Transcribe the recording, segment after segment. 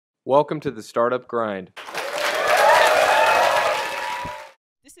Welcome to the Startup Grind.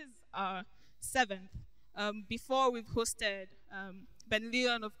 This is our seventh. Before we've hosted Ben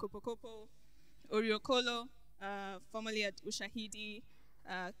Leon of Kopo Kopo, Oriokolo, formerly at Ushahidi,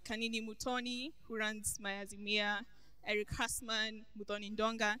 Kanini Mutoni, who runs Mayazimia, Eric Hassman, Mutoni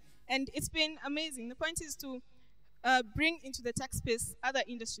Ndonga, and it's been amazing. The point is to bring into the tech space other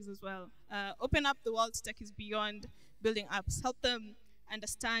industries as well. Open up the world to tech is beyond building apps. Help them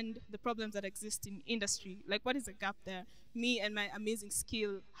understand the problems that exist in industry. Like, what is the gap there? Me and my amazing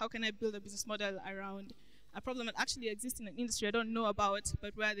skill, how can I build a business model around a problem that actually exists in an industry I don't know about,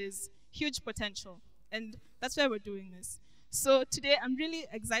 but where there's huge potential? And that's why we're doing this. So today, I'm really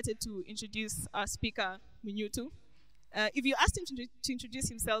excited to introduce our speaker, Munyutu. If you asked him to introduce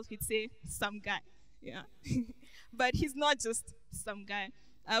himself, he'd say, some guy. Yeah. But he's not just some guy.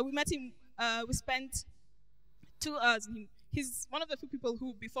 We met him, we spent 2 hours with him. He's one of the few people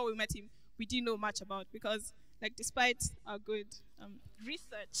who, before we met him, we didn't know much about because, like, despite our good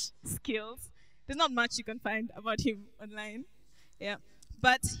research skills, there's not much you can find about him online. Yeah.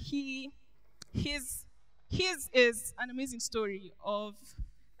 But his is an amazing story of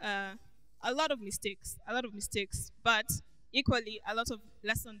a lot of mistakes, but equally a lot of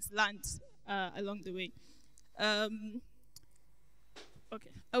lessons learned along the way.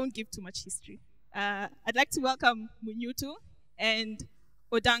 Okay, I won't give too much history. I'd like to welcome Munyutu and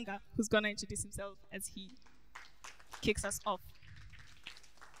Odanga, who's going to introduce himself as he kicks us off.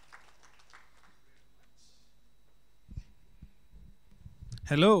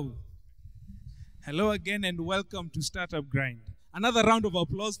 Hello. Hello again and welcome to Startup Grind. Another round of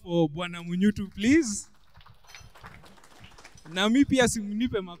applause for Bwana Munyutu, please. Na mi pia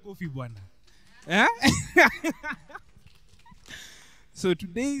simnipe makofi bwana. Eh? So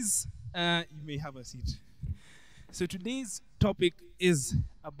today's, you may have a seat. So today's topic is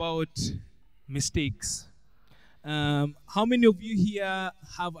about mistakes. How many of you here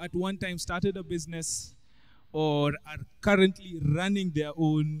have at one time started a business or are currently running their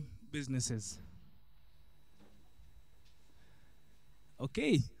own businesses?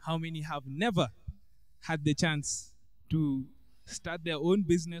 Okay, how many have never had the chance to start their own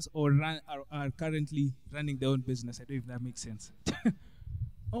business or are currently running their own business? I don't know if that makes sense.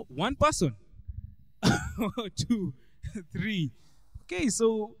 Oh, one person. 2, 3. Okay,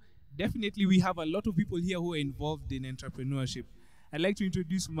 so definitely we have a lot of people here who are involved in entrepreneurship. I'd like to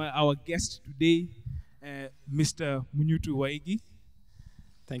introduce our guest today, Mr. Munyutu Waigi.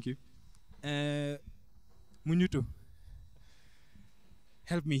 Thank you. Munyutu,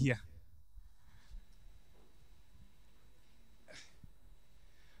 help me here.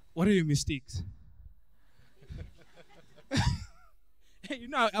 What are your mistakes? You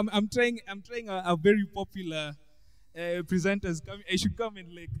know, I'm trying a very popular presenters coming. I should come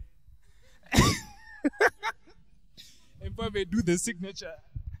and like and probably do the signature.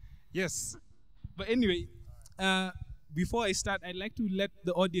 Yes. But anyway, before I start, I'd like to let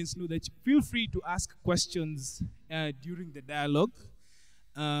the audience know that feel free to ask questions during the dialogue.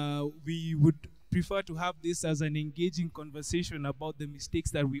 We would prefer to have this as an engaging conversation about the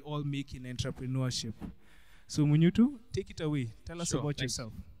mistakes that we all make in entrepreneurship. So Munyutu, take it away. Tell us about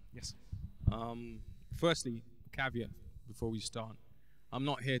yourself. Yes. Firstly, caveat before we start. I'm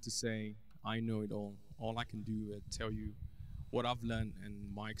not here to say I know it all. All I can do is tell you what I've learned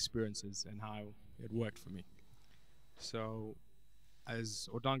and my experiences and how it worked for me. So, as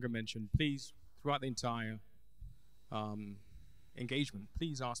Odanga mentioned, please, throughout the entire engagement,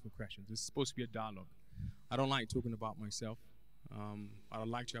 please ask me questions. This is supposed to be a dialogue. I don't like talking about myself. I would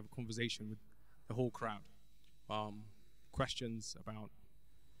like to have a conversation with the whole crowd. Questions about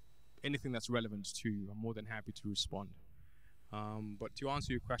anything that's relevant to you, I'm more than happy to respond. But to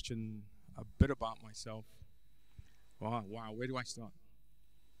answer your question, a bit about myself. Wow, where do I start?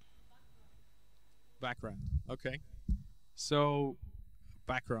 Background. Okay. So,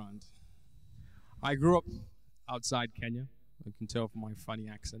 background. I grew up outside Kenya. You can tell from my funny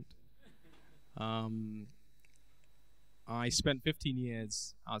accent. I spent 15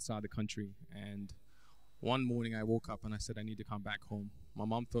 years outside the country, and one morning I woke up and I said I need to come back home. My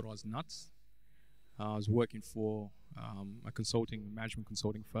mom thought I was nuts. I was working for a management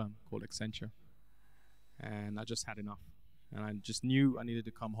consulting firm called Accenture, and I just had enough. And I just knew I needed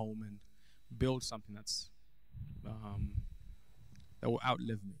to come home and build something that will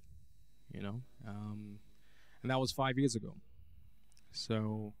outlive me, you know. And that was 5 years ago.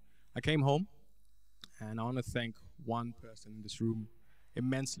 So I came home, and I want to thank one person in this room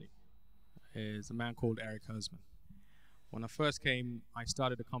immensely. Is a man called Eric Hassman. When I first came, I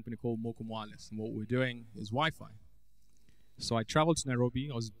started a company called Mokum Wireless, and what we're doing is Wi-Fi. So I traveled to Nairobi.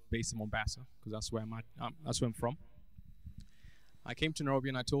 I was based in Mombasa because that's where that's where I'm from. I came to Nairobi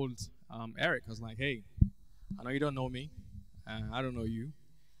and I told Eric, I was like, hey, I know you don't know me. I don't know you.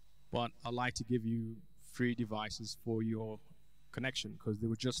 But I'd like to give you free devices for your connection because they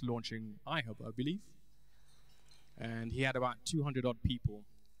were just launching iHub, I believe. And he had about 200 odd people.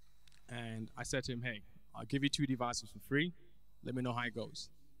 And I said to him, hey, I'll give you 2 devices for free. Let me know how it goes.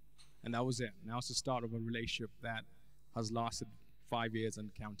 And that was it. Now it's the start of a relationship that has lasted 5 years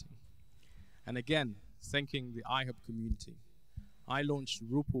and counting. And again, thanking the iHub community. I launched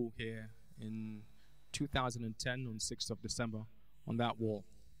Rupu here in 2010 on 6th of December on that wall.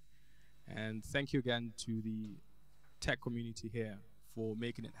 And thank you again to the tech community here for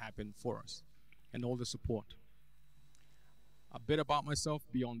making it happen for us and all the support. A bit about myself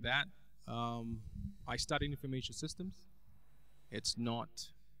beyond that. I studied information systems. It's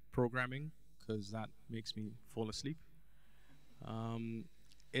not programming because that makes me fall asleep.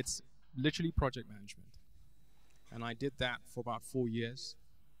 It's literally project management. And I did that for about 4 years.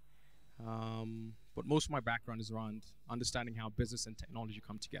 But most of my background is around understanding how business and technology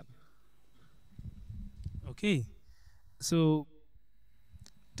come together. Okay. So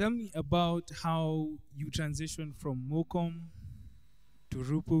tell me about how you transitioned from Mocom to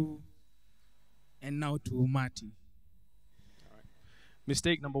Rupu and now to Umati. All right.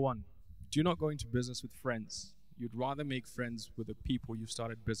 Mistake number 1, do not go into business with friends. You'd rather make friends with the people you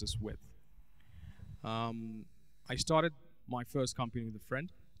started business with. I started my first company with a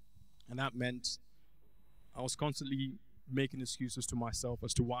friend, and that meant I was constantly making excuses to myself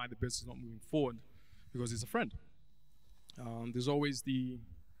as to why the business is not moving forward because he's a friend. There's always the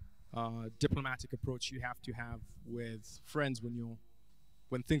diplomatic approach you have to have with friends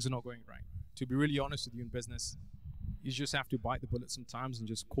when things are not going right. To be really honest with you in business, you just have to bite the bullet sometimes and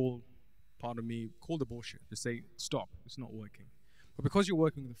just call the bullshit. Just say, stop, it's not working. But because you're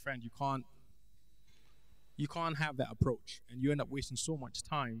working with a friend, you can't have that approach, and you end up wasting so much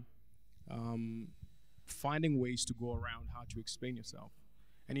time finding ways to go around how to explain yourself.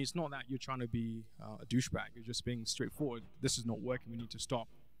 And it's not that you're trying to be a douchebag, you're just being straightforward. This is not working, we need to stop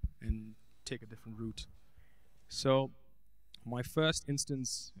and take a different route. So my first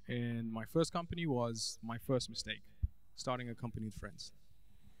instance in my first company was my first mistake, starting a company with friends.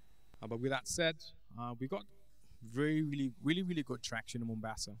 But with that said, we got really good traction in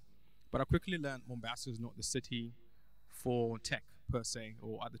Mombasa. But I quickly learned Mombasa is not the city for tech per se,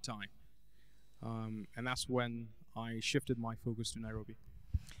 or at the time. And that's when I shifted my focus to Nairobi.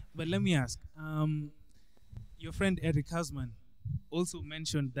 But let me ask, your friend Eric Hasman also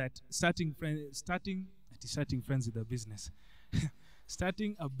mentioned that starting friends with a business,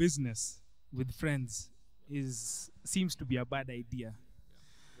 starting a business with friends seems to be a bad idea.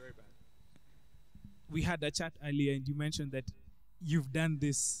 Yeah, very bad. We had a chat earlier, and you mentioned that you've done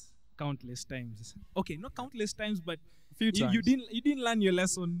this countless times. Okay, not countless times, but a few times. You didn't learn your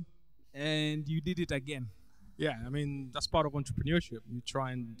lesson, and you did it again. Yeah, I mean, that's part of entrepreneurship. You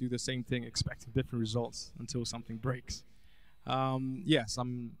try and do the same thing, expecting different results until something breaks. Yes,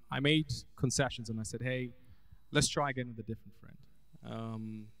 I made concessions and I said, hey, let's try again with a different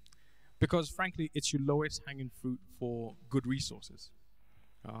friend. Because frankly, it's your lowest hanging fruit for good resources.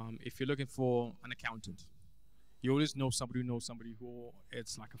 If you're looking for an accountant, you always know somebody who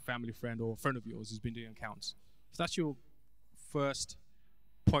it's like a family friend or a friend of yours who's been doing accounts. So that's your first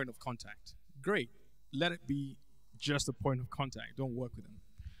point of contact. Great. Let it be just a point of contact. Don't work with them.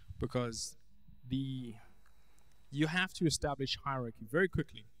 Because you have to establish hierarchy very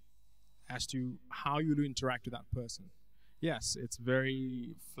quickly as to how you interact with that person. Yes, it's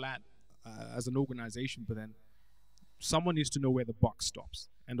very flat as an organization, but then someone needs to know where the buck stops.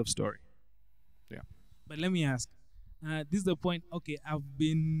 End of story. Yeah. But let me ask, this is the point. Okay, I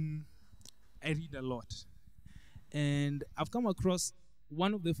read a lot, and I've come across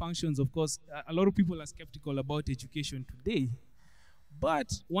one of the functions. Of course, a lot of people are skeptical about education today,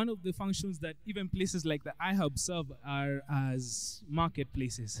 but one of the functions that even places like the iHub serve are as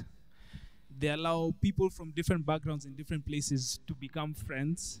marketplaces. They allow people from different backgrounds in different places to become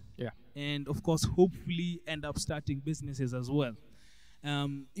friends. Yeah. And of course, hopefully end up starting businesses as well.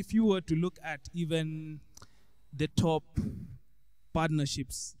 If you were to look at even the top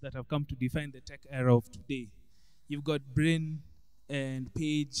partnerships that have come to define the tech era of today, you've got Brin and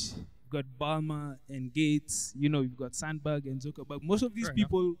Page, you've got Balmer and Gates, you've got Sandberg and Zuckerberg. Most of these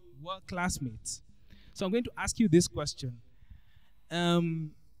people were classmates. So I'm going to ask you this question.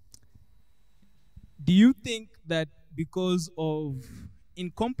 Do you think that because of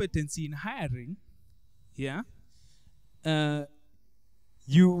incompetency in hiring,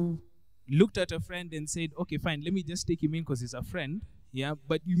 you looked at a friend and said, okay, fine, let me just take him in because he's a friend. Yeah,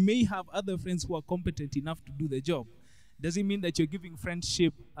 but you may have other friends who are competent enough to do the job. Does it mean that you're giving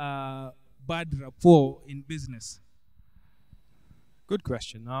friendship bad rapport in business? Good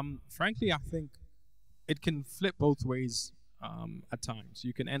question. Frankly, I think it can flip both ways at times.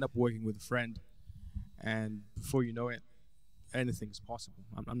 You can end up working with a friend, and before you know it, anything's possible.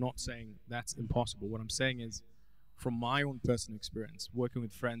 I'm not saying that's impossible. What I'm saying is, from my own personal experience, working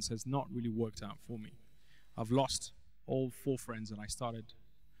with friends has not really worked out for me. I've lost all 4 friends that I started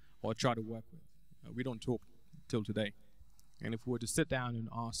or tried to work with. We don't talk till today. And if we were to sit down and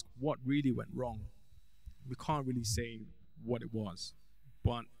ask what really went wrong, we can't really say what it was.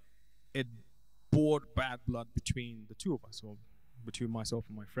 But it brought bad blood between the two of us, or between myself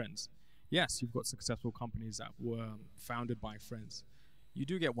and my friends. Yes, you've got successful companies that were founded by friends. You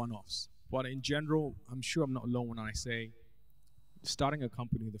do get one-offs. But in general, I'm sure I'm not alone when I say starting a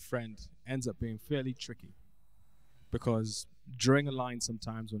company with a friend ends up being fairly tricky, because drawing a line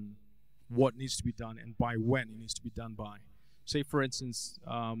sometimes on what needs to be done and by when it needs to be done by. Say, for instance,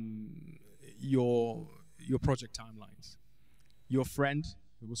 your project timelines. Your friend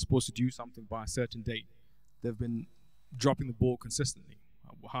who was supposed to do something by a certain date, they've been dropping the ball consistently.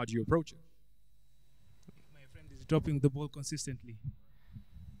 How do you approach it? My friend is dropping the ball consistently.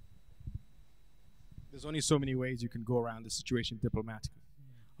 There's only so many ways you can go around the situation diplomatically.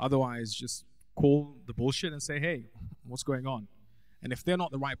 Otherwise, just call the bullshit and say, hey, what's going on? And if they're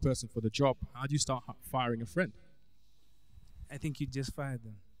not the right person for the job, how do you start firing a friend? I think you just fired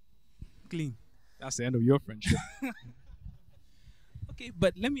them. Clean. That's the end of your friendship. Okay,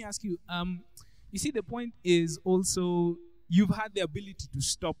 but let me ask you, you see, the point is also you've had the ability to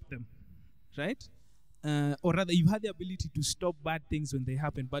stop them, right? Or rather, you've had the ability to stop bad things when they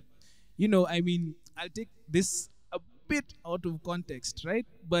happen. But, you know, I mean, I'll take this a bit out of context, right?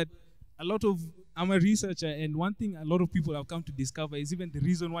 But I'm a researcher, and one thing a lot of people have come to discover is even the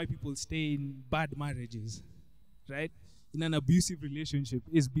reason why people stay in bad marriages, right? In an abusive relationship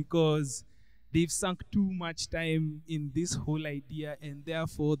is because they've sunk too much time in this whole idea, and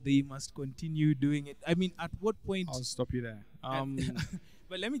therefore they must continue doing it. I mean, at what point... I'll stop you there.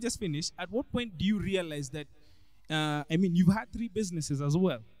 But let me just finish. At what point do you realize that, I mean, you've had 3 businesses as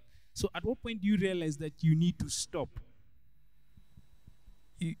well. So at what point do you realize that you need to stop?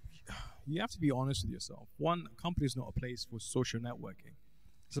 You have to be honest with yourself. One, a company is not a place for social networking.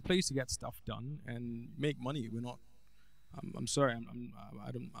 It's a place to get stuff done and make money. We're not... I'm sorry.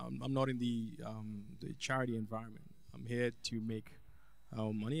 I'm not in the charity environment. I'm here to make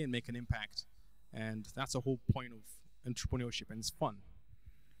money and make an impact, and that's the whole point of entrepreneurship, and it's fun.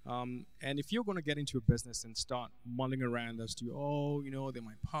 And if you're going to get into a business and start mulling around as to, oh, you know, they're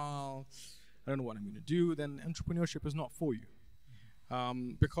my pal, I don't know what I'm going to do, then entrepreneurship is not for you,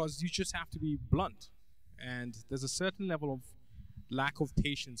 because you just have to be blunt, and there's a certain level of lack of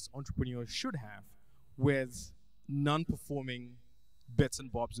patience entrepreneurs should have with non-performing bits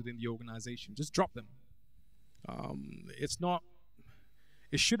and bobs within the organization. Just drop them.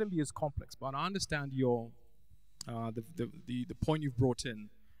 It shouldn't be as complex, but I understand your the point you've brought in,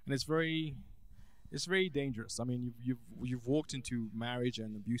 and it's very dangerous. I mean, you've walked into marriage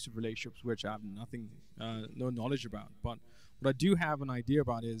and abusive relationships, which I have no knowledge about. But what I do have an idea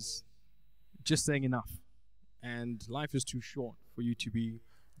about is just saying enough. And life is too short for you to be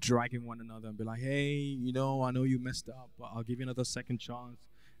dragging one another and be like, hey, you know, I know you messed up, but I'll give you another second chance,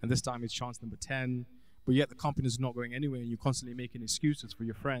 and this time it's chance number 10, but yet the company's not going anywhere, and you're constantly making excuses for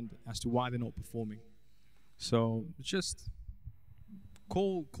your friend as to why they're not performing. So just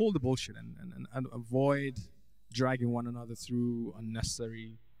call the bullshit and avoid dragging one another through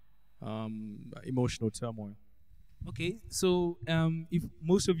unnecessary emotional turmoil. Okay, so if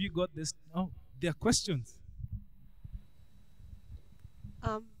most of you got this, there are questions.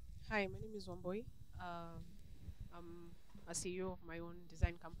 Hi, my name is Wamboy. I'm a CEO of my own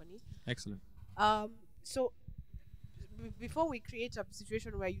design company. Excellent. So before we create a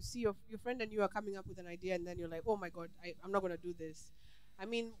situation where you see your friend and you are coming up with an idea, and then you're like, oh my God, I'm not going to do this. I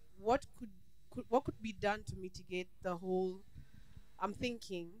mean, what could be done to mitigate the whole? I'm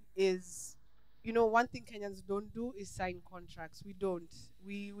thinking is, you know, one thing Kenyans don't do is sign contracts. We don't.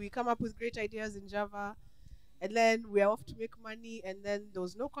 We come up with great ideas in Java, and then we're off to make money, and then there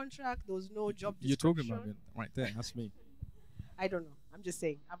was no contract, there was no job description. You're talking about it right there. That's me. I don't know. I'm just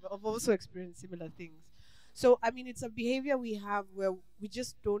saying. I've also experienced similar things. So, I mean, it's a behavior we have where we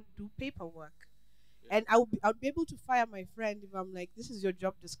just don't do paperwork. Yeah. And I would be able to fire my friend if I'm like, this is your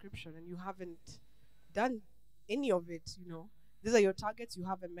job description and you haven't done any of it, you know. These are your targets, you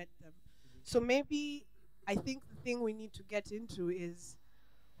haven't met them. So maybe I think the thing we need to get into is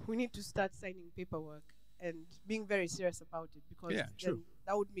we need to start signing paperwork and being very serious about it, because Yeah, then true.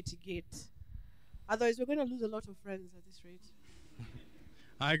 that would mitigate. Otherwise, we're going to lose a lot of friends at this rate.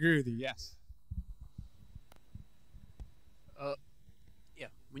 I agree with you. Yes. Yeah,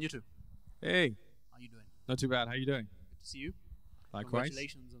 Munyutu, Hey, how you doing? not too bad. How you doing? Good to see you. Likewise.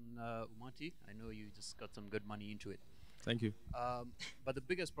 Congratulations on Umati. I know you just got some good money into it. Thank you. But the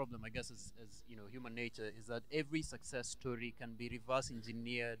biggest problem, I guess, is you know, human nature, is that every success story can be reverse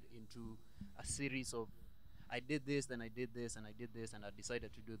engineered into a series of, I did this, then I did this, and I did this, and I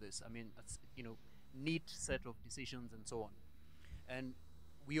decided to do this. I mean, that's, you know, neat set of decisions and so on. And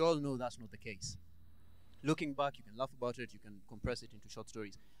we all know that's not the case. Looking back, you can laugh about it, you can compress it into short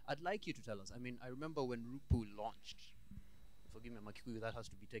stories. I'd like you to tell us. I mean, I remember when Rupu launched, forgive me, Makikuyu, that has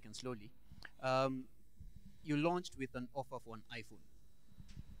to be taken slowly. You launched with an offer for an iPhone.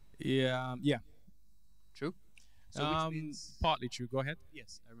 Yeah. True? So which means, Partly true. Go ahead.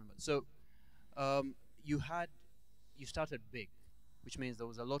 yes, I remember. So you started big, which means there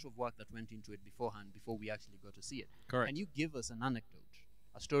was a lot of work that went into it beforehand before we actually got to see it. Correct. Can you give us an anecdote,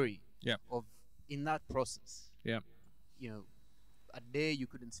 a story Yeah. of in that process? Yeah. You know, a day you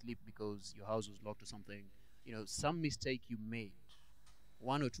couldn't sleep because your house was locked or something. You know, some mistake you made,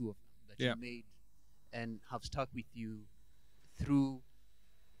 one or two of them that Yeah. you made, and have stuck with you through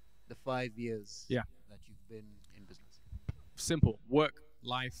the 5 years Yeah. that you've been in business. Simple.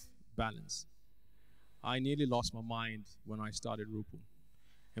 Work-life balance. I nearly lost my mind when I started Rupu.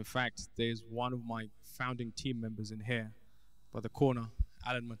 In fact, there's one of my founding team members in here by the corner,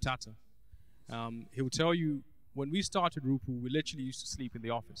 Alan Matata. He will tell you, when we started Rupu, we literally used to sleep in the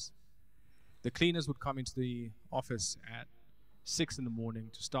office. The cleaners would come into the office at 6 in the morning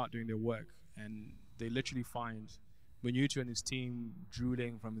to start doing their work, and they literally find Munyutu and his team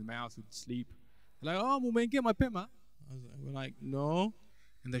drooling from his mouth with sleep. They're like, "Oh, Mumen, get my pema." We're like, "No."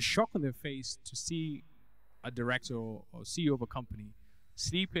 And the shock on their face to see a director or CEO of a company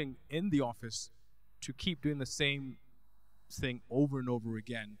sleeping in the office to keep doing the same thing over and over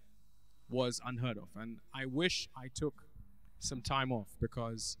again was unheard of. And I wish I took some time off,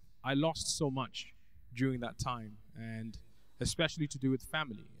 because I lost so much during that time, and especially to do with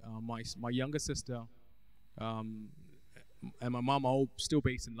family. My younger sister and my mom are all still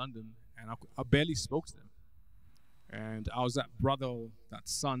based in London, and I barely spoke to them. And I was that brother, that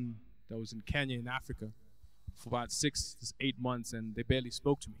son that was in Kenya, in Africa, for about 6 to 8 months, and they barely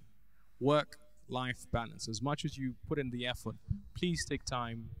spoke to me. Work-life balance. As much as you put in the effort, please take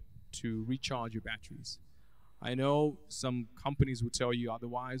time to recharge your batteries. I know some companies will tell you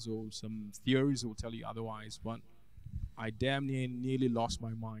otherwise, or some theories will tell you otherwise, but I damn nearly lost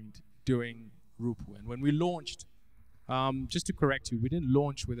my mind during Rupu. And when we launched, just to correct you, we didn't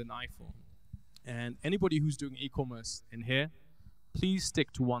launch with an iPhone. And anybody who's doing e-commerce in here, please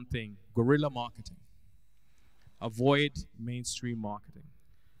stick to one thing: guerrilla marketing. Avoid mainstream marketing.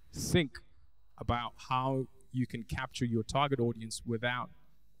 Think about how you can capture your target audience without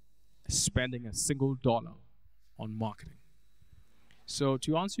spending a single dollar on marketing. So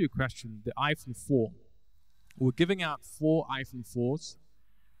to answer your question, the iPhone 4, we're giving out 4 iPhone 4s,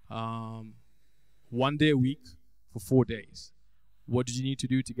 1 day a week for 4 days. What did you need to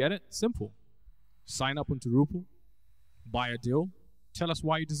do to get it? Simple. Sign up onto Rupu, buy a deal, tell us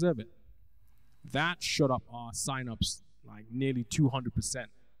why you deserve it. That shot up our signups like nearly 200%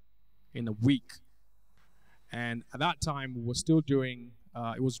 in a week. And at that time, we were still doing,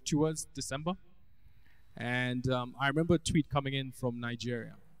 it was towards December. And I remember a tweet coming in from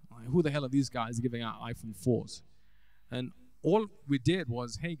Nigeria. Like, who the hell are these guys giving out iPhone 4s? And all we did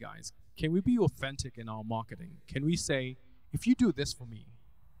was, hey guys, can we be authentic in our marketing? Can we say, if you do this for me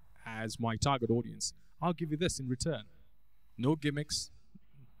as my target audience, I'll give you this in return. No gimmicks,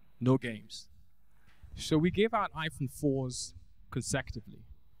 no games. So we gave out iPhone 4s consecutively.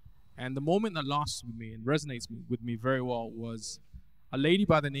 And the moment that lasts with me and resonates with me very well was a lady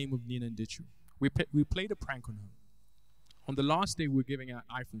by the name of Nina Ndichu. We played a prank on her. On the last day, we were giving out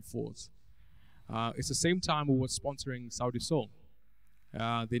iPhone 4s. It's the same time we were sponsoring Saudi Soul,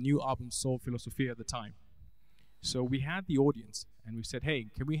 their new album Soul Philosophy at the time. So we had the audience, and we said, hey,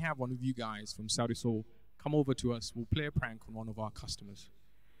 can we have one of you guys from Saudi Soul come over to us? We'll play a prank on one of our customers.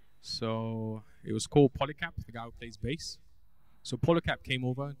 So it was called Polycap, the guy who plays bass. So Polycap came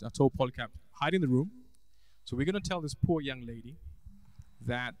over. I told Polycap, hide in the room. So we're going to tell this poor young lady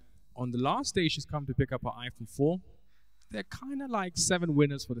that on the last day she's come to pick up her iPhone 4, they're kind of like 7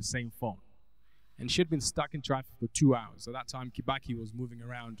 winners for the same phone. And she had been stuck in traffic for 2 hours. So that time, Kibaki was moving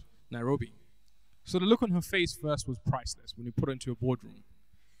around Nairobi. So the look on her face first was priceless when we put her into a boardroom.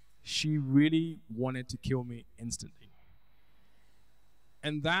 She really wanted to kill me instantly.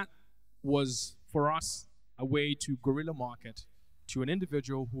 And that was, for us, a way to guerrilla market to an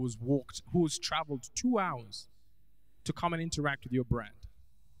individual who's traveled 2 hours to come and interact with your brand.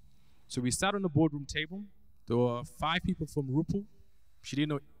 So we sat on the boardroom table. There were 5 people from Rupu. She didn't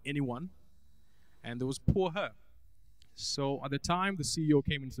know anyone. And there was poor her. So at the time, the CEO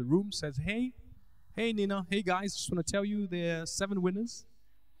came into the room, says, hey, Nina, hey guys, just want to tell you there are 7 winners.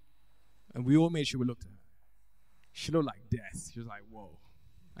 And we all made sure we looked at her. She looked like death. She was like, whoa,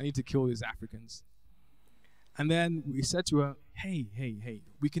 I need to kill these Africans. And then we said to her, hey,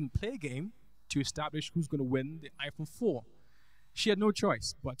 we can play a game to establish who's going to win the iPhone 4. She had no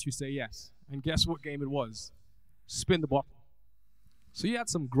choice but to say yes. And guess what game it was? Spin the bottle. So you had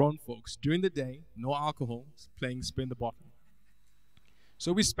some grown folks during the day, no alcohol, playing spin the bottle.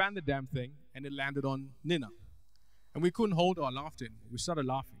 So we span the damn thing, and it landed on Nina. And we couldn't hold our laughter in. We started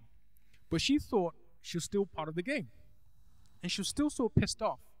laughing. But she thought she was still part of the game. And she was still so pissed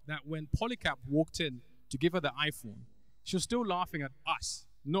off that when Polycap walked in to give her the iPhone, she was still laughing at us,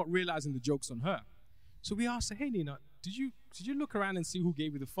 not realizing the joke's on her. So we asked her, hey, Nina, did you look around and see who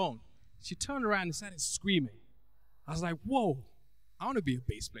gave you the phone? She turned around and started screaming. I was like, whoa, I want to be a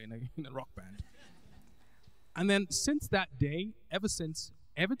bass player in a rock band. And then since that day, ever since,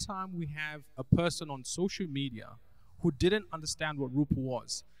 every time we have a person on social media who didn't understand what Rupa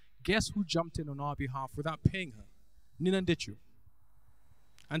was, guess who jumped in on our behalf without paying her? Nina Ndichu.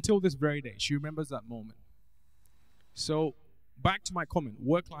 Until this very day, she remembers that moment. So back to my comment,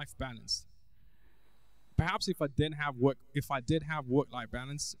 work-life balance. Perhaps if I did have work-life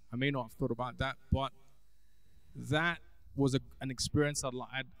balance, I may not have thought about that, but that was an experience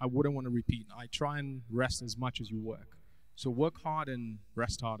I wouldn't want to repeat. I try and rest as much as you work. So work hard and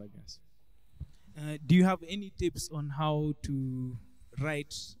rest hard, I guess. Do you have any tips on how to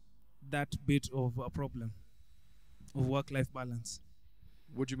write that bit of a problem of work-life balance?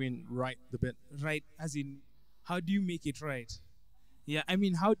 What do you mean, write the bit? Right, as in, how do you make it right? Yeah, I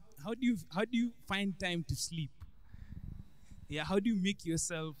mean, how do you find time to sleep? Yeah, how do you make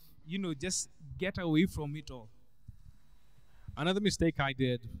yourself, just get away from it all? Another mistake I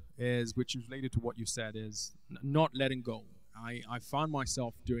did is, which is related to what you said, is not letting go. I found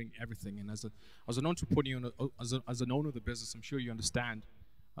myself doing everything, and as an entrepreneur, as an owner of the business, I'm sure you understand.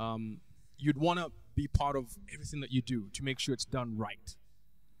 You'd want to be part of everything that you do to make sure it's done right.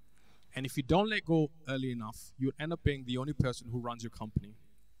 And if you don't let go early enough, you'll end up being the only person who runs your company.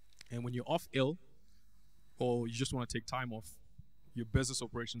 And when you're off ill, or you just want to take time off, your business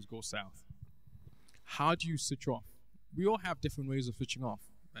operations go south. How do you switch off? We all have different ways of switching off,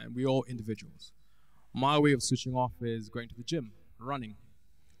 and we're all individuals. My way of switching off is going to the gym, running,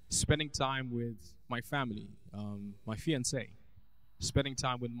 spending time with my family, my fiancée, spending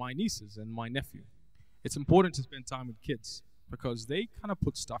time with my nieces and my nephew. It's important to spend time with kids because they kind of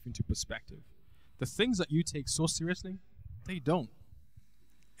put stuff into perspective. The things that you take so seriously, they don't.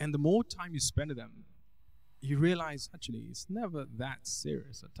 And the more time you spend with them, you realize actually it's never that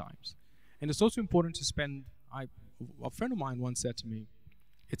serious at times. And it's also important to spend, a friend of mine once said to me,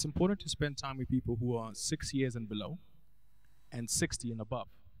 it's important to spend time with people who are 6 years and below and 60 and above.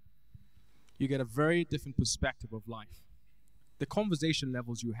 You get a very different perspective of life. The conversation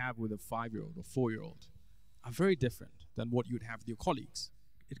levels you have with a 5-year-old or 4-year-old are very different than what you'd have with your colleagues.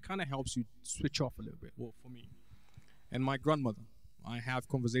 It kind of helps you switch off a little bit, well, for me. And my grandmother, I have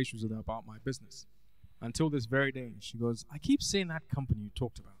conversations with her about my business. Until this very day, she goes, I keep saying that company you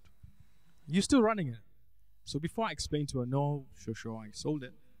talked about. You're still running it. So before I explain to her, no, sure, I sold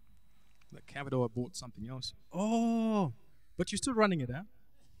it. The capital, I bought something else. Oh, but you're still running it, huh?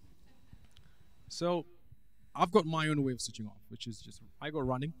 So I've got my own way of switching off, which is just, I go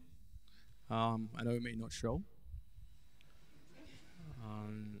running. I know it may not show.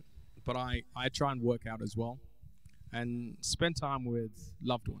 But I try and work out as well. And spend time with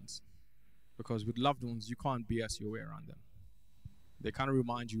loved ones. Because with loved ones, you can't BS your way around them. They kind of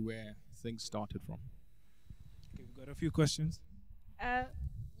remind you where things started from. Okay, we've got a few questions.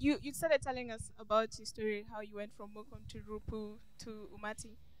 You started telling us about your story, how you went from Mokom to Rupu to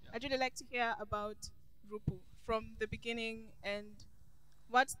Umati. Yeah. I'd really like to hear about Rupu from the beginning and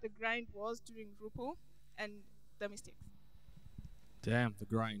what the grind was during Rupu and the mistakes. Damn, the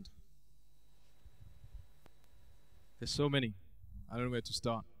grind. There's so many. I don't know where to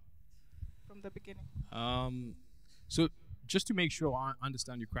start. From the beginning. So just to make sure I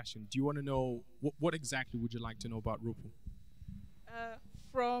understand your question, do you want to know what exactly would you like to know about Rupu?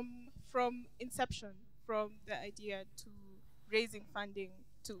 From inception, from the idea to raising funding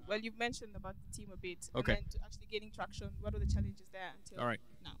to, well, you've mentioned about the team a bit, Okay. and then to actually gaining traction. What are the challenges there until All right.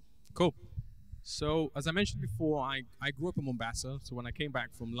 now? Cool. So, as I mentioned before, I grew up in Mombasa. So, when I came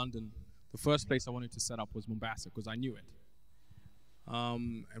back from London, the first place I wanted to set up was Mombasa because I knew it.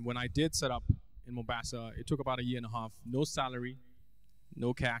 And when I did set up in Mombasa, it took about a year and a half. No salary,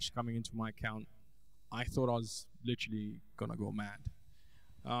 no cash coming into my account. I thought I was literally going to go mad.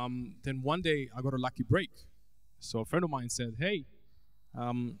 Then one day, I got a lucky break. So, a friend of mine said, hey,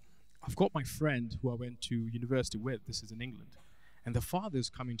 I've got my friend who I went to university with. This is in England. And the father's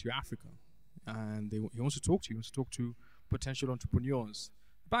coming to Africa. And he wants to talk to you. He wants to talk to potential entrepreneurs.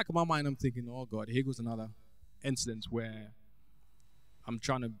 Back in my mind, I'm thinking, oh, God, here goes another incident where I'm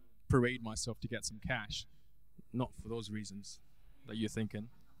trying to parade myself to get some cash. Not for those reasons that you're thinking.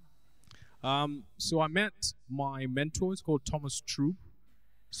 So I met my mentor. It's called Thomas Trube.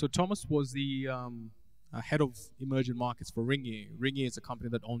 So Thomas was the head of emerging markets for Ringier. Ringier is a company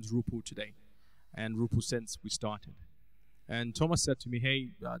that owns Rupu today, and Rupu since we started. And Thomas said to me, hey,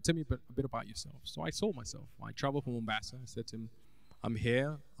 tell me a bit about yourself. So I sold myself. I traveled from Mombasa. I said to him, I'm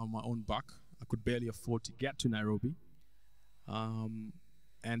here on my own buck. I could barely afford to get to Nairobi. And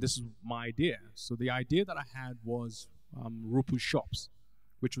this is my idea. So the idea that I had was Rupu Shops,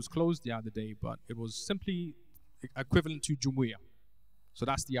 which was closed the other day, but it was simply equivalent to Jumuiya. So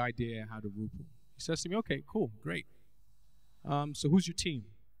that's the idea I had of Rupu. He says to me, okay, cool, great. So who's your team?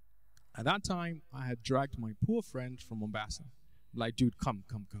 At that time, I had dragged my poor friend from Mombasa. I'm like, dude, come.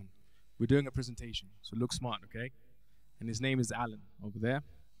 We're doing a presentation, so look smart, okay? And his name is Alan over there,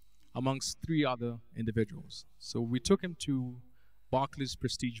 amongst 3 other individuals. So we took him to Barclays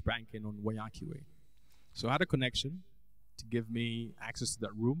Prestige Banking on Waigi Way. So I had a connection to give me access to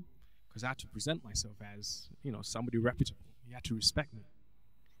that room because I had to present myself as, somebody reputable. He had to respect me.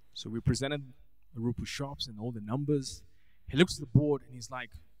 So we presented the Rupu Shops and all the numbers. He looks at the board and he's like,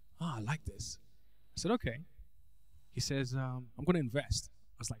 I like this. I said, okay. He says, I'm going to invest.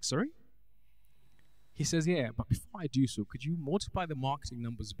 I was like, sorry? He says, yeah, but before I do so, could you multiply the marketing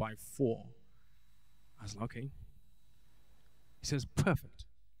numbers by 4? I was like, okay. He says, perfect.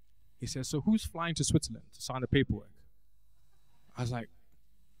 He says, so who's flying to Switzerland to sign the paperwork? I was like,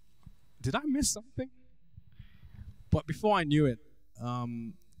 did I miss something? But before I knew it,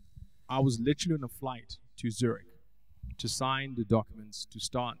 I was literally on a flight to Zurich to sign the documents to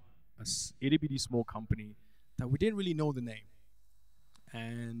start a itty-bitty small company that we didn't really know the name.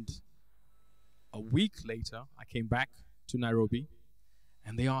 And a week later, I came back to Nairobi,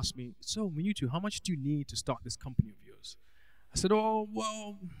 and they asked me, so, Munyutu, how much do you need to start this company of yours? I said, oh,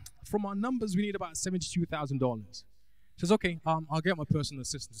 well, from our numbers, we need about $72,000. He says, okay, I'll get my personal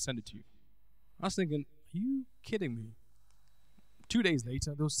assistant to send it to you. I was thinking, are you kidding me? 2 days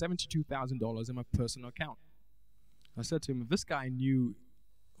later, there was $72,000 in my personal account. I said to him, if this guy knew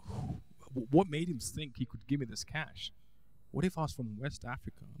what made him think he could give me this cash, what if I was from West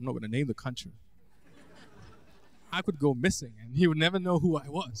Africa? I'm not going to name the country. I could go missing, and he would never know who I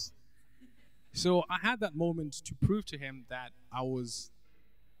was. So I had that moment to prove to him that I was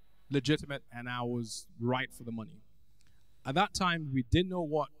legitimate and I was right for the money. At that time, we didn't know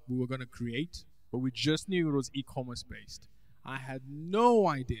what we were going to create, but we just knew it was e-commerce based. I had no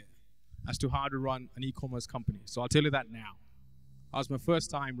idea as to how to run an e-commerce company. So I'll tell you that now. That was my first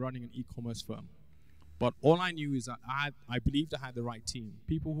time running an e-commerce firm. But all I knew is that I believed I had the right team,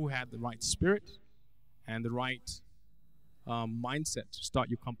 people who had the right spirit and the right mindset to start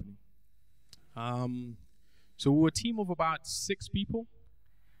your company. So we were a team of about 6 people,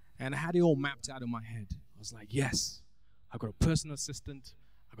 and I had it all mapped out in my head. I was like, yes, I've got a personal assistant.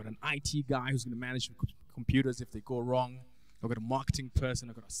 I've got an IT guy who's going to manage the computers if they go wrong. I've got a marketing person.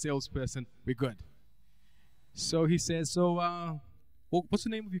 I've got a salesperson. We're good. So he says, so what's the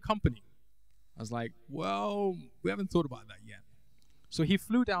name of your company? I was like, well, we haven't thought about that yet. So he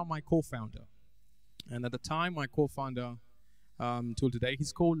flew down my co-founder. And at the time, my co-founder, till today,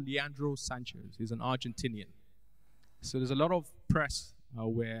 he's called Leandro Sanchez. He's an Argentinian. So there's a lot of press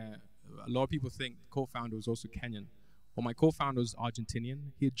where a lot of people think the co-founder was also Kenyan. Well, my co-founder is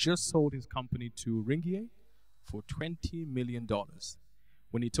Argentinian. He had just sold his company to Ringier for $20 million.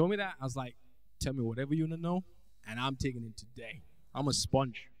 When he told me that, I was like, tell me whatever you want to know, and I'm taking it today. I'm a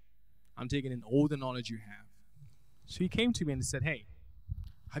sponge. I'm taking in all the knowledge you have. So he came to me and he said, hey,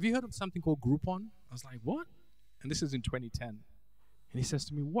 have you heard of something called Groupon? I was like, what? And this is in 2010. And he says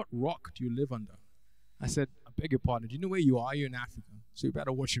to me, what rock do you live under? I said, I beg your pardon. Do you know where you are? You're in Africa, so you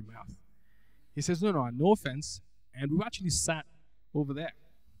better watch your mouth. He says, no offense. And we actually sat over there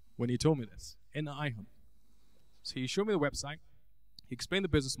when he told me this, in the iHub. So he showed me the website. He explained the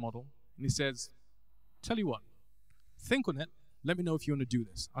business model. And he says, tell you what, think on it. Let me know if you want to do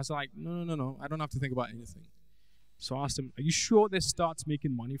this. I was like, no. I don't have to think about anything. So I asked him, are you sure this starts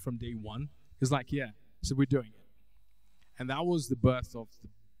making money from day one? He's like, yeah. So we're doing it. And that was the birth of the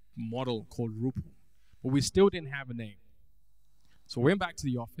model called Rupu. But we still didn't have a name. So we went back to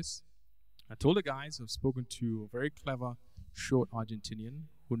the office. I told the guys I've spoken to a very clever, short Argentinian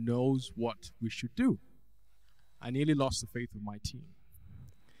who knows what we should do. I nearly lost the faith of my team.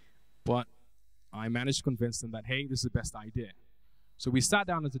 But I managed to convince them that, hey, this is the best idea. So we sat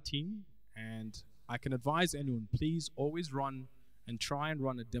down as a team, and I can advise anyone, please always run and try and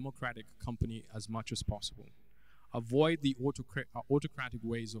run a democratic company as much as possible. Avoid the autocratic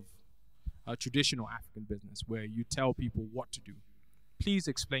ways of traditional African business where you tell people what to do. Please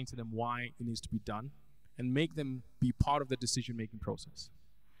explain to them why it needs to be done and make them be part of the decision-making process.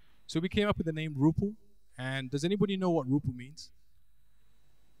 So we came up with the name Rupu. And does anybody know what Rupu means?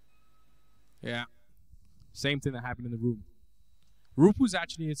 Yeah, same thing that happened in the room. Rupu is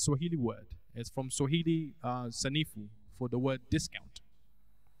actually a Swahili word. It's from Swahili sanifu for the word discount.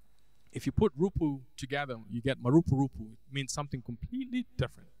 If you put Rupu together, you get Marupu Rupu. It means something completely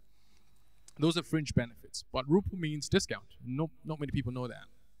different. Those are fringe benefits. But Rupu means discount. Not many people know that.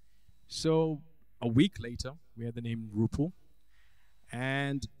 So a week later, we had the name Rupu.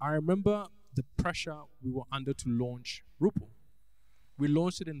 And I remember the pressure we were under to launch Rupu. We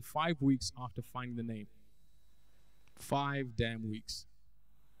launched it in 5 weeks after finding the name. 5 damn weeks.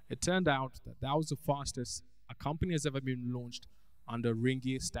 It turned out that that was the fastest a company has ever been launched under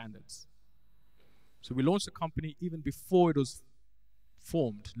Ringgit standards. So we launched the company even before it was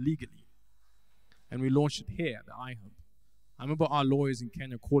formed legally. And we launched it here at the iHub. I remember our lawyers in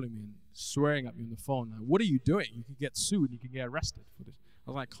Kenya calling me and swearing at me on the phone, like, what are you doing? You can get sued, you can get arrested for this. I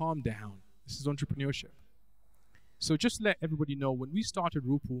was like, calm down. This is entrepreneurship. So just to let everybody know, when we started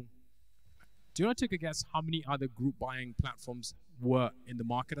Rupu, do you want to take a guess how many other group buying platforms were in the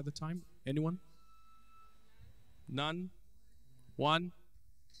market at the time? Anyone? None? One?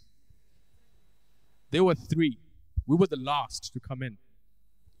 There were 3. We were the last to come in.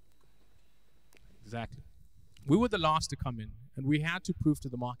 Exactly. We were the last to come in, and we had to prove to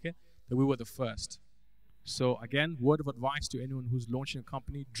the market that we were the first. So again, word of advice to anyone who's launching a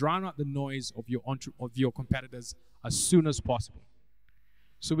company, drown out the noise of your competitors as soon as possible.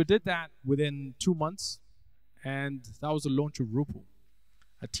 So we did that within 2 months, and that was the launch of Rupu,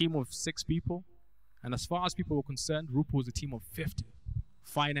 a team of 6 people. And as far as people were concerned, Rupu was a team of 50,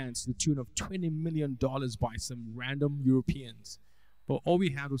 financed to the tune of $20 million by some random Europeans. But all we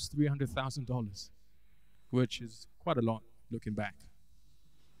had was $300,000, which is quite a lot looking back.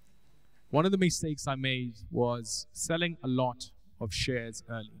 One of the mistakes I made was selling a lot of shares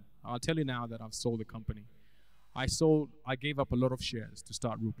early. I'll tell you now that I've sold the company. I gave up a lot of shares to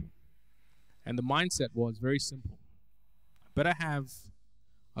start Rupu. And the mindset was very simple. Better have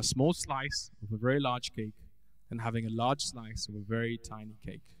a small slice of a very large cake than having a large slice of a very tiny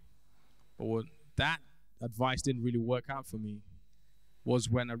cake. But what that advice didn't really work out for me was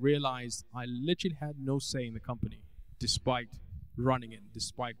when I realized I literally had no say in the company, despite running it,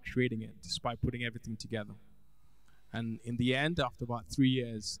 despite creating it, despite putting everything together. And in the end, after about 3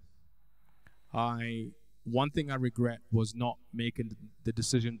 years, one thing I regret was not making the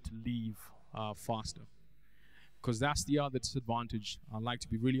decision to leave faster. Because that's the other disadvantage. I'd like to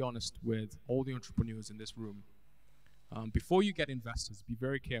be really honest with all the entrepreneurs in this room. Before you get investors, be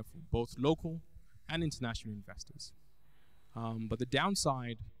very careful, both local and international investors. But the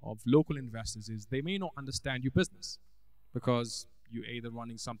downside of local investors is they may not understand your business because you're either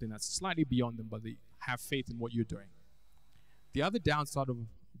running something that's slightly beyond them, but they have faith in what you're doing. The other downside of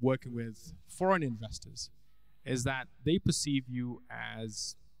working with foreign investors is that they perceive you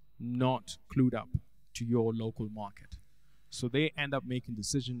as not clued up to your local market. So they end up making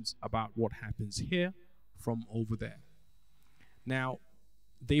decisions about what happens here from over there. Now,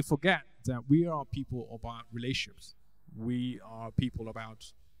 they forget that we are people about relationships. We are people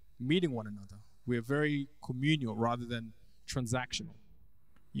about meeting one another. We're very communal rather than transactional.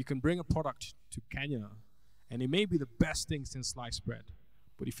 You can bring a product to Kenya, and it may be the best thing since sliced bread.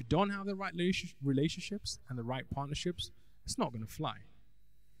 But if you don't have the right relationships and the right partnerships, it's not going to fly.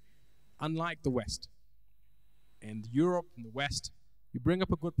 Unlike the West. In Europe, in the West, you bring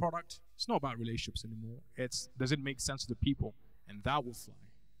up a good product, it's not about relationships anymore. It's, does it make sense to the people? And that will fly.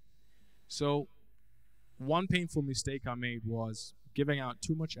 So, one painful mistake I made was giving out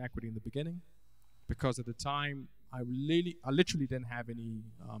too much equity in the beginning, because at the time, I literally didn't have any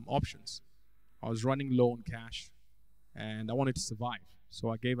options. I was running low on cash, and I wanted to survive. So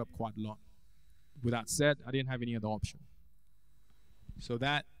I gave up quite a lot. With that said, I didn't have any other option. So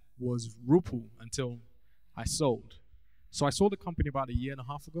that was Rupu until I sold. So I sold the company about 1.5 years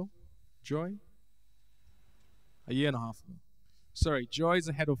ago, Joy? 1.5 years ago. Sorry, Joy is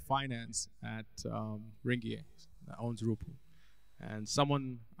the head of finance at Ringier that owns Rupu, and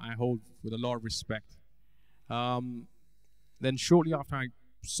someone I hold with a lot of respect. Then shortly after I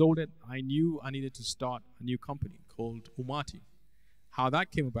sold it, I knew I needed to start a new company called Umati. How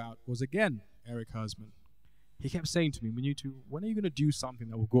that came about was again Eric Husband. He kept saying to me, Munyutu, when are you going to do something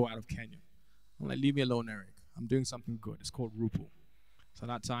that will go out of Kenya? I'm like, leave me alone, Eric. I'm doing something good. It's called Rupu. So at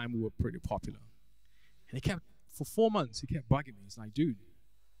that time, we were pretty popular. And he kept, for 4 months, he kept bugging me. He's like, dude,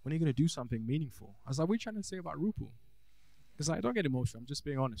 when are you going to do something meaningful? I was like, what are you trying to say about Rupu? He's like, don't get emotional. I'm just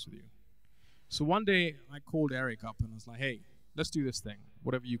being honest with you. So one day, I called Eric up and I was like, hey, let's do this thing,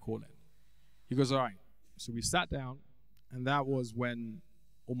 whatever you call it. He goes, all right. So we sat down, and that was when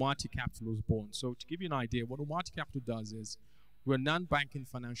Umati Capital was born. So to give you an idea, what Umati Capital does is we're a non-banking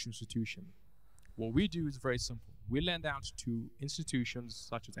financial institution. What we do is very simple. We lend out to institutions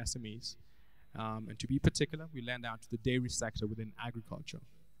such as SMEs, and to be particular, we lend out to the dairy sector within agriculture.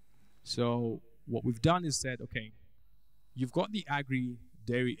 So what we've done is said, okay, you've got the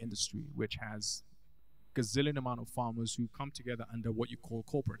agri-dairy industry, which has gazillion amount of farmers who come together under what you call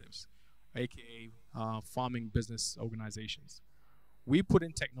cooperatives, aka farming business organizations. We put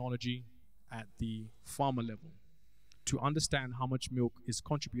in technology at the farmer level to understand how much milk is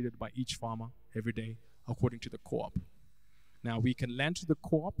contributed by each farmer every day according to the co-op. Now we can lend to the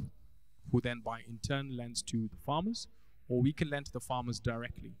co-op, who then by in turn lends to the farmers, or we can lend to the farmers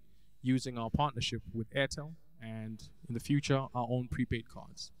directly using our partnership with Airtel and in the future our own prepaid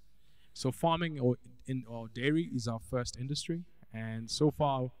cards. So farming or dairy is our first industry, and so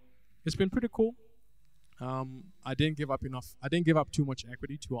far it's been pretty cool. I didn't give up too much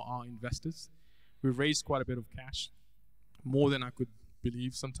equity to our investors. We raised quite a bit of cash, more than I could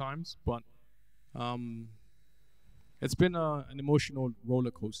believe sometimes, but it's been an emotional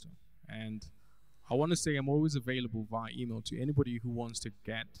roller coaster. And I want to say I'm always available via email to anybody who wants to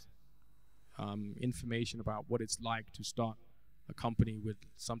get information about what it's like to start a company with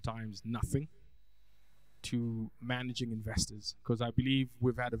sometimes nothing to managing investors, because I believe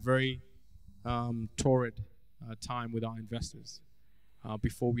we've had a very torrid time with our investors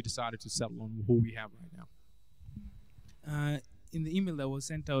before we decided to settle on who we have right now. In the email that was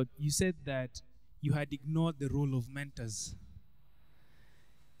sent out, you said that you had ignored the role of mentors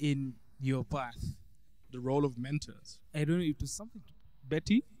in your path. The role of mentors. I don't know if it was something.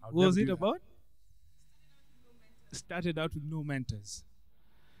 Betty, I'll what was never it do that. about? Started out with no mentors.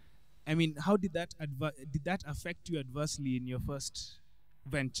 I mean, how did that affect you adversely in your first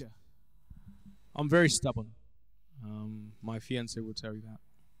venture? I'm very stubborn. My fiance will tell you that.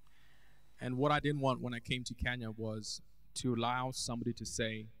 And what I didn't want when I came to Kenya was to allow somebody to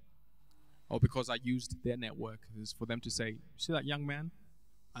say, or because I used their network, is for them to say, see that young man?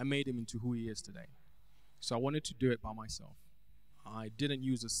 I made him into who he is today. So I wanted to do it by myself. I didn't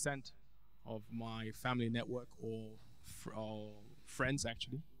use a cent of my family network or friends,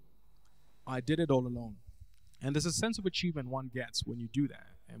 actually. I did it all alone. And there's a sense of achievement one gets when you do that.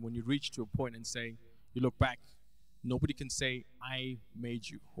 And when you reach to a point and say, you look back, nobody can say, I made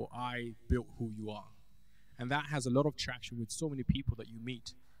you or I built who you are. And that has a lot of traction with so many people that you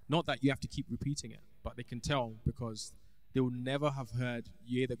meet. Not that you have to keep repeating it, but they can tell because they will never have heard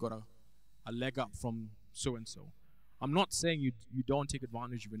you either got a leg up from so-and-so. I'm not saying you don't take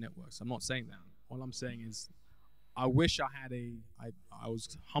advantage of your networks. I'm not saying that. All I'm saying is I wish I had I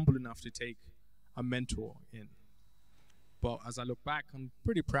was humble enough to take a mentor in. But as I look back, I'm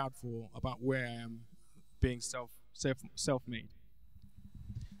pretty proud about where I am being self-made.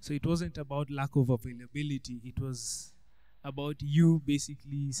 So it wasn't about lack of availability. It was about you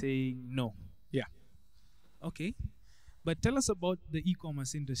basically saying no. Yeah. Okay. But tell us about the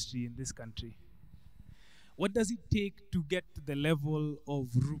e-commerce industry in this country. What does it take to get to the level of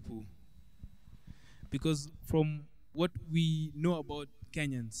Rupu? Because from what we know about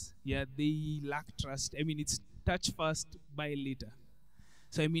Kenyans, yeah, they lack trust. I mean, it's touch first, buy later.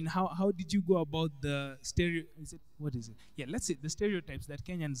 So I mean, how did you go about the let's say the stereotypes that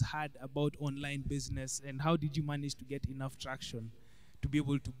Kenyans had about online business, and how did you manage to get enough traction to be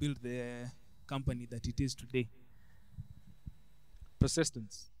able to build the company that it is today?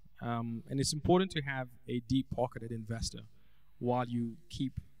 Persistence. And it's important to have a deep-pocketed investor while you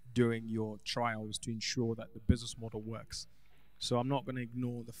keep doing your trials to ensure that the business model works. So I'm not going to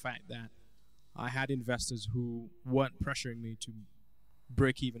ignore the fact that I had investors who weren't pressuring me to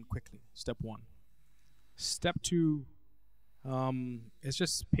break even quickly, step one. Step two, it's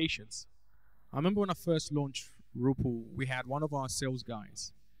just patience. I remember when I first launched Rupu, we had one of our sales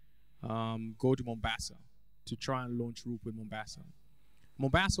guys go to Mombasa to try and launch Rupu in Mombasa.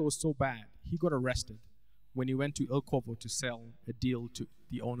 Mombasa was so bad, he got arrested when he went to El Corvo to sell a deal to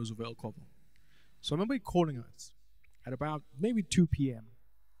the owners of El Corvo. So I remember he calling us at about maybe 2 p.m.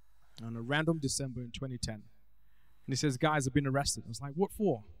 on a random December in 2010. And he says, guys, I've been arrested. I was like, what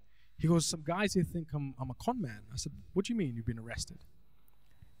for? He goes, some guys here think I'm a con man. I said, what do you mean you've been arrested?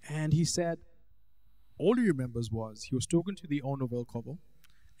 And he said, all he remembers was he was talking to the owner of El Corvo,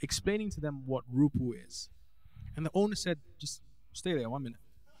 explaining to them what Rupu is. And the owner said, just stay there 1 minute.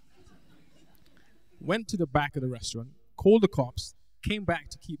 Went to the back of the restaurant, called the cops, came back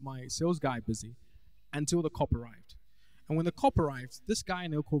to keep my sales guy busy until the cop arrived. And when the cop arrived, this guy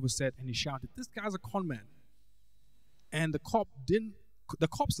in El Corvo said, and he shouted, this guy's a con man. And the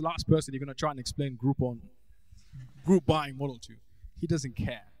cop's the last person you're going to try and explain group buying model to. He doesn't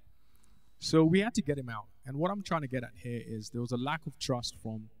care. So we had to get him out. And what I'm trying to get at here is there was a lack of trust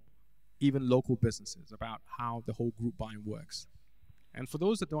from even local businesses about how the whole group buying works. And for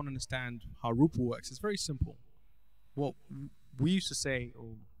those that don't understand how Rupu works, it's very simple. What we used to say,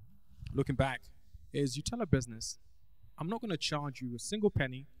 or looking back, is you tell a business, I'm not going to charge you a single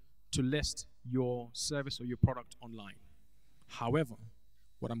penny to list your service or your product online. However,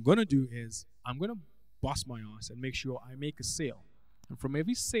 what I'm going to do is I'm going to bust my ass and make sure I make a sale. And from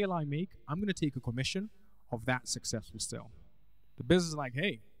every sale I make, I'm going to take a commission of that successful sale. The business is like,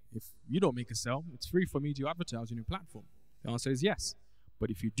 hey, if you don't make a sale, it's free for me to advertise on your platform. The answer is yes. But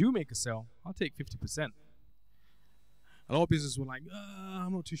if you do make a sale, I'll take 50%. A lot of businesses were like,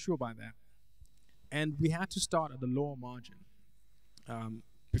 I'm not too sure about that. And we had to start at the lower margin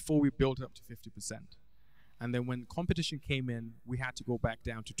before we built up to 50%. And then when competition came in, we had to go back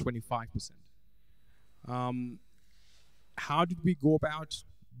down to 25%. How did we go about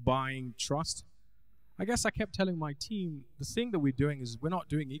buying trust? I guess I kept telling my team, the thing that we're doing is we're not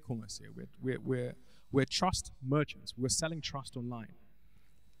doing e-commerce here. We're trust merchants. We're selling trust online.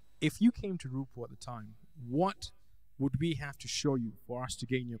 If you came to Rupu at the time, what would we have to show you for us to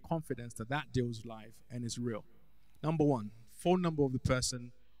gain your confidence that that deal is live and is real? Number one, phone number of the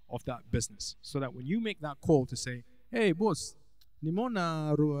person of that business, so that when you make that call to say, hey, boss,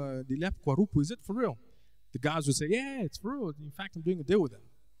 nimona dilep kwa Rupu, is it for real? The guys would say, yeah, it's for real. In fact, I'm doing a deal with them.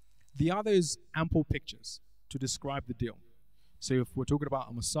 The other is ample pictures to describe the deal. So if we're talking about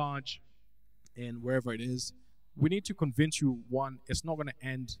a massage and wherever it is, we need to convince you, one, it's not going to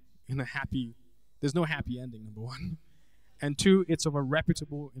end in there's no happy ending, number one. And two, it's of a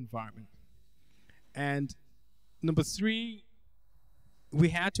reputable environment. And number three, we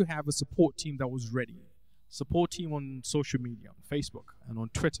had to have a support team that was ready. Support team on social media, on Facebook and on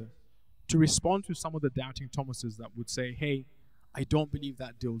Twitter, to respond to some of the doubting Thomases that would say, hey, I don't believe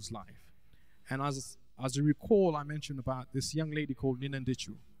that deal's live. And as you recall, I mentioned about this young lady called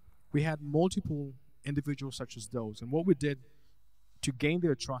Ninandichu. We had multiple individuals such as those. And what we did to gain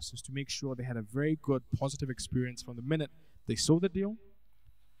their trust is to make sure they had a very good, positive experience from the minute they saw the deal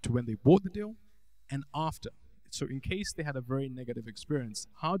to when they bought the deal and after. So in case they had a very negative experience,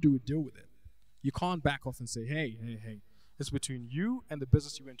 how do we deal with it? You can't back off and say, hey, it's between you and the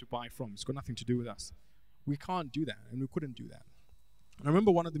business you went to buy from. It's got nothing to do with us. We can't do that, and we couldn't do that. And I remember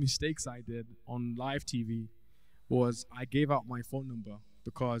one of the mistakes I did on live TV was I gave out my phone number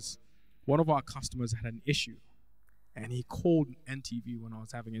because one of our customers had an issue. And he called NTV when I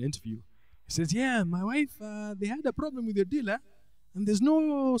was having an interview. He says, yeah, my wife, they had a problem with your dealer, and there's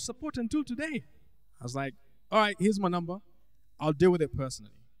no support until today. I was like, all right, here's my number. I'll deal with it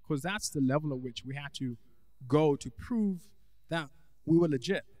personally. Because that's the level at which we had to go to prove that we were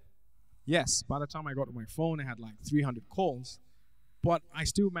legit. Yes, by the time I got to my phone, I had like 300 calls, but I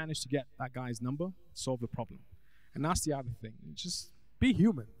still managed to get that guy's number, solve the problem. And that's the other thing. Just be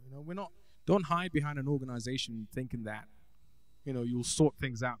human. Don't hide behind an organization thinking that, you'll sort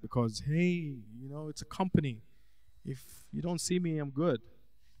things out because, hey, it's a company. If you don't see me, I'm good.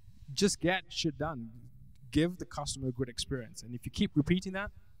 Just get shit done. Give the customer a good experience. And if you keep repeating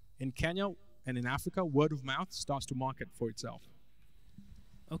that, in Kenya and in Africa, word of mouth starts to market for itself.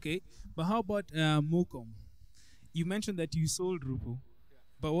 Okay, but how about Mokom? You mentioned that you sold Rupu,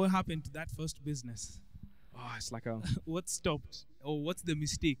 but what happened to that first business? Oh, it's like a... What stopped? Or what's the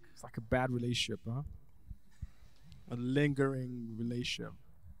mistake? It's like a bad relationship, huh? A lingering relationship.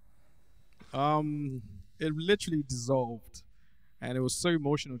 It literally dissolved. And it was so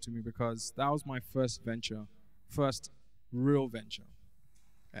emotional to me because that was my first real venture.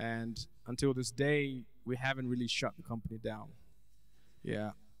 And until this day, we haven't really shut the company down.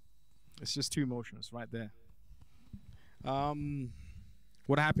 Yeah. It's just too emotional. It's right there.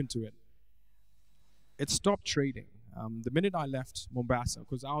 What happened to it? It stopped trading. The minute I left Mombasa,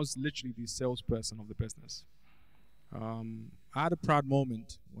 because I was literally the salesperson of the business. I had a proud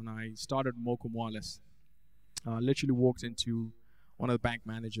moment when I started Mokom Wireless Literally walked into one of the bank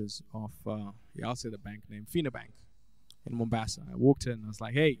managers of, I'll say the bank name, Fina Bank in Mombasa. I walked in, I was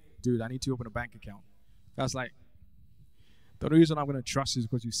like, hey, dude, I need to open a bank account. I was like, the only reason I'm going to trust you is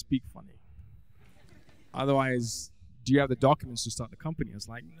because you speak funny. Otherwise, do you have the documents to start the company? I was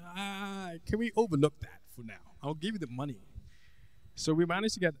like, nah, can we overlook that for now? I'll give you the money. So we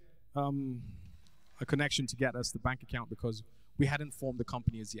managed to get a connection to get us the bank account because we hadn't formed the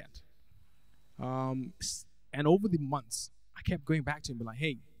company as yet. And over the months, I kept going back to him, be like,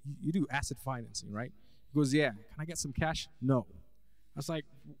 hey, you do asset financing, right? He goes, yeah. Can I get some cash? No. I was like,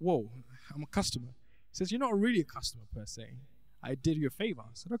 whoa, I'm a customer. He says, you're not really a customer per se. I did you a favor.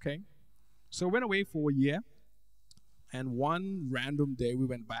 I said, okay. So I went away for a year. And one random day we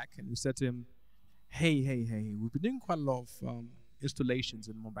went back and we said to him, hey, we've been doing quite a lot of installations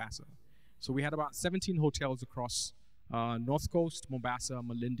in Mombasa. So we had about 17 hotels across North Coast, Mombasa,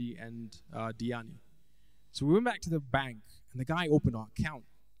 Malindi, and Diani. So we went back to the bank and the guy opened our account.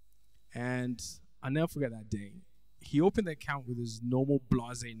 And I'll never forget that day. He opened the account with his normal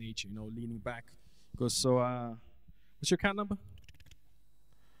blasé nature, leaning back. He goes, so what's your account number?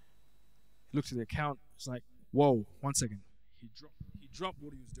 He looked at the account. It's like, whoa, 1 second. He dropped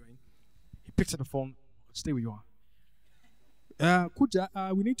what he was doing. He picked up the phone. Stay where you are.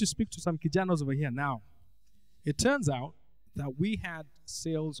 Kuja, we need to speak to some kijanos over here now. It turns out that we had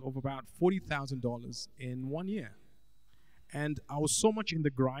sales of about $40,000 in 1 year. And I was so much in the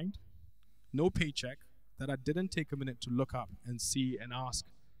grind, no paycheck, that I didn't take a minute to look up and see and ask,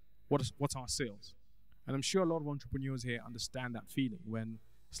 what's our sales? And I'm sure a lot of entrepreneurs here understand that feeling when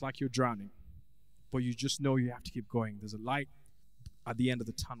it's like you're drowning, but you just know you have to keep going. There's a light at the end of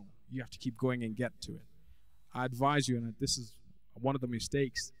the tunnel. You have to keep going and get to it. I advise you, and this is one of the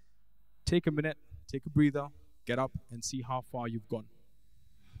mistakes, take a minute, take a breather, get up and see how far you've gone.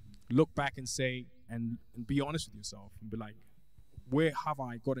 Look back and say, and be honest with yourself and be like, where have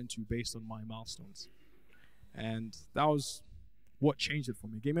I gotten to based on my milestones? And that was what changed it for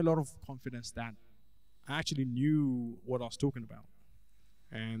me. It gave me a lot of confidence that I actually knew what I was talking about.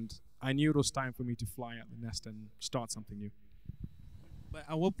 And I knew it was time for me to fly out the nest and start something new. But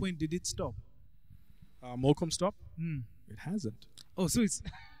at what point did it stop? Molcom stop? It hasn't. Oh, so it's...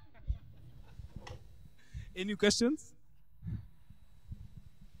 Any questions?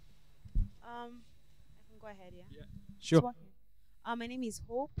 I can go ahead, yeah? Sure. My name is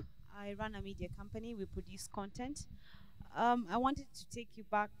Hope. I run a media company. We produce content. I wanted to take you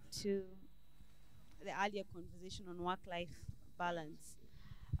back to the earlier conversation on work-life balance.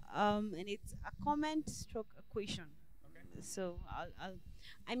 And it's a comment stroke a question. Okay. So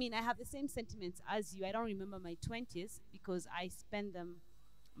I have the same sentiments as you. I don't remember my 20s because I spent them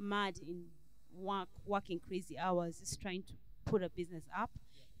mad in working crazy hours, just trying to put a business up.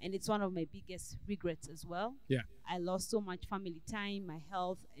 And it's one of my biggest regrets as well. Yeah. I lost so much family time, my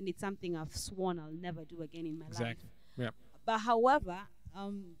health, and it's something I've sworn I'll never do again in my life. Yeah. But however,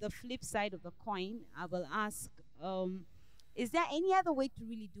 the flip side of the coin, I will ask, is there any other way to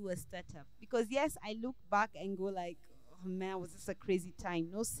really do a startup? Because yes, I look back and go like, oh man, was this a crazy time?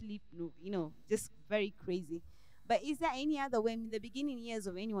 No sleep, just very crazy. But is there any other way? The beginning years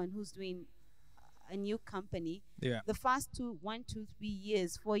of anyone who's doing a new company, the first 1, 2, 3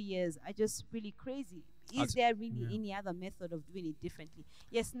 years, 4 years are just really crazy. Is there really any other method of doing it differently?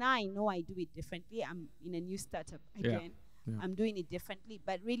 Yes, now I know I do it differently. I'm in a new startup again. Yeah. I'm doing it differently,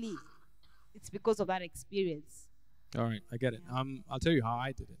 but really it's because of that experience. All right, I get it. I'll tell you how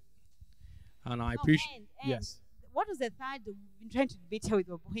I did it. And I appreciate... Yes. What was the third? We've been trying to debate here with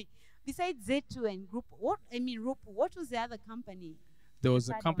your boy. Besides Z2 and Group, what was the other company? There was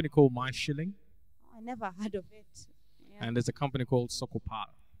a company called My Shilling. I never heard of it. Yeah. And there's a company called Sokopal.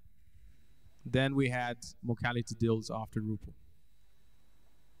 Then we had Mokality Deals after Rupu.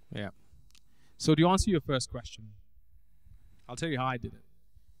 Yeah. So to answer your first question, I'll tell you how I did it.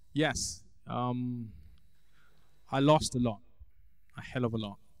 Yes, I lost a lot, a hell of a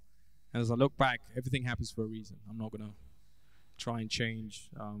lot. And as I look back, everything happens for a reason. I'm not going to try and change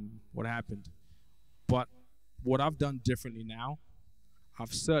what happened. But what I've done differently now,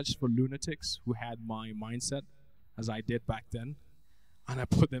 I've searched for lunatics who had my mindset as I did back then, and I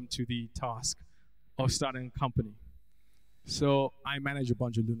put them to the task of starting a company. So I manage a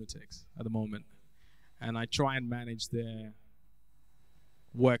bunch of lunatics at the moment, and I try and manage their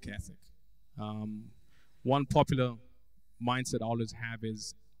work ethic. One popular mindset I always have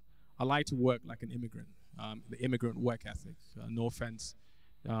is I like to work like an immigrant, the immigrant work ethic. No offense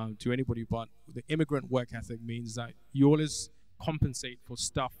to anybody, but the immigrant work ethic means that you always compensate for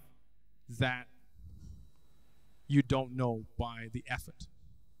stuff that you don't know by the effort.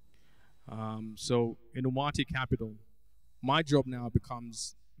 So in Umati Capital, my job now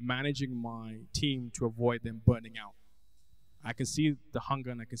becomes managing my team to avoid them burning out. I can see the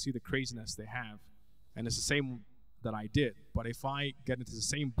hunger and I can see the craziness they have, and it's the same that I did. But if I get into the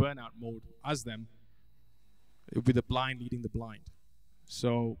same burnout mode as them, it will be the blind leading the blind.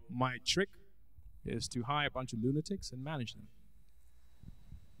 So my trick is to hire a bunch of lunatics and manage them.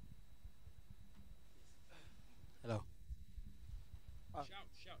 Hello.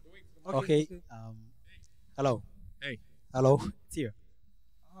 Shout, wait for the Okay. Hello. Hey. Hello. It's here.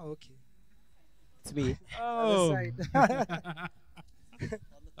 Oh, okay. It's me. Oh. Other side.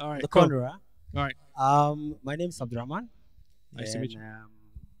 All right. The Cool. corner. Huh? All right. My name is Abdurrahman. Nice to meet you.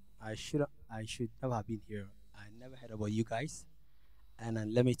 I should never have been here. I never heard about you guys.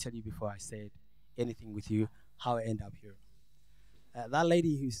 And let me tell you before I said anything with you, how I end up here. That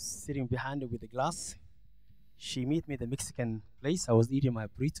lady who's sitting behind her with the glass, she met me at the Mexican place. I was eating my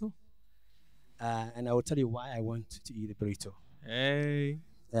burrito. And I will tell you why I want to eat the burrito. Hey.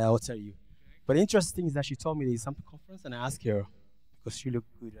 I will tell you. But the interesting thing is that she told me there's some conference, and I asked her, because she looked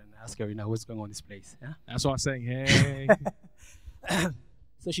good, and I asked her, what's going on in this place. Yeah? That's what I'm saying. Hey.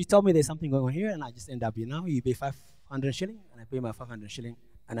 So she told me there's something going on here, and I just end up, you pay 500 shilling, and I pay my 500 shilling,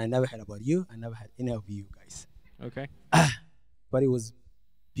 and I never heard about you. I never had any of you guys. Okay. But it was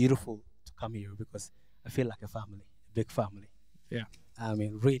beautiful to come here because I feel like a family, a big family. Yeah. I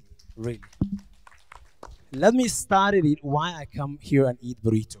mean, really, really. Let me start it why I come here and eat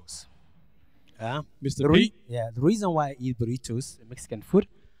burritos. Mr. P. The reason why I eat burritos, Mexican food,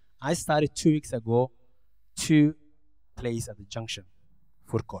 I started 2 weeks ago, 2 places at the junction,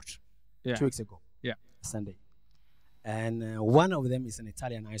 food court. Yeah. 2 weeks ago. Yeah. Sunday. And one of them is an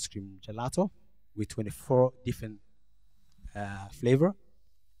Italian ice cream gelato with 24 different flavor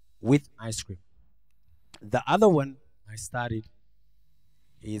with ice cream. The other one I started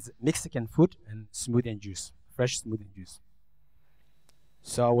is Mexican food and smoothie and juice, fresh smoothie and juice.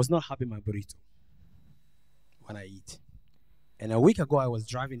 So I was not happy my burrito when I eat. And a week ago, I was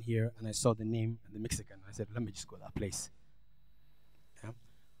driving here and I saw the name and the Mexican. I said, let me just go to that place. Yeah.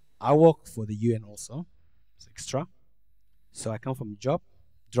 I work for the UN also. It's extra. So I come from job,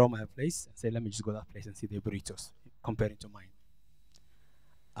 draw my place, and say, let me just go to that place and see the burritos, comparing to mine.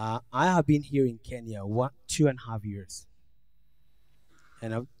 I have been here in Kenya 2.5 years.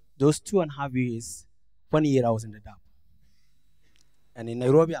 And those 2.5 years, 1 year I was in the DAP. And in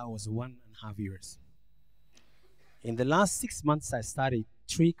Nairobi, I was 1.5 years. In the last 6 months, I started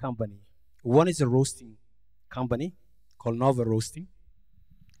 3 companies. One is a roasting company called Nova Roasting,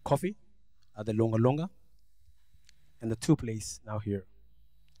 coffee at the Longa Longa, and the 2 place now here.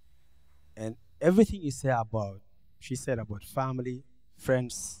 And everything you say about, she said about family,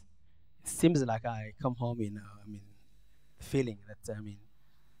 friends, it seems like I come home in, feeling that,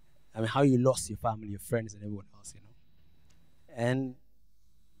 how you lost your family, your friends, and everyone else, And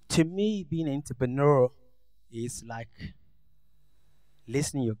to me, being an entrepreneur is like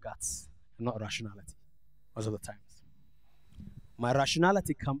listening to your guts and not rationality most of the times. My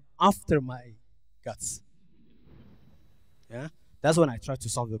rationality comes after my guts. Yeah? That's when I try to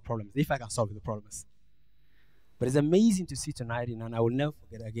solve the problems, if I can solve the problems. But it's amazing to see tonight, and I will never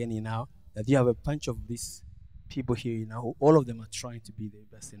forget again, that you have a bunch of these people here, who all of them are trying to be the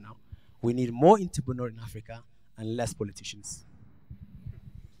best, We need more entrepreneurs in Africa and less politicians.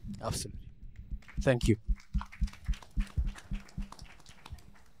 Absolutely. Thank you.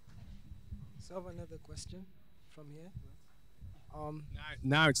 So I have another question from here.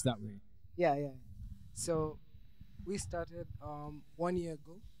 Now it's that way. Yeah. So we started 1 year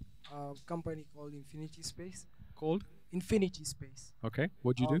ago a company called Infinity Space. Called? Infinity Space. Okay.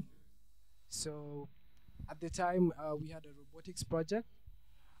 What'd you do? So at the time we had a robotics project,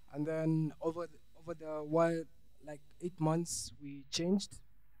 and then over the while, like 8 months, we changed.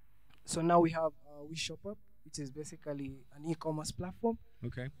 So now we have WeShopUp, which is basically an e-commerce platform.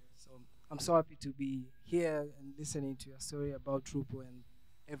 Okay. So I'm so happy to be here and listening to your story about Trupo and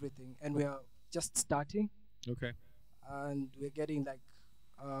everything. And we are just starting. Okay. And we're getting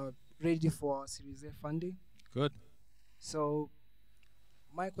ready for Series A funding. Good. So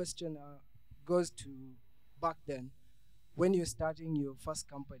my question goes to back then. When you're starting your first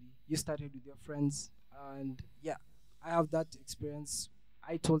company, you started with your friends. And yeah, I have that experience.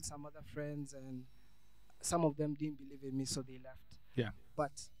 I told some other friends, and some of them didn't believe in me, so they left. Yeah.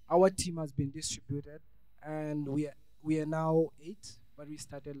 But our team has been distributed, and we are now 8, but we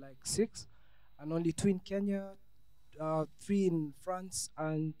started 6, and only 2 in Kenya, 3 in France,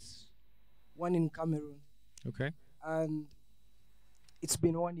 and 1 in Cameroon. Okay. And it's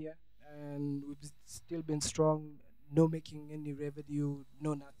been 1 year, and we've still been strong. no making any revenue,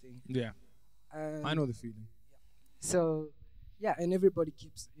 no nothing. Yeah, And I know the feeling. so, yeah, and everybody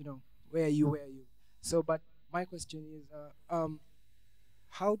keeps, where are you, where are you? So, but my question is,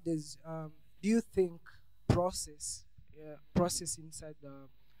 how does, do you think process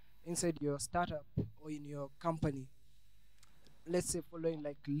inside your startup or in your company, let's say following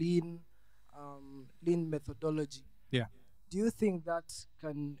like lean methodology, Yeah. do you think that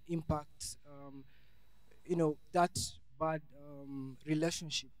can impact, that bad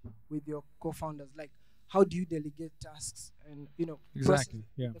relationship with your co-founders? Like, how do you delegate tasks and Exactly. process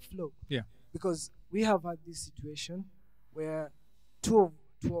Yeah. the flow? Yeah. Because we have had this situation where two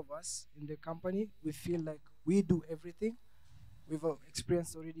of us in the company, we feel like we do everything. We've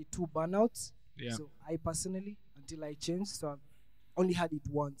experienced already 2 burnouts. Yeah. So I personally, until I changed, so I've only had it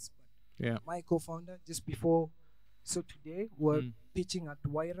once. But Yeah. my co-founder, just before, so today we're Mm. pitching at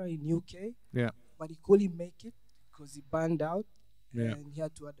Waira in UK, Yeah. but he couldn't make it because he burned out Yeah. and he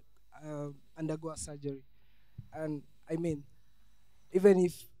had to undergo a surgery. And I mean, even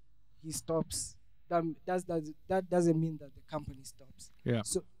if he stops, that doesn't mean that the company stops. Yeah.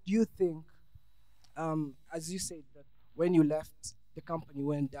 So do you think, as you said, that when you left, the company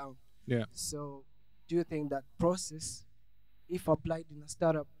went down? Yeah. So do you think that process, if applied in a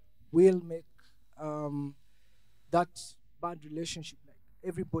startup, will make that bad relationship, like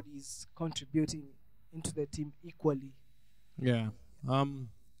everybody is contributing into the team equally? Yeah.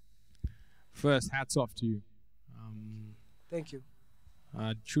 First, hats off to you. Thank you.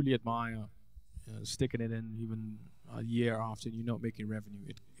 I truly admire sticking it in even a year after you're not making revenue.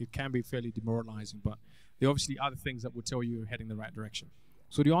 It can be fairly demoralizing, but there are obviously other things that will tell you you're heading the right direction.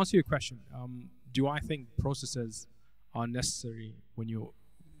 So to answer your question, do I think processes are necessary when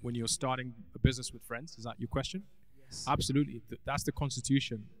you're starting a business with friends? Is that your question? Yes. Absolutely. That's the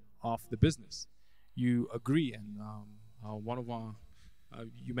constitution of the business. You agree, and one of our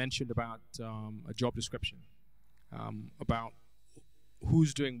you mentioned about a job description, about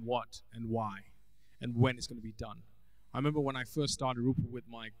who's doing what and why, and when it's going to be done. I remember when I first started Rupa with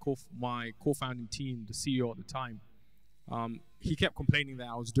my co-founding team, the CEO at the time. He kept complaining that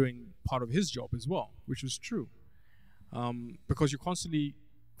I was doing part of his job as well, which was true, because you're constantly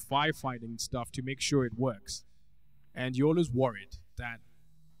firefighting stuff to make sure it works, and you're always worried that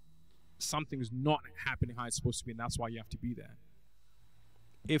something is not happening how it's supposed to be, and that's why you have to be there.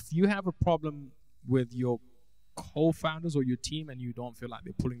 If you have a problem with your co-founders or your team and you don't feel like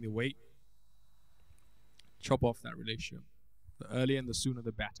they're pulling their weight, chop off that relationship. The earlier and the sooner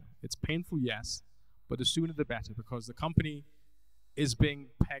the better. It's painful, yes, but the sooner the better, because the company is being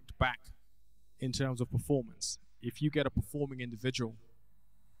pegged back in terms of performance. If you get a performing individual,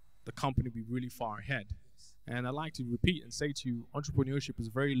 the company will be really far ahead. And I like to repeat and say to you, entrepreneurship is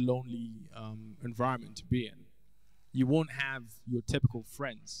a very lonely environment to be in. You won't have your typical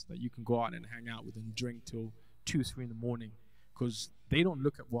friends that you can go out and hang out with and drink till 2, 3 in the morning, because they don't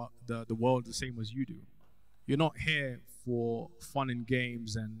look at what the world the same as you do. You're not here for fun and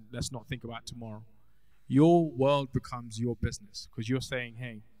games and let's not think about tomorrow. Your world becomes your business, because you're saying,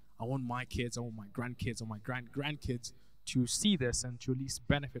 hey, I want my kids, I want my grandkids, I want my grandkids to see this and to at least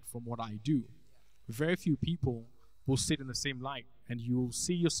benefit from what I do. Very few people will sit in the same light, and you'll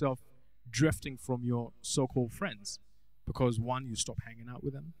see yourself drifting from your so-called friends, because 1, you stop hanging out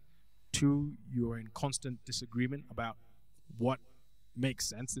with them. 2, you're in constant disagreement about what makes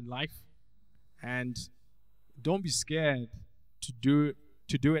sense in life. And don't be scared to do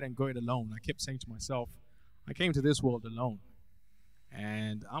it and go it alone. I kept saying to myself, I came to this world alone,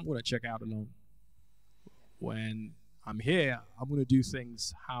 and I'm going to check out alone. When I'm here, I'm going to do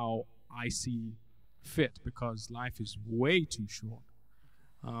things how I see fit, because life is way too short.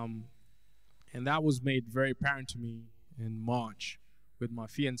 And that was made very apparent to me in March with my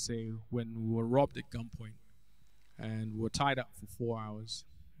fiancée when we were robbed at gunpoint and we were tied up for 4 hours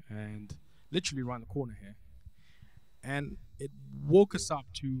and literally around the corner here. And it woke us up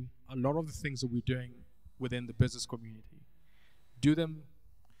to a lot of the things that we're doing within the business community. Do them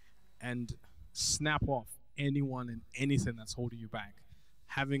and snap off anyone and anything that's holding you back.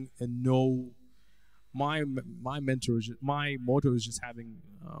 Having a my motto is just having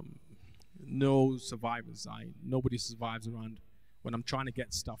no survivors. Nobody survives around when I'm trying to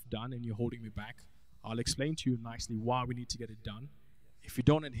get stuff done and you're holding me back. I'll explain to you nicely why we need to get it done. If you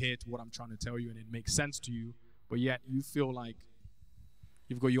don't adhere to what I'm trying to tell you and it makes sense to you, but yet you feel like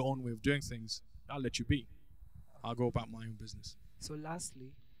you've got your own way of doing things, I'll let you be. I'll go about my own business. So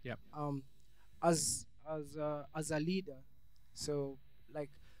lastly, Yep. As a leader, so like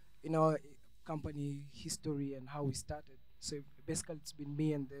in our company history and how we started. So basically, it's been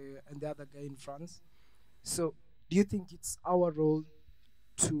me and the other guy in France. So do you think it's our role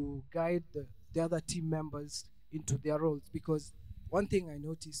to guide the other team members into their roles? Because one thing I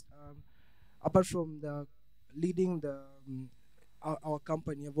noticed, apart from the leading our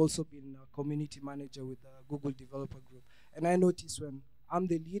company, I've also been a community manager with the Google Developer Group, and I noticed when I'm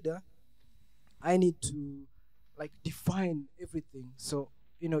the leader, I need to like define everything. So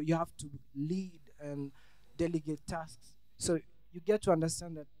you have to lead and delegate tasks. So you get to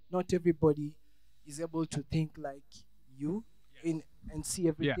understand that not everybody is able to think like you and see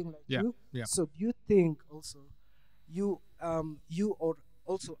everything like you. Yeah. So do you think also you or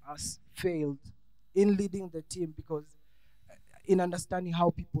also us failed in leading the team because in understanding how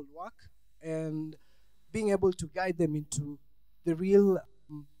people work and being able to guide them into the real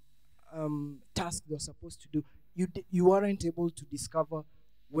task they're supposed to do, you weren't able to discover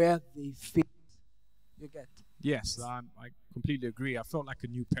where they fit. You get? Yes, I completely agree. I felt like a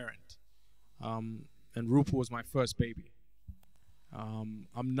new parent. And Rupa was my first baby. I'm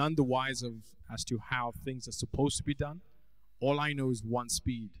none the wiser as to how things are supposed to be done. All I know is one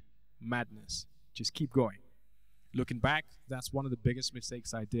speed, madness. Just keep going. Looking back, that's one of the biggest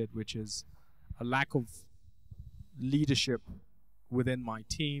mistakes I did, which is a lack of leadership within my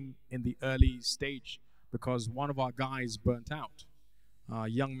team in the early stage, because one of our guys burnt out, a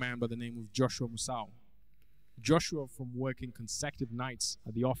young man by the name of Joshua Musau. Joshua, from working consecutive nights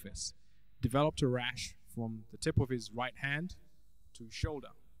at the office, developed a rash from the tip of his right hand to his shoulder,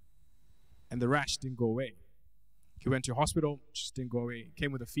 and the rash didn't go away. He went to hospital, just didn't go away. He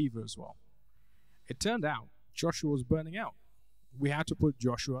came with a fever as well. It turned out Joshua was burning out. We had to put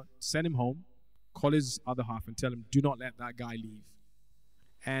Joshua, send him home, call his other half and tell him, do not let that guy leave.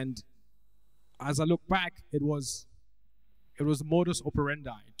 And as I look back, it was the modus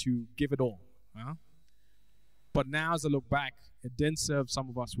operandi to give it all. But now as I look back, it didn't serve some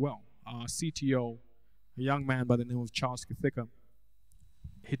of us well. Our CTO, a young man by the name of Charles Kithika,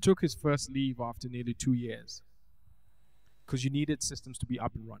 he took his first leave after nearly 2 years because you needed systems to be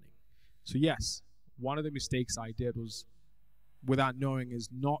up and running. So yes, one of the mistakes I did was, without knowing, is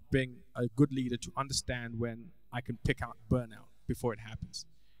not being a good leader to understand when I can pick out burnout before it happens.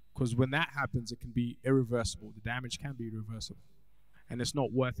 Because when that happens, it can be irreversible. The damage can be irreversible. And it's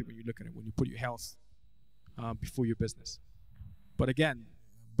not worth it when you look at it, when you put your health before your business. But again,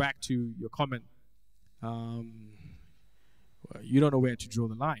 back to your comment, you don't know where to draw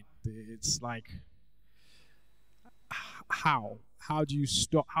the line. It's like, how do you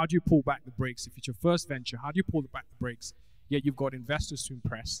stop? How do you pull back the brakes? If it's your first venture, how do you pull back the brakes? Yet you've got investors to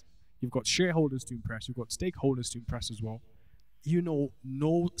impress, you've got shareholders to impress, you've got stakeholders to impress as well.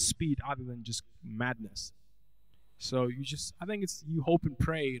 No speed other than just madness. So I think it's, you hope and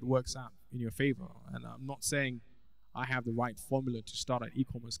pray it works out in your favor. And I'm not saying I have the right formula to start an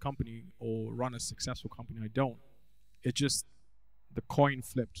e-commerce company or run a successful company. I don't. It's just the coin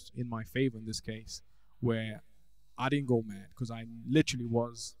flipped in my favor in this case, where I didn't go mad because I literally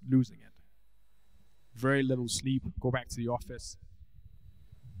was losing it. Very little sleep, go back to the office,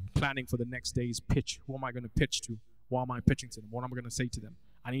 planning for the next day's pitch. Who am I going to pitch to? What am I pitching to them? What am I going to say to them?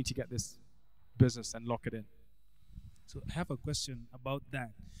 I need to get this business and lock it in. So I have a question about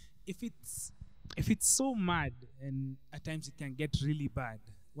that. If it's so mad and at times it can get really bad,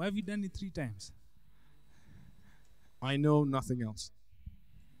 why have you done it 3 times? I know nothing else.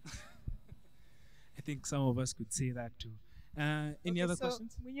 I think some of us could say that too. Any other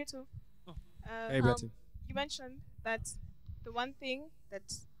questions? Munyutu, Hey, Betty. you mentioned that the one thing that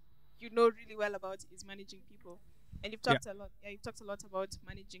you know really well about is managing people, and you've talked a lot. Yeah, you've talked a lot about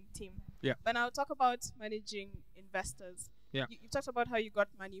managing team. Yeah. But now talk about managing investors. Yeah. You talked about how you got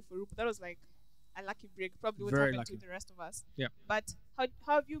money for Rupa. That was like a lucky break. Probably won't Very happen lucky. to the rest of us. Yeah. But how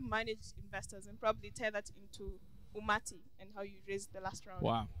have you managed investors, and probably tie that into Umati and how you raised the last round?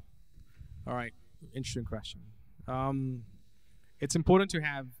 Wow. All right. Interesting question. It's important to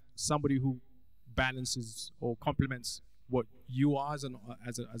have somebody who balances or complements what you are as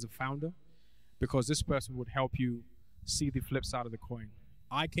a founder, because this person would help you see the flip side of the coin.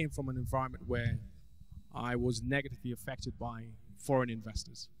 I came from an environment where I was negatively affected by foreign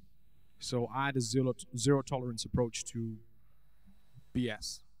investors. So I had a zero tolerance approach to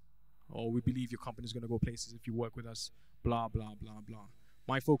BS. Or we believe your company is going to go places if you work with us, blah, blah, blah, blah.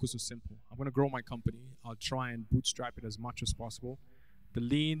 My focus was simple. I'm going to grow my company. I'll try and bootstrap it as much as possible. The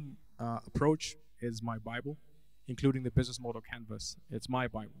lean approach is my Bible, including the business model canvas. It's my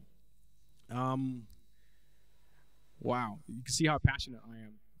Bible. Wow. You can see how passionate I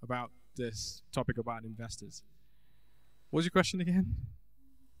am about this topic about investors. What was your question again?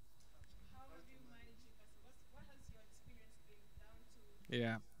 How have you managed investors? What has your experience been down to?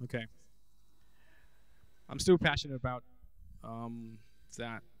 Yeah, okay. I'm still passionate about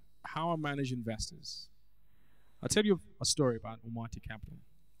that, how I manage investors. I'll tell you a story about Umati Capital.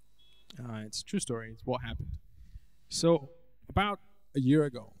 It's a true story. It's what happened. So about a year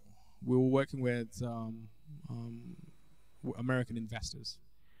ago, we were working with American investors,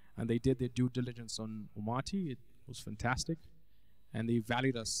 and they did their due diligence on Umati. It was fantastic, and they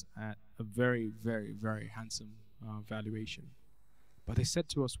valued us at a very, very, very handsome valuation. But they said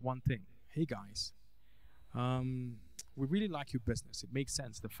to us one thing: "Hey guys, we really like your business. It makes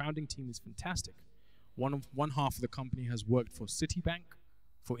sense. The founding team is fantastic. One half of the company has worked for Citibank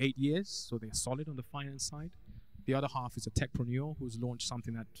for 8 years, so they're solid on the finance side. The other half is a techpreneur who's launched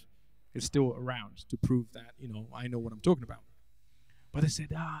something that is still around to prove that, I know what I'm talking about." But they said,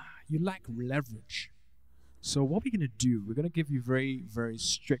 you lack leverage. So what we're going to do, we're going to give you very, very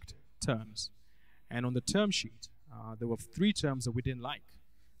strict terms. And on the term sheet, there were 3 terms that we didn't like.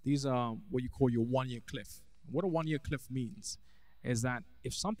 These are what you call your 1-year cliff. What a 1-year cliff means is that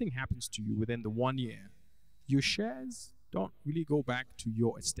if something happens to you within the 1 year, your shares don't really go back to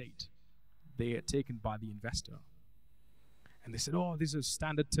your estate. They are taken by the investor. And they said, these are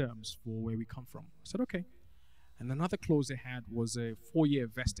standard terms for where we come from. I said, okay. And another clause they had was a 4-year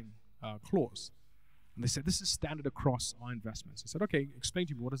vesting clause. And they said, this is standard across our investments. I said, okay, explain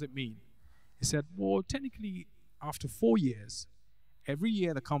to me, what does it mean? He said, well, technically, after 4 years, every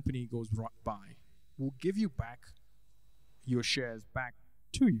year the company goes by, we'll give you back your shares back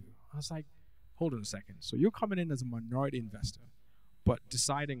to you. I was like, hold on a second. So you're coming in as a minority investor, but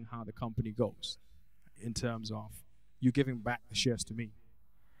deciding how the company goes in terms of you giving back the shares to me.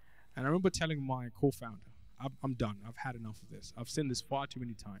 And I remember telling my co-founder, I'm done. I've had enough of this. I've seen this far too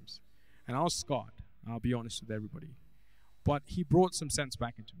many times. And I was scarred, I'll be honest with everybody. But he brought some sense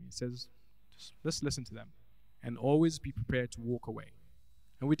back into me. He says, just let's listen to them and always be prepared to walk away.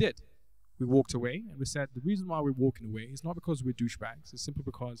 And we did. We walked away, and we said the reason why we're walking away is not because we're douchebags. It's simply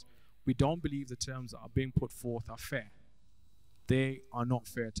because we don't believe the terms that are being put forth are fair. They are not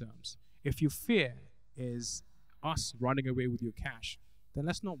fair terms. If your fear is us running away with your cash, then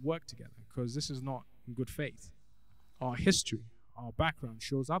let's not work together, because this is not in good faith. Our history, our background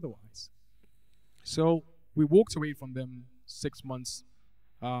shows otherwise. So we walked away from them 6 months.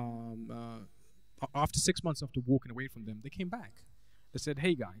 After 6 months after walking away from them, they came back. They said,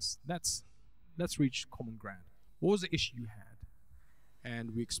 hey guys, let's reach common ground. What was the issue you had?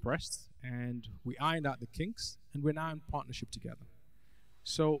 And we expressed, and we ironed out the kinks, and we're now in partnership together.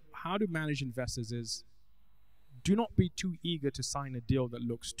 So how to manage investors is, do not be too eager to sign a deal that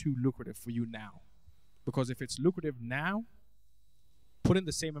looks too lucrative for you now. Because if it's lucrative now, put in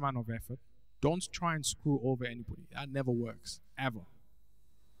the same amount of effort. Don't try and screw over anybody. That never works, ever.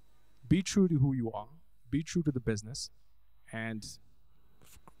 Be true to who you are. Be true to the business. And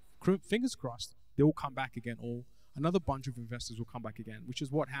fingers crossed, they will come back again, or another bunch of investors will come back again, which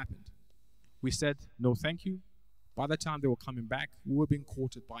is what happened. We said, no thank you. By the time they were coming back, we were being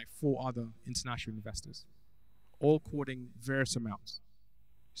courted by 4 other international investors, all quoting various amounts.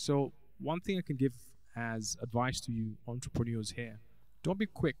 So one thing I can give as advice to you entrepreneurs here, don't be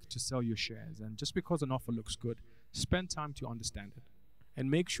quick to sell your shares. And just because an offer looks good, spend time to understand it. And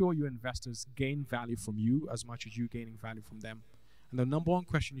make sure your investors gain value from you as much as you gaining value from them. And the number one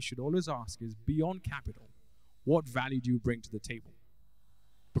question you should always ask is, beyond capital, what value do you bring to the table?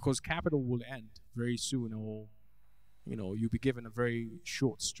 Because capital will end very soon, or you'll be given a very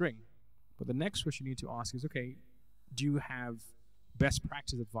short string. But the next question you need to ask is, okay, do you have best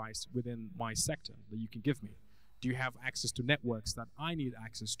practice advice within my sector that you can give me? Do you have access to networks that I need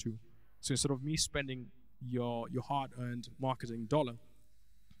access to? So instead of me spending your hard-earned marketing dollar,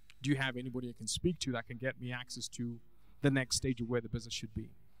 do you have anybody I can speak to that can get me access to the next stage of where the business should be?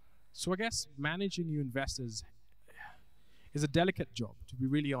 So I guess managing your investors is a delicate job, to be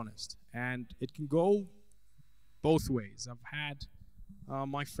really honest. And it can go both ways. I've had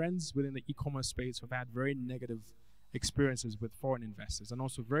my friends within the e-commerce space have had very negative experiences with foreign investors, and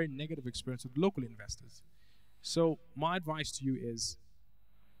also very negative experiences with local investors. So my advice to you is,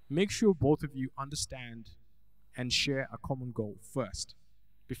 make sure both of you understand and share a common goal first,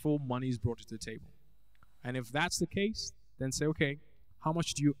 before money is brought to the table. And if that's the case, then say, okay, how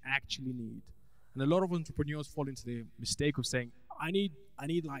much do you actually need? And a lot of entrepreneurs fall into the mistake of saying, I need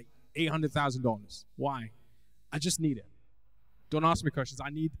like $800,000. Why? I just need it. Don't ask me questions. I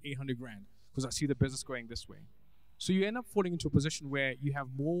need 800 grand because I see the business going this way. So you end up falling into a position where you have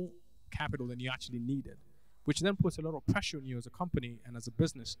more capital than you actually needed, which then puts a lot of pressure on you as a company and as a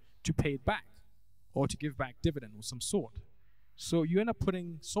business to pay it back or to give back dividend of some sort. So you end up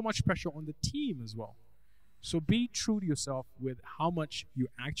putting so much pressure on the team as well. So be true to yourself with how much you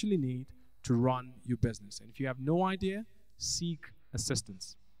actually need. to run your business. And if you have no idea, seek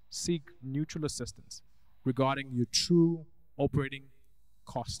assistance. Seek neutral assistance regarding your true operating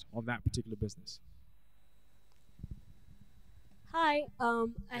cost of that particular business. Hi, I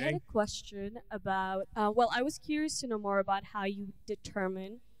had Hey. a question about, well, I was curious to know more about how you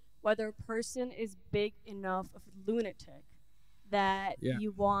determine whether a person is big enough of a lunatic that Yeah.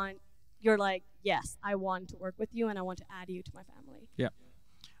 you're like, yes, I want to work with you and I want to add you to my family. Yeah.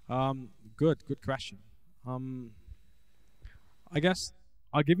 Good question. I guess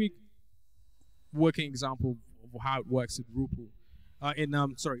I'll give you working example of how it works at Rupal,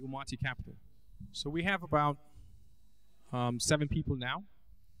 Umati Capital. So we have about 7 people now,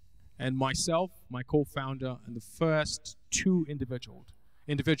 and myself, my co-founder, and the first 2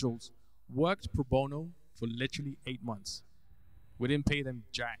 individuals worked pro bono for literally 8 months. We didn't pay them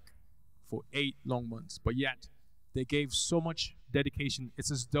jack for 8 long months, but yet they gave so much dedication.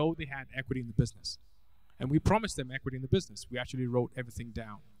 It's as though they had equity in the business. And we promised them equity in the business. We actually wrote everything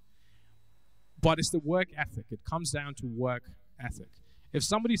down. But it's the work ethic. It comes down to work ethic. If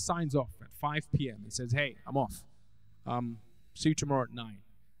somebody signs off at 5 p.m. and says, hey, I'm off, see you tomorrow at 9,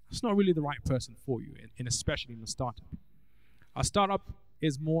 it's not really the right person for you, especially in a startup. A startup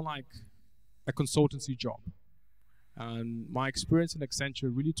is more like a consultancy job. And my experience in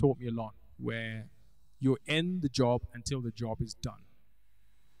Accenture really taught me a lot, where you're in the job until the job is done.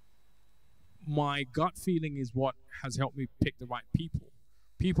 My gut feeling is what has helped me pick the right people.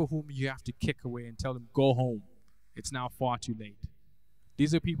 People whom you have to kick away and tell them, go home. It's now far too late.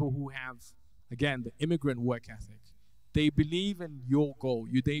 These are people who have, again, the immigrant work ethic. They believe in your goal.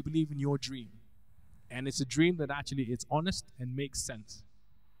 They believe in your dream. And it's a dream that actually is honest and makes sense.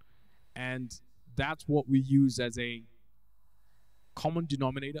 And that's what we use as a common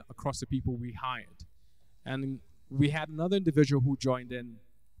denominator across the people we hired. And we had another individual who joined in,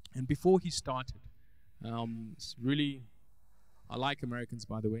 and before he started, it's really, I like Americans,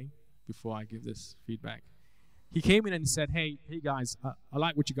 by the way, before I give this feedback. He came in and said, hey guys, I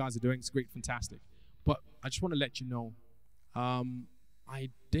like what you guys are doing. It's great, fantastic. But I just want to let you know, I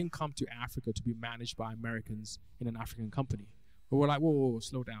didn't come to Africa to be managed by Americans in an African company. But we're like, whoa,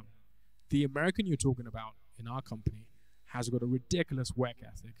 slow down. The American you're talking about in our company has got a ridiculous work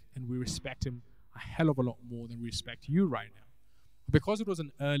ethic, and we respect him a hell of a lot more than we respect you right now. Because it was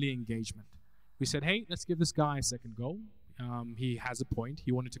an early engagement, we said, hey, let's give this guy a second go. He has a point.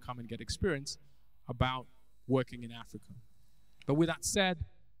 He wanted to come and get experience about working in Africa. But with that said,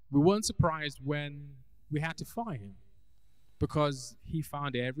 we weren't surprised when we had to fire him, because he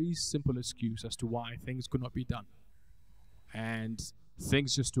found every simple excuse as to why things could not be done. And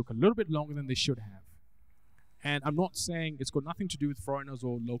things just took a little bit longer than they should have. And I'm not saying it's got nothing to do with foreigners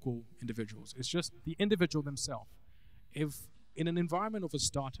or local individuals. It's just the individual themselves. If in an environment of a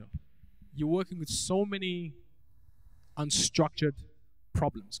startup, you're working with so many unstructured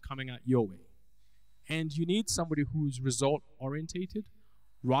problems coming out your way, and you need somebody who's result-orientated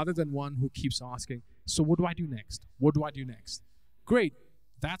rather than one who keeps asking, so what do I do next? What do I do next? Great.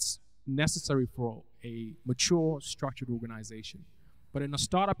 That's necessary for a mature, structured organization. But in a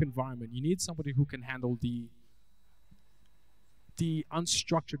startup environment, you need somebody who can handle the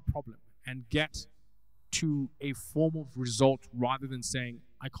unstructured problem and get to a form of result rather than saying,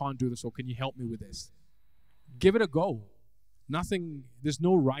 I can't do this, or can you help me with this? Give it a go. There's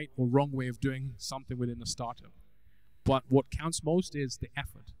no right or wrong way of doing something within a startup. But what counts most is the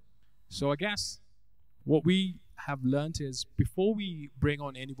effort. So I guess what we have learned is, before we bring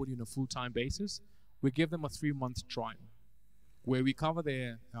on anybody on a full-time basis, we give them a 3-month trial where we cover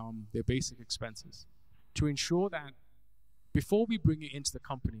their basic expenses to ensure that before we bring you into the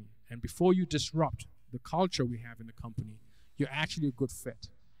company and before you disrupt the culture we have in the company, you're actually a good fit.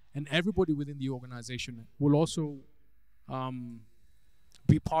 And everybody within the organization will also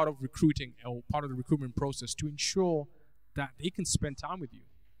be part of recruiting or part of the recruitment process to ensure that they can spend time with you.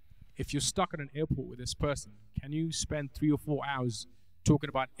 If you're stuck at an airport with this person, can you spend 3 or 4 hours talking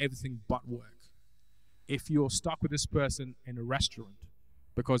about everything but work? If you're stuck with this person in a restaurant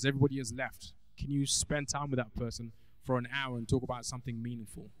because everybody has left, can you spend time with that person for an hour and talk about something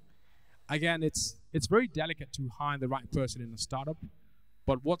meaningful? Again, it's very delicate to hire the right person in a startup,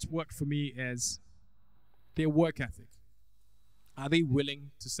 but what's worked for me is their work ethic. Are they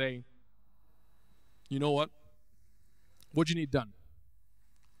willing to say, you know what do you need done?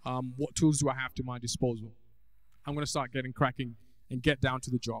 What tools do I have to my disposal? I'm going to start getting cracking and get down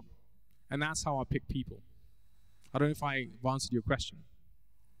to the job. And that's how I pick people. I don't know if I've answered your question.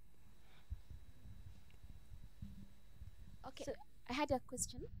 Okay, so I had a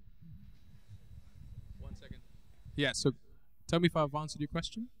question. 1 second. Yeah, so Tell me if I've answered your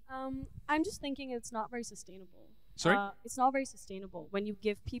question. I'm just thinking it's not very sustainable. Sorry? It's not very sustainable when you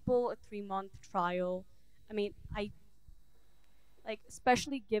give people a 3-month trial. I mean,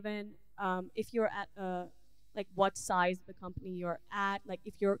 especially given if you're at what size of the company you're at. Like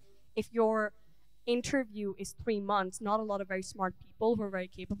if your interview is 3 months, not a lot of very smart people who are very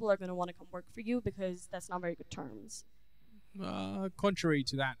capable are going to want to come work for you because that's not very good terms. Contrary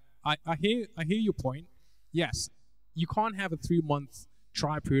to that, I hear your point. Yes, you can't have a 3-month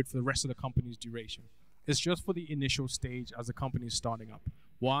trial period for the rest of the company's duration. It's just for the initial stage as the company is starting up.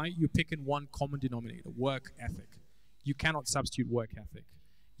 Why? You're picking one common denominator, work ethic. You cannot substitute work ethic.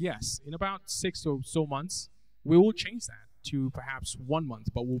 Yes, in about 6 or so months, we will change that to perhaps 1 month,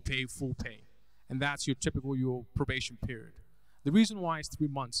 but we'll pay full pay. And that's your probation period. The reason why it's 3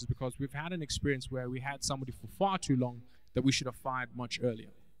 months is because we've had an experience where we had somebody for far too long that we should have fired much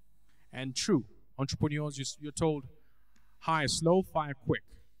earlier. And true, entrepreneurs, you're told, hire slow, fire quick.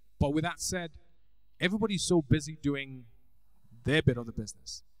 But with that said, everybody's so busy doing their bit of the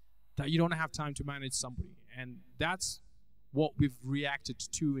business that you don't have time to manage somebody. And that's what we've reacted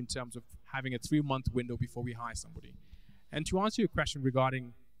to in terms of having a 3-month window before we hire somebody. And to answer your question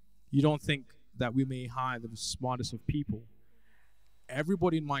regarding you don't think that we may hire the smartest of people,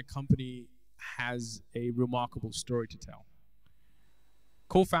 everybody in my company has a remarkable story to tell.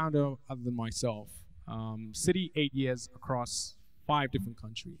 Co-founder, other than myself, City 8 years across 5 different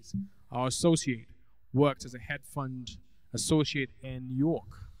countries. Our associate worked as a hedge fund associate in New York,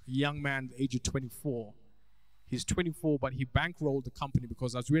 a young man at the age of 24. He's 24, but he bankrolled the company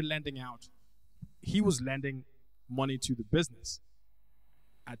because as we're lending out, he was lending money to the business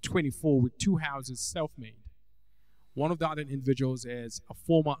at 24 with 2 houses self-made. One of the other individuals is a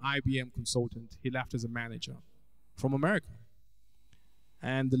former IBM consultant. He left as a manager from America.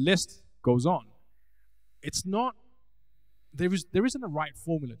 And the list goes on. It's not, there isn't a right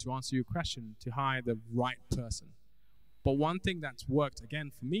formula to answer your question to hire the right person. But one thing that's worked, again,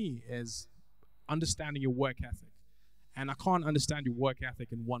 for me is understanding your work ethic. And I can't understand your work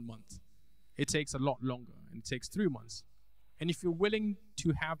ethic in 1 month. It takes a lot longer, and it takes 3 months. And if you're willing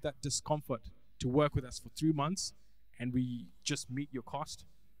to have that discomfort to work with us for 3 months, and we just meet your cost,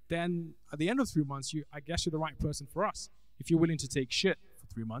 then at the end of 3 months, I guess you're the right person for us. If you're willing to take shit for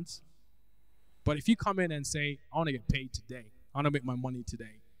 3 months. But if you come in and say, I want to get paid today, I want to make my money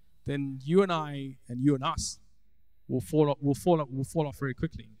today, then you and I and you and us will fall off very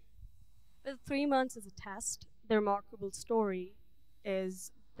quickly. The 3 months is a test. The remarkable story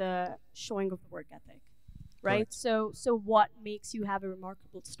is the showing of the work ethic, right? Correct. So what makes you have a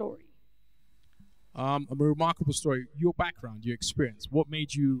remarkable story? A remarkable story, your background, your experience, what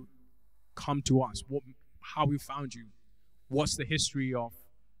made you come to us, how we found you, what's the history of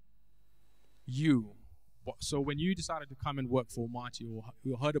you. So when you decided to come and work for Marty or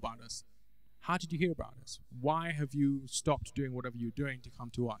you heard about us, how did you hear about us? Why have you stopped doing whatever you're doing to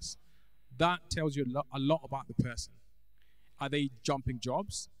come to us? That tells you a lot about the person. Are they jumping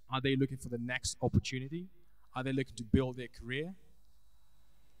jobs? Are they looking for the next opportunity? Are they looking to build their career?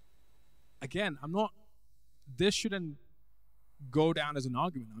 Again, this shouldn't go down as an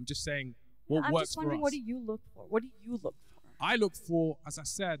argument. I'm just saying what I'm works just wondering, for us. what do you look for? What do you look for? I look for, as I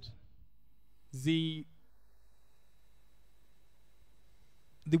said, the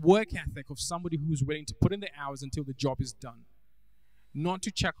work ethic of somebody who's willing to put in the hours until the job is done. Not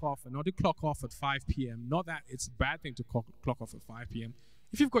to check off and not to clock off at 5 p.m. Not that it's a bad thing to clock off at 5 p.m.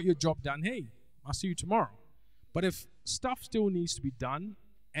 If you've got your job done, hey, I'll see you tomorrow. But if stuff still needs to be done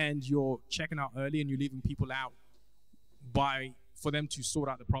and you're checking out early and you're leaving people out for them to sort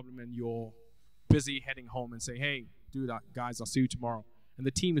out the problem and you're busy heading home and say, hey, do that, guys, I'll see you tomorrow, and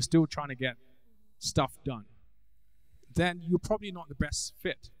the team is still trying to get stuff done, then you're probably not the best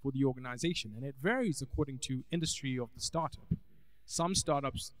fit for the organization. And it varies according to industry of the startup. Some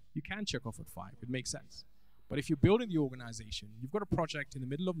startups, you can check off at 5. It makes sense. But if you're building the organization, you've got a project in the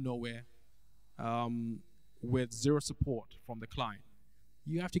middle of nowhere with zero support from the client,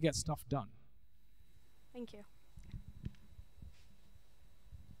 you have to get stuff done. Thank you.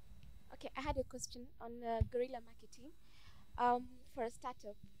 Okay, I had a question on guerrilla marketing for a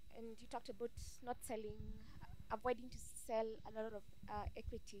startup, and you talked about not selling, avoiding to sell a lot of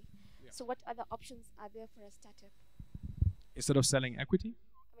equity. Yeah. So what other options are there for a startup? Instead of selling equity?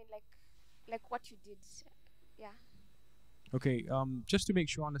 I mean, like what you did, yeah. Okay, just to make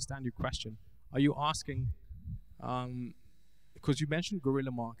sure I understand your question, are you asking, because you mentioned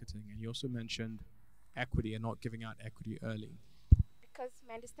guerrilla marketing and you also mentioned equity and not giving out equity early. Because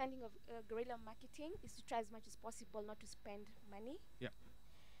my understanding of guerrilla marketing is to try as much as possible not to spend money. Yeah.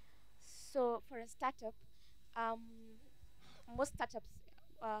 So for a startup, most startups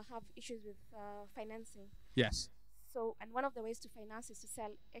have issues with financing. Yes. So, and one of the ways to finance is to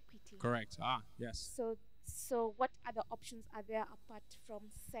sell equity. Correct. Yes. So what other options are there apart from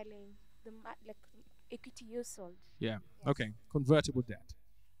selling the like equity you sold? Yeah. Yes. Okay. Convertible debt.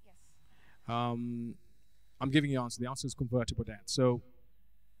 Yes. I'm giving you the answer. The answer is convertible debt. So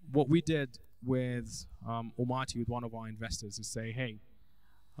what we did with Omati, with one of our investors, is say, hey,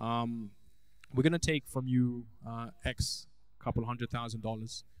 we're going to take from you X couple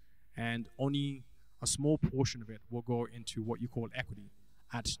 $100,000, and only a small portion of it will go into what you call equity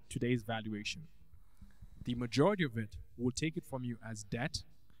at today's valuation. The majority of it will take it from you as debt.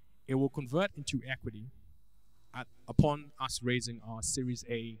 It will convert into equity upon us raising our Series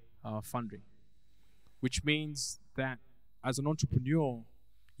A funding, which means that as an entrepreneur,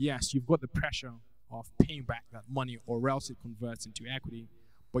 yes, you've got the pressure of paying back that money, or else it converts into equity,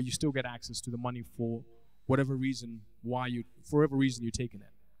 but you still get access to the money for whatever reason, for whatever reason you're taking it.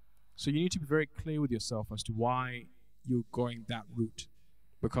 So you need to be very clear with yourself as to why you're going that route,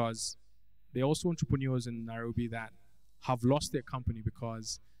 because there are also entrepreneurs in Nairobi that have lost their company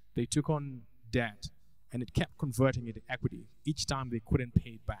because they took on debt and it kept converting into equity each time they couldn't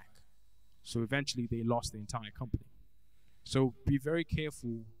pay it back. So eventually they lost the entire company. So be very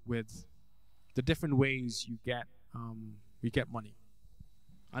careful with the different ways you get money.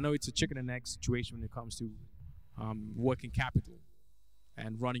 I know it's a chicken and egg situation when it comes to working capital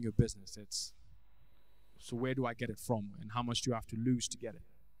and running your business. So where do I get it from, and how much do you have to lose to get it?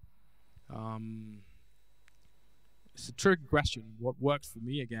 It's a tricky question. What works for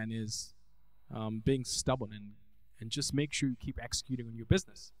me again is being stubborn and just make sure you keep executing on your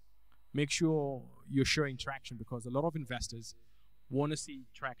business. Make sure you're showing traction, because a lot of investors want to see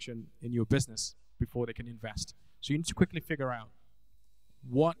traction in your business before they can invest. So you need to quickly figure out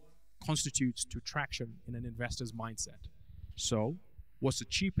what constitutes to traction in an investor's mindset. So what's the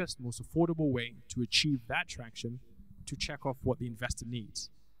cheapest, most affordable way to achieve that traction, to check off what the investor needs,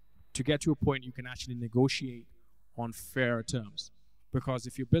 to get to a point you can actually negotiate on fairer terms. Because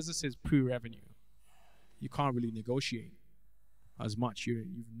if your business is pre-revenue, you can't really negotiate as much. You've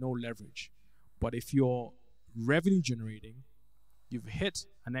no leverage. But if you're revenue generating, you've hit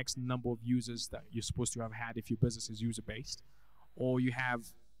an X number of users that you're supposed to have had if your business is user-based, or you have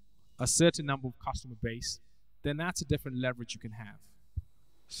a certain number of customer base, then that's a different leverage you can have.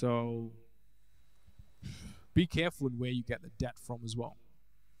 So be careful in where you get the debt from as well.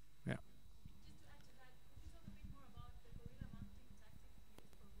 Yeah.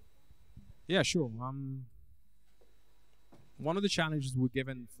 Yeah, sure. One of the challenges we're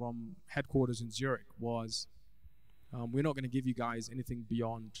given from headquarters in Zurich was we're not going to give you guys anything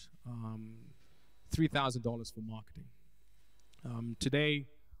beyond $3,000 for marketing. Today,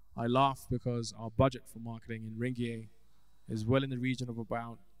 I laugh because our budget for marketing in Ringier is well in the region of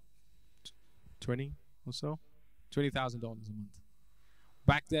about 20 or so, $20,000 a month.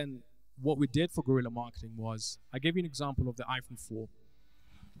 Back then, what we did for guerrilla marketing was, I gave you an example of the iPhone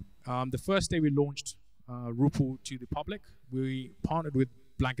 4. The first day we launched Rupu to the public, we partnered with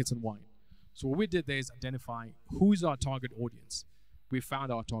Blankets and Wine. So what we did there is identify who's our target audience. We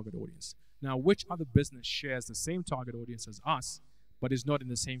found our target audience. Now, which other business shares the same target audience as us, but is not in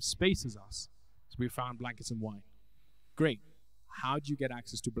the same space as us? So we found Blankets and Wine. Great. How do you get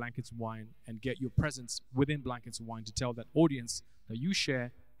access to Blankets and Wine and get your presence within Blankets and Wine to tell that audience that you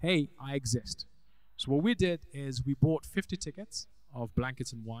share, hey, I exist? So what we did is we bought 50 tickets of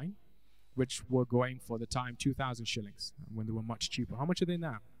Blankets and Wine, which were going for the time 2,000 shillings when they were much cheaper. How much are they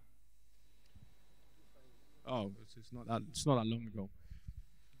now? Oh, it's not that long ago.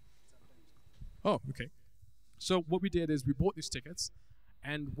 Oh, okay. So what we did is we bought these tickets,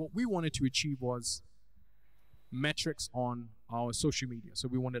 and what we wanted to achieve was metrics on our social media. So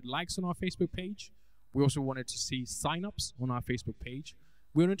we wanted likes on our Facebook page. We also wanted to see signups on our Facebook page.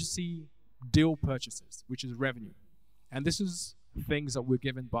 We wanted to see deal purchases, which is revenue. And this is things that we're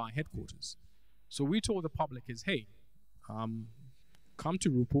given by headquarters. So we told the public is, hey, come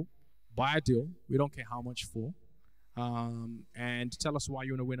to Rupu, buy a deal. We don't care how much for. And tell us why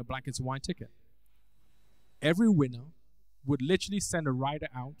you want to win a Blankets and Wine ticket. Every winner would literally send a rider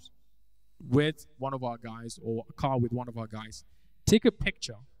out with one of our guys, or a car with one of our guys, take a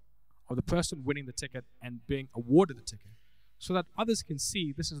picture of the person winning the ticket and being awarded the ticket, so that others can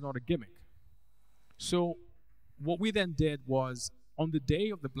see this is not a gimmick. So what we then did was, on the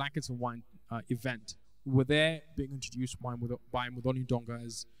day of the Blankets and Wine event, we were there being introduced by Mudoni Donga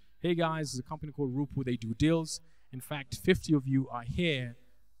as, hey guys, there's a company called Rupu, they do deals. In fact, 50 of you are here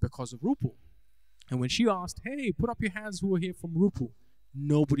because of Rupu. And when she asked, hey, put up your hands who are here from Rupu,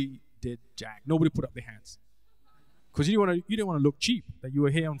 nobody did jack. Nobody put up their hands. Because you didn't want to look cheap, that you were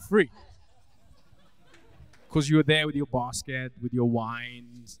here on free. Because you were there with your basket, with your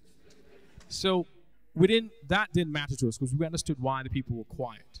wines. So that didn't matter to us because we understood why the people were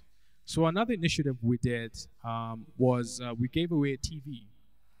quiet. So another initiative we did was we gave away a TV.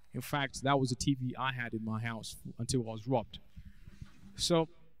 In fact, that was a TV I had in my house until I was robbed. So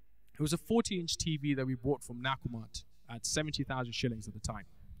it was a 40-inch TV that we bought from Nakumat at 70,000 shillings at the time,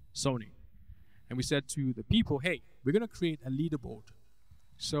 Sony. And we said to the people, hey, we're going to create a leaderboard.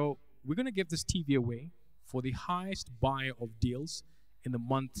 So we're going to give this TV away for the highest buyer of deals in the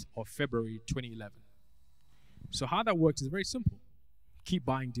month of February 2011. So how that works is very simple. Keep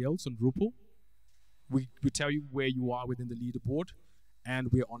buying deals on Rupal. We tell you where you are within the leaderboard,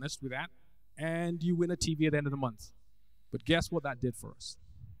 and we're honest with that. And you win a TV at the end of the month. But guess what that did for us?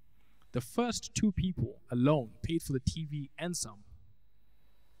 The first 2 people alone paid for the TV and some.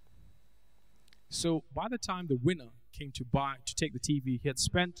 So by the time the winner came to take the TV, he had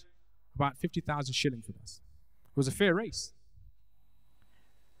spent about 50,000 shillings with us. It was a fair race.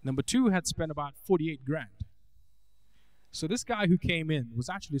 Number 2 had spent about 48 grand. So this guy who came in was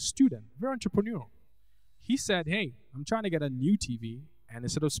actually a student, very entrepreneurial. He said, hey, I'm trying to get a new TV, and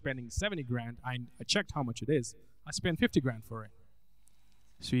instead of spending 70 grand, I checked how much it is. I spent 50 grand for it.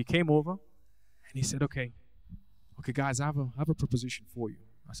 So he came over, and he said, okay, guys, I have a proposition for you.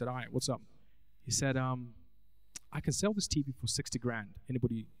 I said, all right, what's up? He said, I can sell this TV for 60 grand.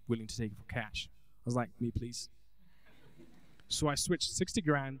 Anybody willing to take it for cash? I was like, me, please. So I switched 60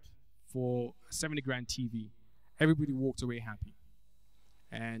 grand for a 70 grand TV. Everybody walked away happy.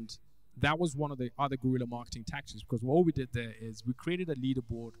 And that was one of the other guerrilla marketing tactics, because what we did there is we created a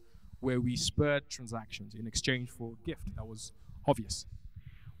leaderboard where we spurred transactions in exchange for a gift that was obvious.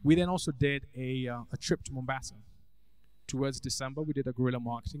 We then also did a trip to Mombasa. Towards December, we did a guerrilla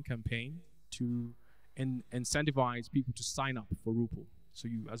marketing campaign to incentivize people to sign up for Rupal. So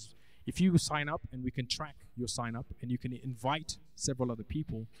if you sign up, and we can track your sign up, and you can invite several other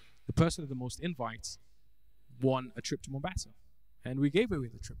people, the person with the most invites won a trip to Mombasa. And we gave away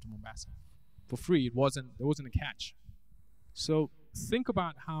the trip to Mombasa for free. There wasn't a catch. So think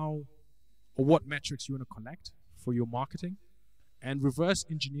about how or what metrics you want to collect for your marketing, and reverse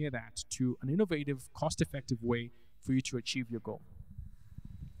engineer that to an innovative, cost-effective way for you to achieve your goal.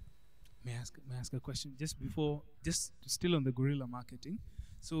 May I ask a question just still on the guerrilla marketing?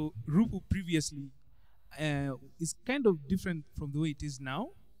 So Rupal previously is kind of different from the way it is now.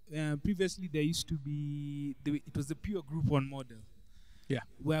 Previously, there used to be it was the pure Groupon model. Yeah.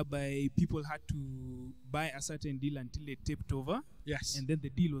 Whereby people had to buy a certain deal until they tipped over. Yes. And then the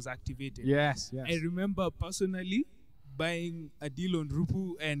deal was activated. Yes. I remember personally buying a deal on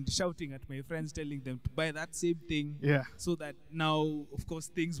Rupal and shouting at my friends, telling them to buy that same thing. Yeah. So that now, of course,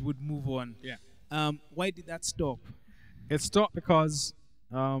 things would move on. Yeah. Why did that stop? It stopped because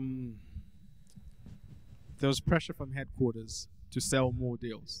there was pressure from headquarters to sell more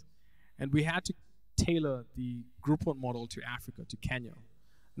deals. And we had to tailor the Groupon model to Africa, to Kenya.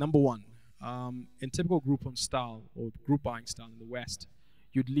 Number one, in typical Groupon style or group buying style in the West,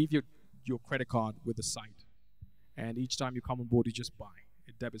 you'd leave your credit card with the site. And each time you come on board, you just buy.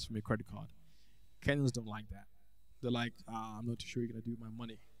 It debits from your credit card. Kenyans don't like that. They're like, I'm not too sure you're going to do my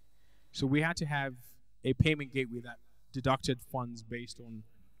money. So we had to have a payment gateway that deducted funds based on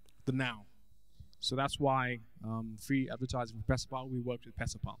the now. So that's why free advertising for PesaPal, we worked with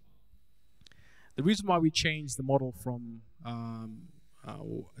PesaPal. The reason why we changed the model from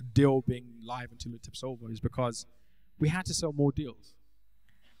a deal being live until it tips over is because we had to sell more deals.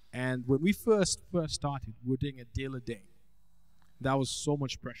 And when we first started, we were doing a deal a day. That was so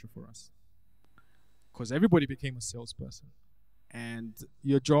much pressure for us because everybody became a salesperson. And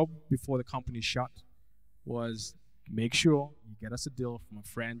your job before the company shut was make sure you get us a deal from a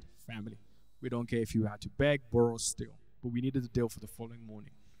friend, family. We don't care if you had to beg, borrow, steal, but we needed a deal for the following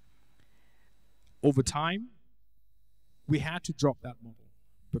morning. Over time, we had to drop that model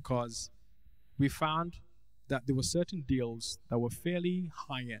because we found that there were certain deals that were fairly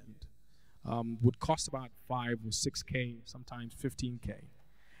high-end, would cost about 5 or 6K, sometimes 15K.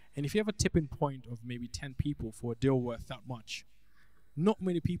 And if you have a tipping point of maybe 10 people for a deal worth that much, not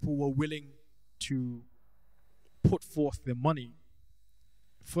many people were willing to put forth their money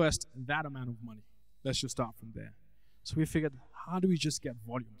first, that amount of money. Let's just start from there. So we figured, how do we just get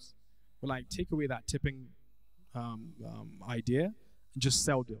volumes? We're like, take away that tipping idea and just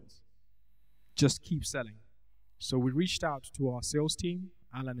sell deals. Just keep selling. So we reached out to our sales team,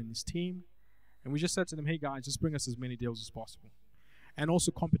 Alan and his team, and we just said to them, hey guys, just bring us as many deals as possible. And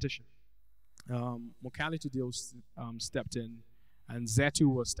also competition. Mortality Deals stepped in, and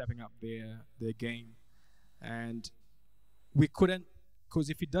Zetu was stepping up their game. And we couldn't, because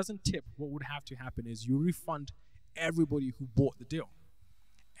if it doesn't tip, what would have to happen is you refund everybody who bought the deal.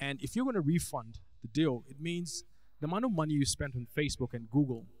 And if you're going to refund the deal, it means the amount of money you spent on Facebook and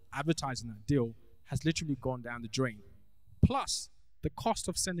Google advertising that deal has literally gone down the drain. Plus, the cost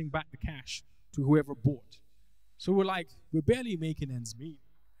of sending back the cash to whoever bought. So we're barely making ends meet.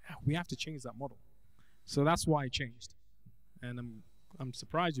 We have to change that model. So that's why I changed. And I'm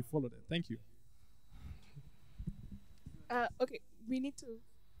surprised you followed it. Thank you. Okay, we need to.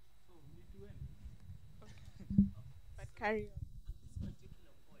 But carry on.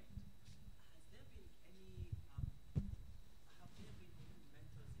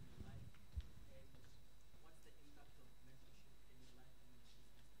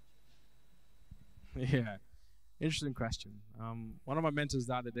 Yeah, interesting question. One of my mentors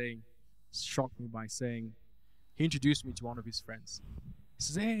the other day shocked me by saying, he introduced me to one of his friends. He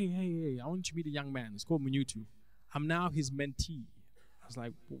says, hey, I want you to meet a young man. It's called Munyutu. I'm now his mentee. I was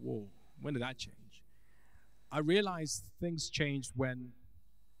like, whoa, when did that change? I realized things changed when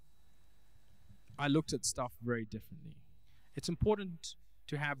I looked at stuff very differently. It's important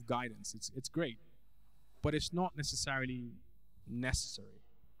to have guidance. It's great, but it's not necessarily necessary.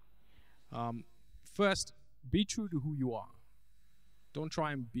 First, be true to who you are. Don't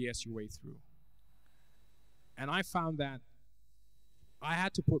try and BS your way through. And I found that I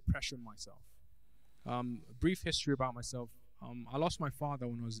had to put pressure on myself. A brief history about myself. I lost my father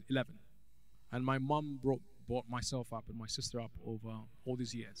when I was 11. And my mom brought myself up and my sister up over all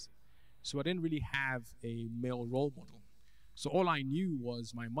these years. So I didn't really have a male role model. So all I knew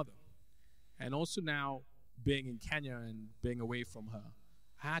was my mother. And also now, being in Kenya and being away from her,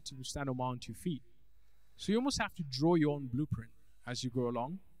 I had to stand on my own 2 feet. So you almost have to draw your own blueprint as you go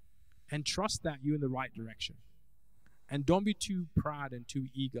along and trust that you're in the right direction. And don't be too proud and too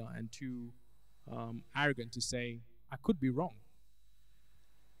eager and too arrogant to say, I could be wrong.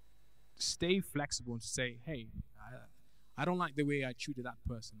 Stay flexible and to say, hey, I don't like the way I treated that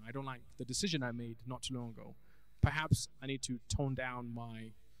person. I don't like the decision I made not too long ago. Perhaps I need to tone down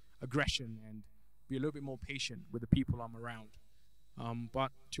my aggression and be a little bit more patient with the people I'm around.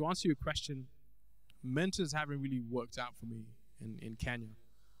 But to answer your question, mentors haven't really worked out for me in Kenya.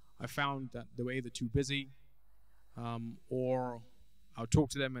 I found that the way they're too busy, or I'll talk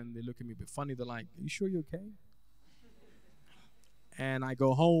to them and they look at me a bit funny. They're like, are you sure you're okay? And I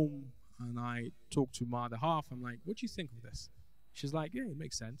go home and I talk to my other half. I'm like, what do you think of this? She's like, yeah, it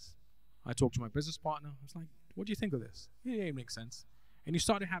makes sense. I talk to my business partner. I was like, what do you think of this? Yeah, it makes sense. And you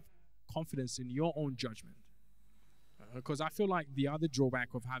start to have confidence in your own judgment. Because I feel like the other drawback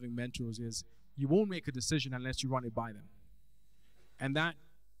of having mentors is you won't make a decision unless you run it by them. And that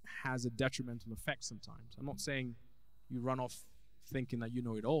has a detrimental effect sometimes. I'm not saying you run off thinking that you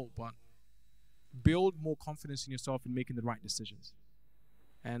know it all, but build more confidence in yourself in making the right decisions.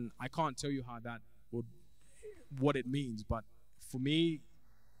 And I can't tell you how that what it means, but for me,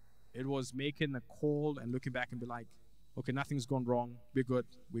 it was making a call and looking back and be like, okay, nothing's gone wrong. We're good,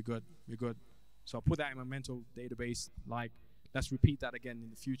 we're good, we're good. So I put that in my mental database, like, let's repeat that again in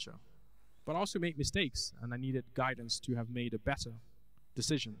the future. But I also make mistakes, and I needed guidance to have made a better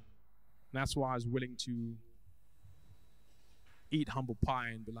decision. And that's why I was willing to eat humble pie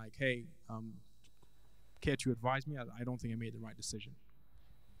and be like, hey, care to advise me? I don't think I made the right decision.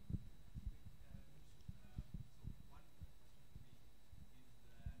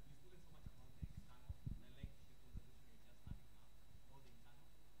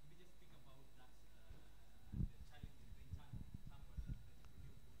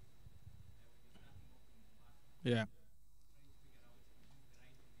 Yeah.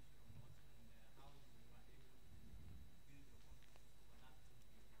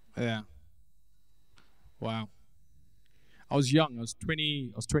 Yeah. Wow. I was young. I was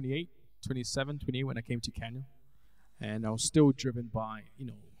 28, 27, 28 when I came to Kenya. And I was still driven by,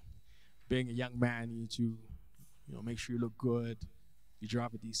 being a young man, you need to, make sure you look good. You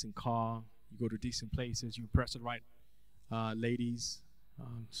drive a decent car. You go to decent places. You impress the right ladies.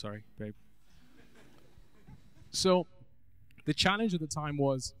 Sorry, babe. So the challenge at the time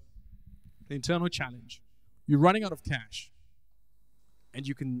was the internal challenge. You're running out of cash. And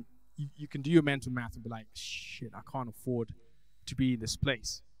you can do your mental math and be like, shit, I can't afford to be in this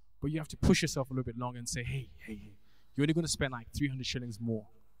place. But you have to push yourself a little bit longer and say, hey, you're only going to spend like 300 shillings more.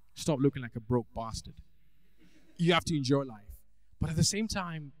 Stop looking like a broke bastard. You have to enjoy life. But at the same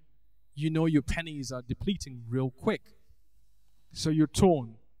time, your pennies are depleting real quick. So you're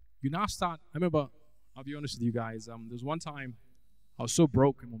torn. You now start, I remember, I'll be honest with you guys, there's one time I was so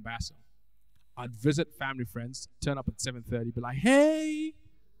broke in Mombasa. I'd visit family friends, turn up at 7:30, be like, hey,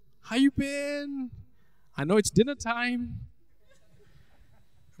 how you been? I know it's dinner time.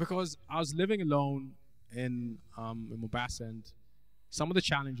 Because I was living alone in Mombasa, and some of the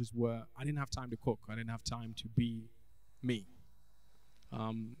challenges were I didn't have time to cook. I didn't have time to be me.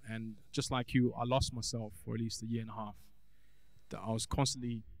 And just like you, I lost myself for at least a year and a half. That I was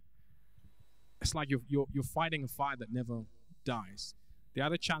constantly. It's like you're fighting a fire that never dies. The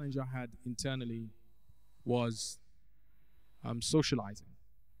other challenge I had internally was socializing.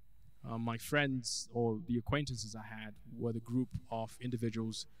 My friends or the acquaintances I had were the group of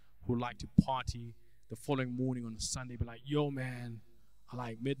individuals who like to party the following morning on a Sunday, be like, yo, man, I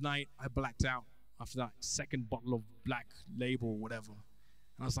like midnight, I blacked out after that second bottle of Black Label or whatever.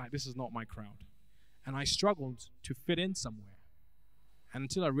 And I was like, this is not my crowd. And I struggled to fit in somewhere. And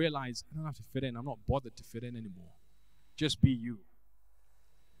until I realized I don't have to fit in, I'm not bothered to fit in anymore. Just be you.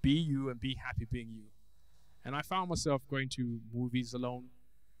 Be you and be happy being you. And I found myself going to movies alone,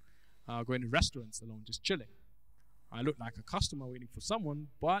 going to restaurants alone, just chilling. I looked like a customer waiting for someone,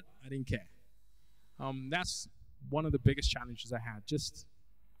 but I didn't care. That's one of the biggest challenges I had, just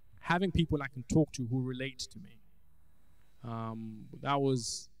having people I can talk to who relate to me. That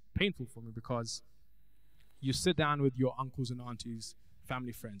was painful for me because you sit down with your uncles and aunties,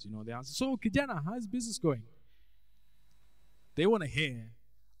 family friends, they ask, so Kijana, how's business going? They want to hear,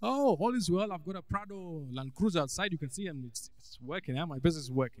 oh, all is well, I've got a Prado Land Cruiser outside, you can see them, it's working, my business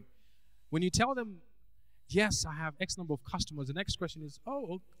is working. When you tell them, yes, I have X number of customers, the next question is,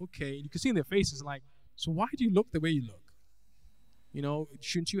 oh, okay, you can see in their faces like, so why do you look the way you look?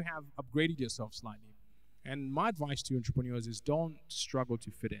 Shouldn't you have upgraded yourself slightly? And my advice to entrepreneurs is don't struggle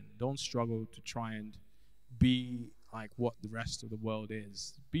to fit in. Don't struggle to try and be like what the rest of the world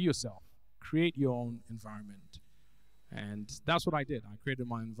is. Be yourself. Create your own environment. And that's what I did. I created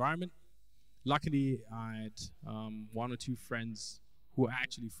my environment. Luckily, I had one or two friends who were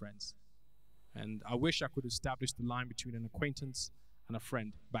actually friends. And I wish I could establish the line between an acquaintance and a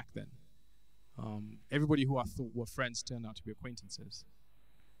friend back then. Everybody who I thought were friends turned out to be acquaintances.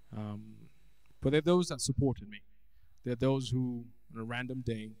 But they're those that supported me. They're those who, on a random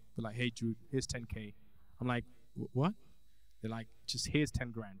day, were like, hey, Jude, here's 10K. I'm like, what? They're like, just here's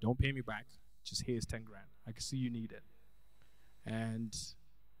 10 grand. Don't pay me back. Just here's 10 grand. I can see you need it. And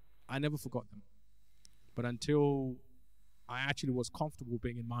I never forgot them. But until I actually was comfortable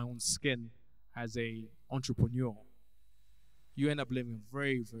being in my own skin as a entrepreneur, you end up living a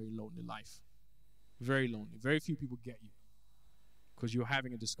very, very lonely life. Very lonely. Very few people get you. Because you're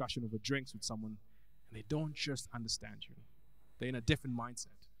having a discussion over drinks with someone and they don't just understand you. They're in a different mindset.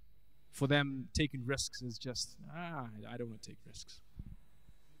 For them, taking risks is just, I don't want to take risks.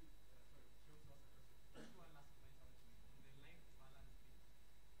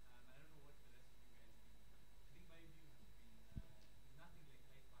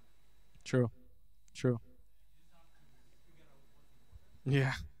 True.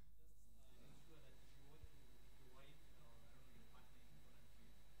 Yeah.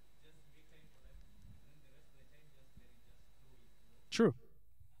 True.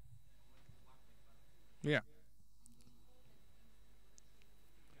 Yeah.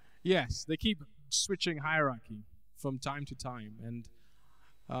 Yes, they keep switching hierarchy from time to time, and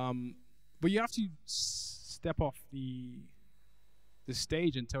but you have to step off the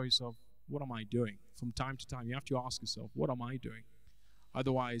stage and tell yourself, what am I doing? From time to time, you have to ask yourself, what am I doing?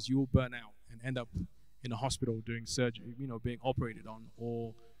 Otherwise, you'll burn out and end up in a hospital doing surgery, being operated on,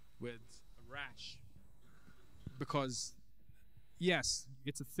 or with a rash. Because, yes,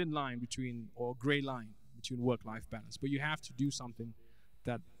 it's a thin line between, or a gray line between work-life balance, but you have to do something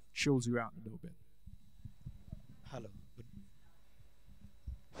that chills you out a little bit.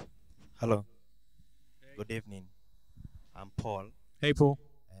 Hello. Hey. Good evening. I'm Paul. Hey, Paul.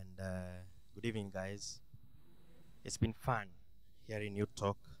 And good evening, guys. It's been fun hearing you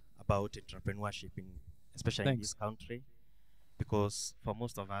talk about entrepreneurship, especially in this country, because for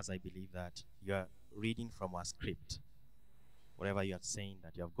most of us, I believe that you are reading from a script. Whatever you are saying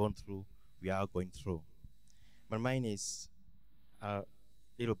that you have gone through, we are going through. But mine is a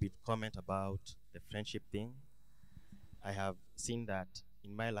little bit comment about the friendship thing. I have seen that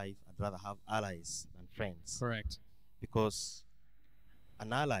in my life, I'd rather have allies than friends. Correct. Because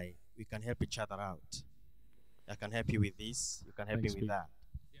an ally, we can help each other out. I can help you with this, you can help me with that.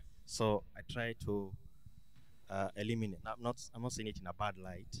 Yeah. So I try to eliminate. I'm not saying it in a bad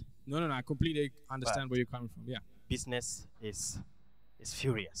light. No, I completely understand where you're coming from. Yeah. Business is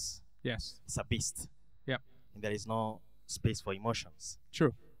furious. Yes. It's a beast. Yeah. And there is no space for emotions.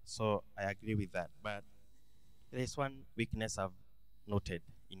 True. So I agree with that. But there is one weakness I've noted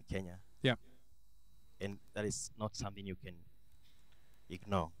in Kenya. Yeah. And that is not something you can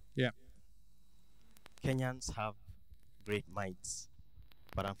ignore. Yeah. Kenyans have great minds.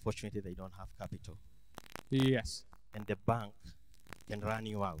 but unfortunately they don't have capital. Yes. And the bank can run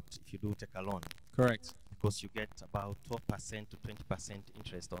you out if you do take a loan. Correct. Because you get about 12% to 20%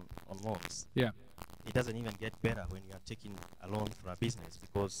 interest on loans. Yeah. It doesn't even get better when you are taking a loan for a business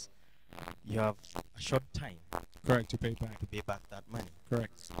because you have a short time. Correct, to pay back. To pay back that money.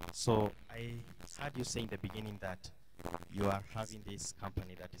 Correct. So I heard you say in the beginning that you are having this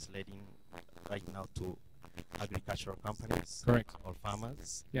company that is leading right now to agricultural companies. Correct. Or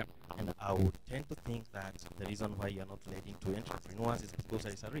farmers. Yeah. And I would tend to think that the reason why you are not leading to entrepreneurs is because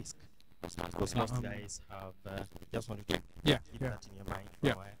there is a risk. Because most guys have just wanted to keep that in your mind for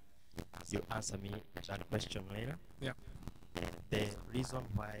a while. You answer me that question later. Yeah. The reason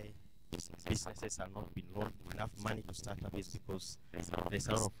why businesses are not being loaned enough money to start up is because there's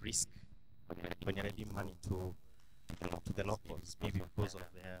a lot of risk when you're lending money to the locals, maybe because of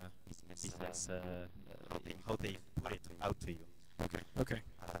their business, how they put it out to you. Okay.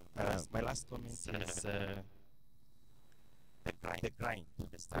 My last comment is the grind,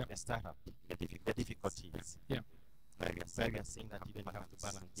 the startup, the difficulties. Yeah. Where we are saying that even you have to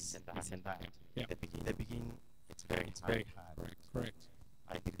balance this and that. Yeah. In the beginning, it's very hard. Correct.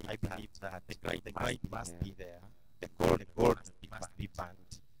 I believe that the grind must be there. The gold must be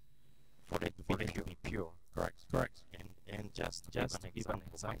burnt for it to be pure. Correct. Correct. And just to give an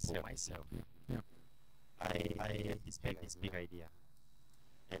example myself. Yeah. I this big idea.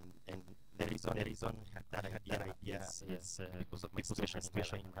 And the reason that I had the idea is because of my situation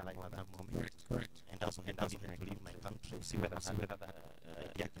in my life at that moment. Correct. And also had to leave my country, see whether that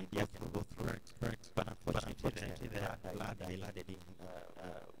idea can go through. Correct. But unfortunately, the lad I landed in,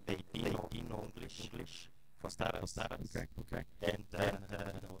 they didn't know English for startups. Okay. And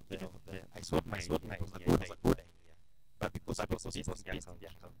I sold my idea. It was a good idea. But because I was based in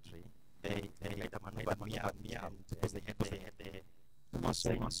their country, they maneuvered me out because they had the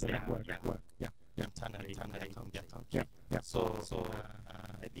muscle network. Yeah. Internally in their country. Yeah. So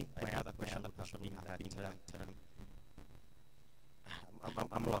I think my other question is that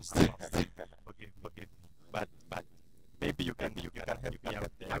I'm lost. Forgive me. But maybe you can help me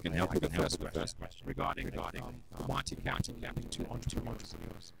out there. I can help you with the first question regarding Monty County lending to entrepreneurs.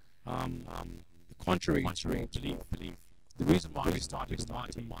 The contrary to your belief, the reason why we started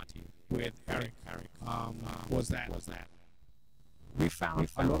Monty with Eric was that we found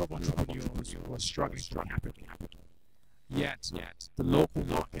a lot of entrepreneurs who were struggling for capital. Yet the local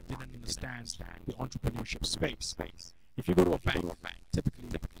market didn't understand the entrepreneurship space. If you go to a bank, typically,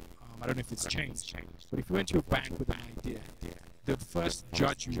 I don't know if it's changed, but if you went to a bank with an idea, they'd first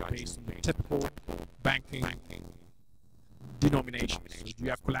judge you based on the typical banking denominations. So do you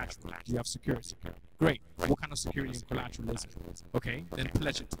have collateral? Do you have security? Great. What kind of security and collateral is it? Okay, then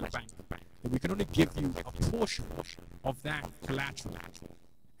pledge it to the bank. And we can only give you a portion of that collateral.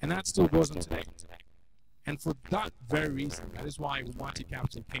 And that still goes on today. And for that very reason, that is why Monty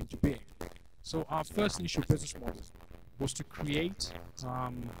Capital came to be. So our first initial business model was to create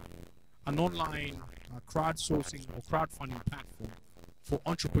an online crowdsourcing or crowdfunding platform for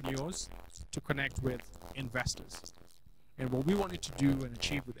entrepreneurs to connect with investors. And what we wanted to do and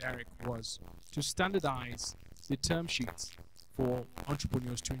achieve with Eric was to standardize the term sheets for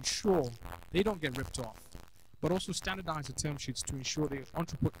entrepreneurs to ensure they don't get ripped off, but also standardize the term sheets to ensure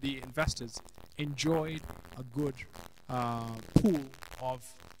the investors enjoyed a good pool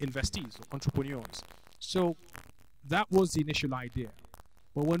of investees or entrepreneurs. So that was the initial idea.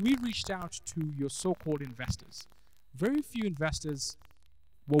 But when we reached out to your so-called investors, very few investors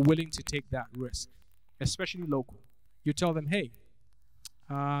were willing to take that risk, especially local. You tell them, hey,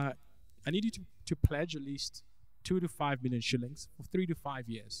 I need you to pledge at least 2 to 5 million shillings for 3 to 5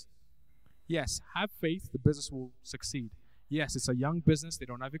 years. Yes, have faith, the business will succeed. Yes, it's a young business, they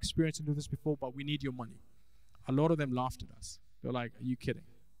don't have experience in doing this before, but we need your money. A lot of them laughed at us. They're like, are you kidding?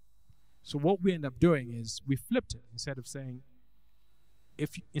 So what we end up doing is we flipped it. Instead of saying,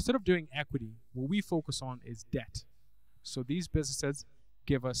 instead of doing equity, what we focus on is debt. So these businesses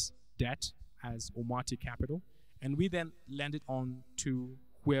give us debt as Omati Capital, and we then lend it on to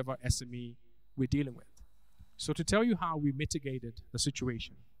whoever SME we're dealing with. So to tell you how we mitigated the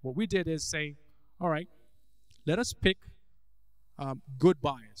situation, what we did is say, all right, let us pick good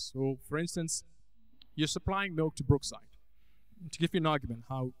buyers. So for instance, you're supplying milk to Brookside. To give you an argument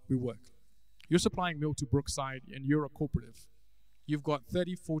how we work, you're supplying milk to Brookside and you're a cooperative. You've got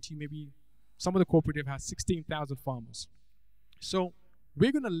 30, 40, maybe some of the cooperative has 16,000 farmers. So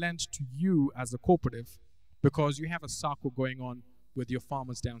we're going to lend to you as a cooperative because you have a cycle going on with your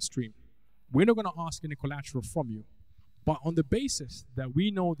farmers downstream. We're not going to ask any collateral from you. But on the basis that we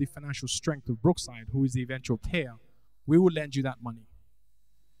know the financial strength of Brookside, who is the eventual payer, we will lend you that money.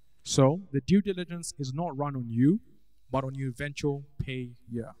 So the due diligence is not run on you, but on your eventual pay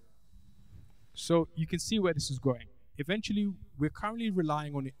year. So you can see where this is going. Eventually, we're currently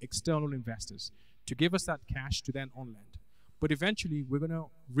relying on external investors to give us that cash to then on lend. But eventually, we're going to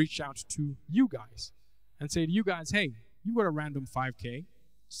reach out to you guys and say to you guys, hey, you got a random 5K,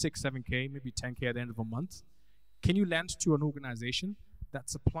 6, 7K, maybe 10K at the end of a month. Can you lend to an organization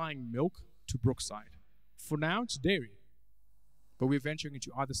that's supplying milk to Brookside? For now, it's dairy, but we're venturing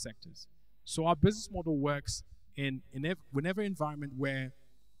into other sectors. So our business model works in whenever environment where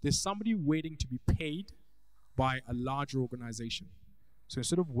there's somebody waiting to be paid by a larger organization. So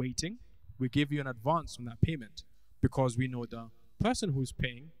instead of waiting, we give you an advance on that payment because we know the person who's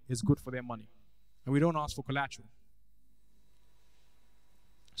paying is good for their money. And we don't ask for collateral.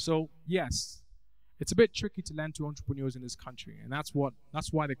 So yes, it's a bit tricky to lend to entrepreneurs in this country, and that's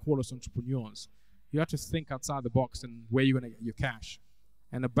why they call us entrepreneurs. You have to think outside the box and where you're going to get your cash.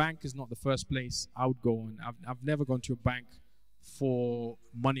 And a bank is not the first place I would go on. I've never gone to a bank for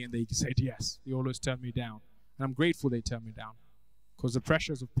money and they said yes. They always turn me down. And I'm grateful they turn me down because the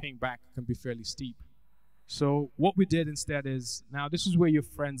pressures of paying back can be fairly steep. So what we did instead is, now this is where your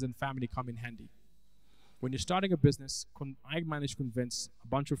friends and family come in handy. When you're starting a business, I managed to convince a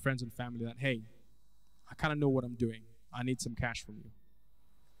bunch of friends and family that, hey, I kind of know what I'm doing. I need some cash from you.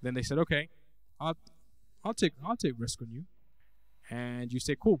 Then they said, okay, I'll take risk on you. And you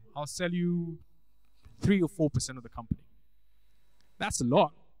say, cool, I'll sell you 3 or 4% of the company. That's a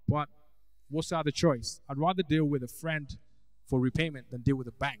lot, but what's the other choice? I'd rather deal with a friend for repayment than deal with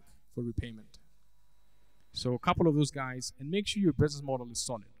a bank for repayment. So a couple of those guys, and make sure your business model is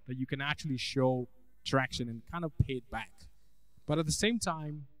solid, that you can actually show traction and kind of pay it back. But at the same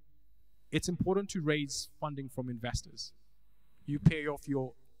time, it's important to raise funding from investors. You pay off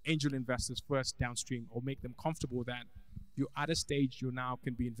your angel investors first downstream, or make them comfortable that you're at a stage you now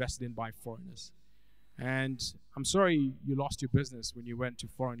can be invested in by foreigners. And I'm sorry you lost your business when you went to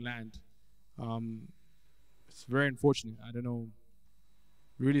foreign land. It's very unfortunate. I don't know.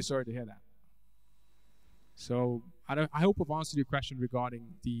 Really sorry to hear that. So I hope I've answered your question regarding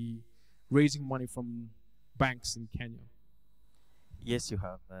the raising money from banks in Kenya. Yes, you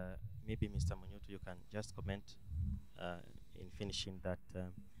have. Maybe Mr. Munyutu, you can just comment in finishing that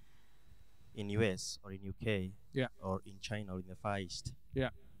in US or in UK, yeah, or in China or in the Far East, yeah,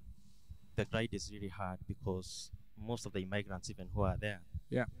 the grind is really hard because most of the immigrants, even who are there,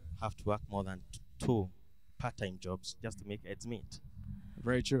 yeah, have to work more than 2 part-time jobs just to make ends meet.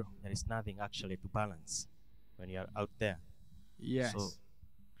 Very true. There is nothing actually to balance when you are out there. Yes. So,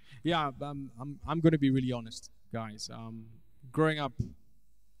 yeah, I'm going to be really honest, guys. Growing up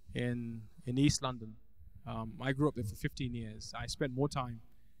in East London, I grew up there for 15 years. I spent more time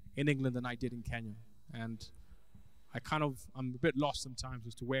in England than I did in Kenya, and I'm a bit lost sometimes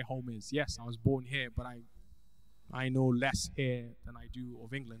as to where home is. Yes, I was born here, but I know less here than I do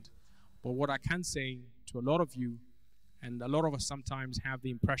of England. But what I can say to a lot of you, and a lot of us sometimes have the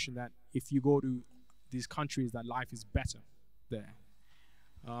impression that if you go to these countries that life is better there.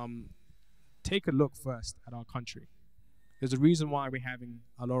 Take a look first at our country. There's a reason why we're having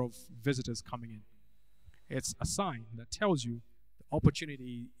a lot of visitors coming in. It's a sign that tells you the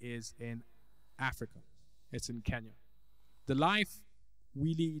opportunity is in Africa. It's in Kenya. The life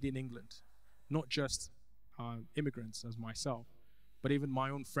we lead in England, not just immigrants as myself, but even my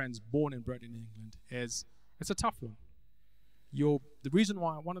own friends born and bred in England, it's a tough one. The reason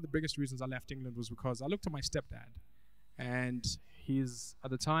why, one of the biggest reasons I left England was because I looked at my stepdad, and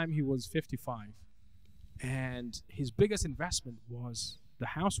at the time he was 55, and his biggest investment was the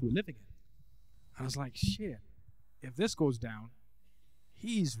house we're living in. And I was like, shit, if this goes down,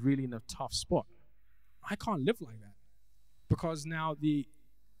 he's really in a tough spot. I can't live like that. Because now the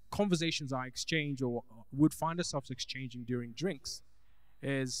conversations I exchange or would find ourselves exchanging during drinks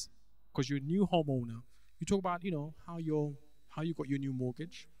is, because you're a new homeowner, you talk about, how you got your new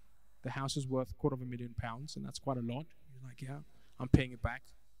mortgage. The house is worth £250,000, and that's quite a lot. You're like, yeah, I'm paying it back.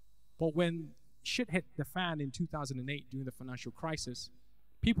 But when shit hit the fan in 2008 during the financial crisis,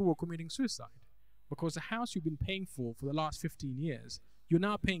 people were committing suicide because the house you've been paying for the last 15 years, you're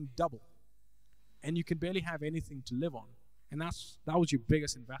now paying double, and you can barely have anything to live on. And that was your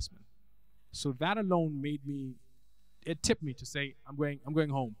biggest investment. So that alone it tipped me to say, I'm going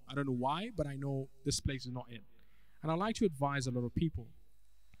home. I don't know why, but I know this place is not it. And I like to advise a lot of people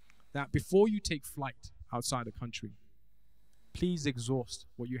that before you take flight outside the country, please exhaust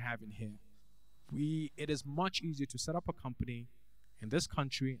what you have in here. It is much easier to set up a company in this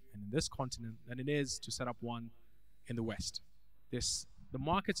country and in this continent than it is to set up one in the West. The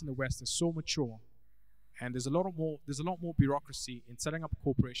markets in the West are so mature, And there's a lot more bureaucracy in setting up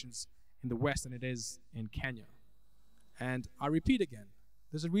corporations in the West than it is in Kenya. And I repeat again,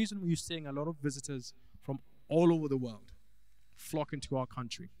 there's a reason you're seeing a lot of visitors from all over the world flock into our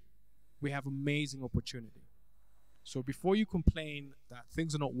country. We have amazing opportunity. So before you complain that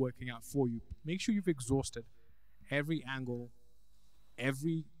things are not working out for you, make sure you've exhausted every angle,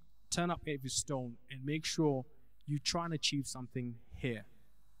 turn up every stone, and make sure you try and achieve something here.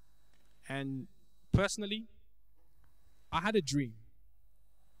 And personally, I had a dream.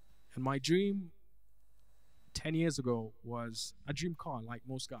 And my dream 10 years ago was a dream car, like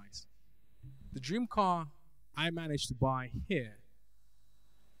most guys. The dream car I managed to buy here,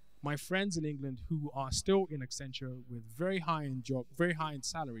 my friends in England who are still in Accenture with very high-end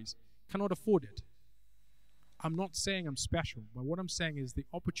salaries cannot afford it. I'm not saying I'm special, but what I'm saying is the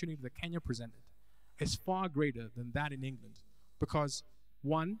opportunity that Kenya presented is far greater than that in England. Because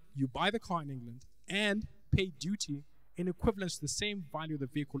one, you buy the car in England and pay duty in equivalence to the same value of the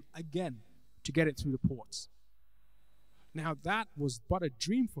vehicle again to get it through the ports. Now that was but a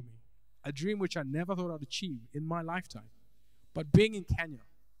dream for me, a dream which I never thought I'd achieve in my lifetime. But being in Kenya,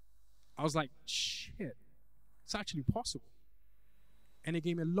 I was like, shit, it's actually possible. And it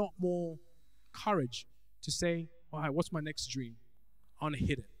gave me a lot more courage to say, all right, what's my next dream? I want to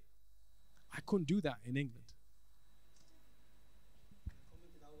hit it. I couldn't do that in England.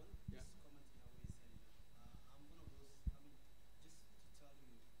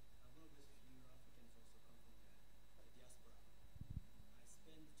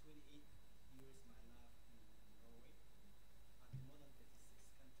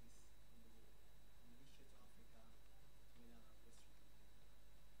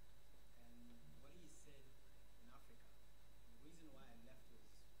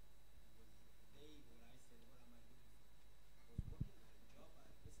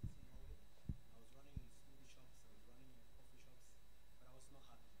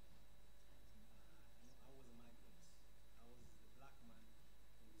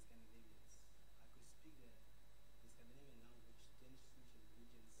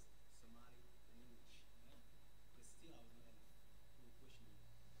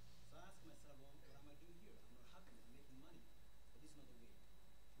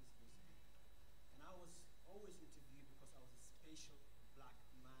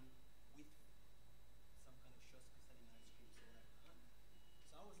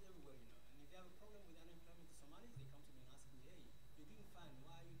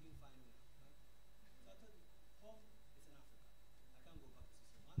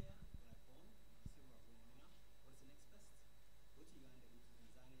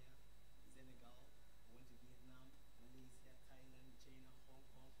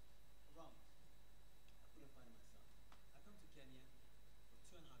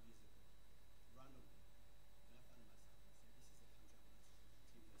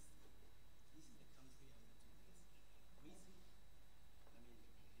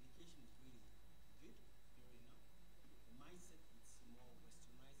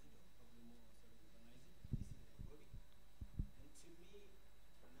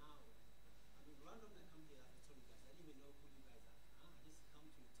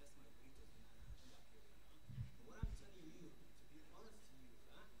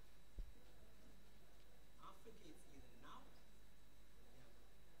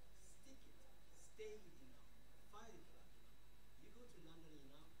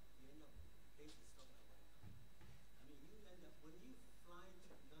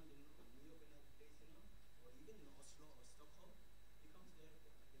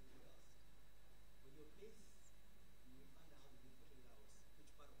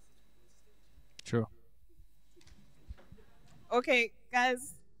 Sure. Okay,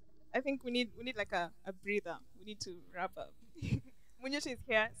 guys, I think we need like a breather. We need to wrap up. Munyutu is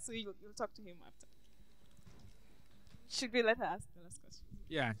here, so you'll talk to him after. Should we let her ask the last question?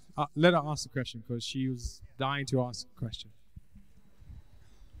 Yeah, let her ask the question because she was dying to ask a question.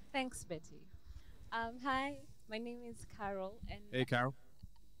 Thanks, Betty. Hi, my name is Carol, and Hey, Carol.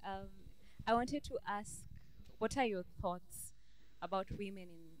 I wanted to ask, what are your thoughts about women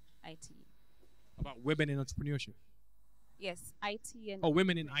in IT? About women in entrepreneurship? Yes, IT and... Oh,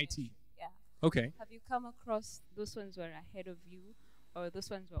 women in IT. Yeah. Okay. Have you come across those ones who are ahead of you, or those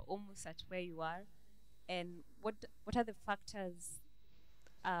ones who are almost at where you are? And what are the factors,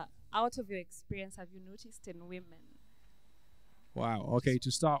 out of your experience, have you noticed in women? Wow. Okay,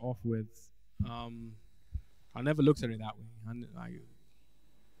 to start off with, I never looked at it that way.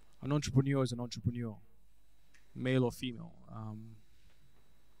 An entrepreneur is an entrepreneur, male or female.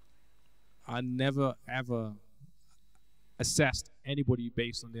 I never ever assessed anybody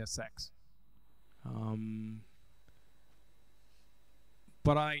based on their sex.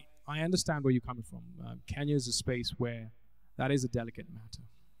 But I understand where you're coming from. Kenya is a space where that is a delicate matter.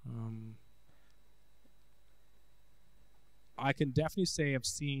 I can definitely say I've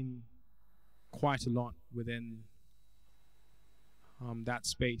seen quite a lot within that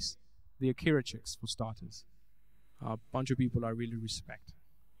space. The Akira chicks, for starters. A bunch of people I really respect.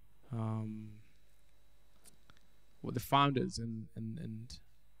 Well, the founders and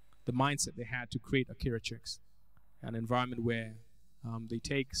the mindset they had to create Akira chicks, an environment where they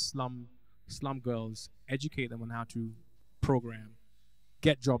take slum girls, educate them on how to program,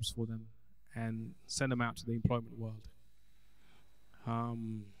 get jobs for them, and send them out to the employment world.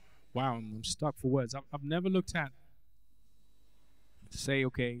 Wow, I'm stuck for words. I've never looked at, say,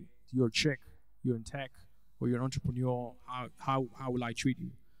 okay, you're a chick, you're in tech, or you're an entrepreneur, how will I treat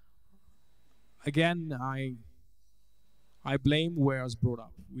you? Again, I blame where I was brought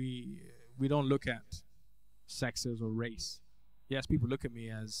up. We don't look at sexes or race. Yes, people look at me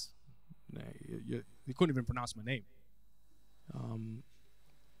as, you couldn't even pronounce my name.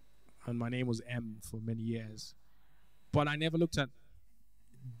 And my name was M for many years. But I never looked at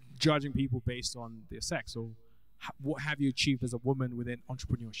judging people based on their sex. So what have you achieved as a woman within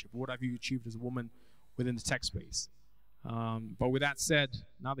entrepreneurship? What have you achieved as a woman within the tech space? But with that said,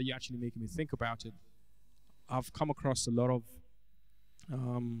 now that you're actually making me think about it, I've come across a lot of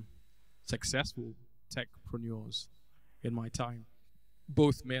successful techpreneurs in my time,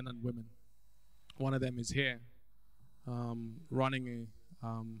 both men and women. One of them is here, running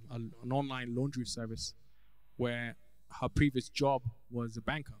an online laundry service where her previous job was a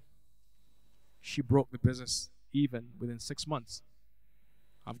banker. She broke the business even within 6 months.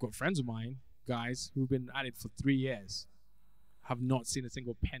 I've got friends of mine, guys, who've been at it for 3 years, have not seen a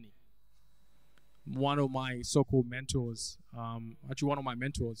single penny. One of my so-called mentors, actually one of my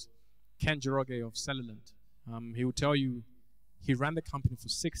mentors, Ken Jiroge of Cellulant, he would tell you he ran the company for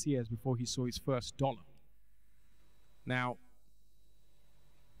 6 years before he saw his first dollar. Now,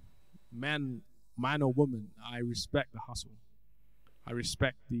 man or woman, I respect the hustle. I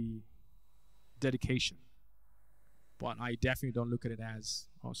respect the dedication. But I definitely don't look at it as,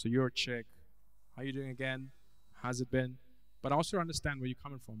 oh, so you're a chick. How you doing again? How's it been? But I also understand where you're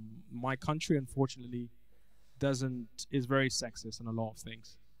coming from. My country, unfortunately, is very sexist in a lot of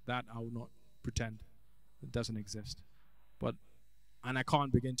things. That I will not pretend it doesn't exist. And I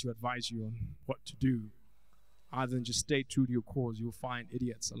can't begin to advise you on what to do, other than just stay true to your cause. You'll find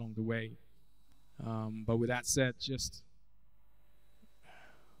idiots along the way. But with that said, just,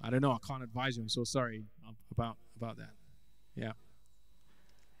 I don't know, I can't advise you. I'm so sorry about that. Yeah.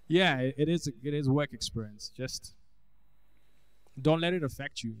 Yeah, it is a work experience. Just don't let it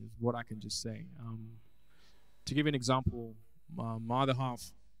affect you is what I can just say. To give you an example, my other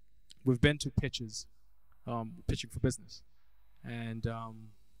half, we've been to pitches, pitching for business. And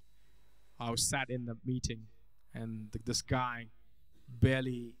I was sat in the meeting, and this guy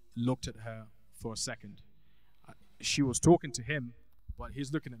barely looked at her for a second. She was talking to him, but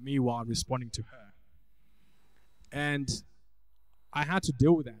he's looking at me while responding to her. And I had to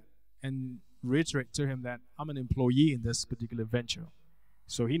deal with that and reiterate to him that I'm an employee in this particular venture,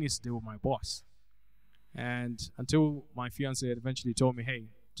 so he needs to deal with my boss. And until my fiance had eventually told me, hey,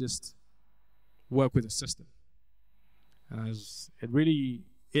 just work with the system. And it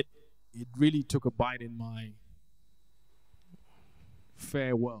really took a bite in my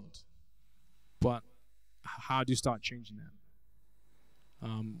fair world. But how do you start changing that?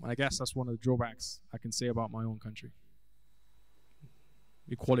 I guess that's one of the drawbacks I can say about my own country.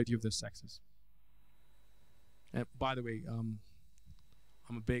 Equality of the sexes. And by the way, I'm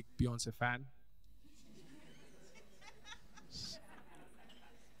a big Beyonce fan.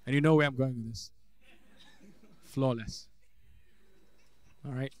 And you know where I'm going with this. Flawless.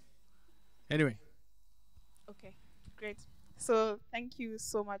 All right. Anyway. Okay, great. So thank you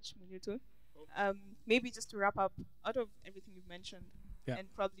so much, Munyutu. Maybe just to wrap up, out of everything you've mentioned, yeah,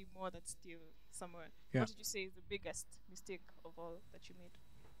 and probably more that's still somewhere, yeah, what did you say is the biggest mistake of all that you made?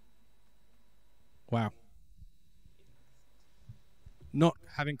 Wow. Not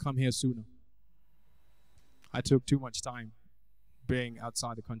having come here sooner. I took too much time being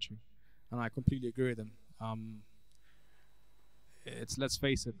outside the country, and I completely agree with them. Let's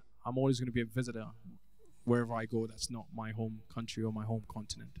face it, I'm always going to be a visitor wherever I go that's not my home country or my home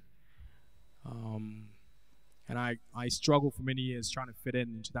continent. And I struggled for many years trying to fit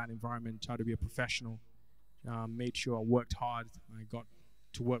into that environment, try to be a professional, made sure I worked hard. I got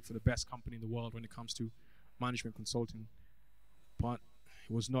to work for the best company in the world when it comes to management consulting, but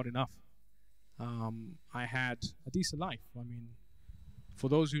it was not enough. I had a decent life. I mean, For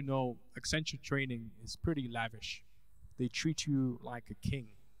those who know, Accenture training is pretty lavish. They treat you like a king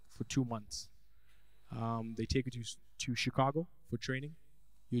for 2 months. They take you to Chicago for training.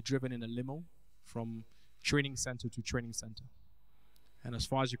 You're driven in a limo from training center to training center. And as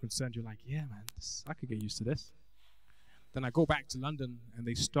far as you're concerned, you're like, yeah, man, I could get used to this. Then I go back to London, and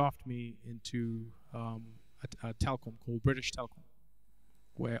they staffed me into a telecom called British Telecom,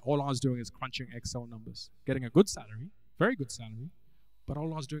 where all I was doing is crunching Excel numbers, getting a good salary, very good salary, but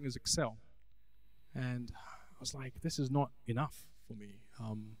all I was doing is Excel. And I was like, this is not enough for me.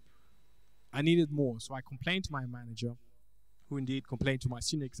 I needed more, so I complained to my manager, who indeed complained to my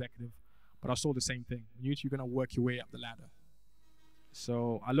senior executive, but I saw the same thing. You're going to work your way up the ladder.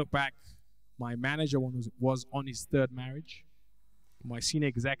 So I look back, my manager was on his third marriage. My senior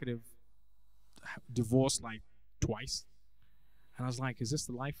executive divorced like twice. And I was like, is this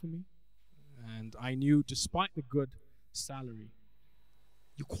the life for me? And I knew despite the good salary,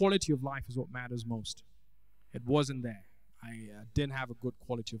 your quality of life is what matters most. It wasn't there. I didn't have a good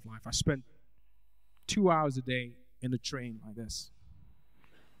quality of life. I spent 2 hours a day in the train like this.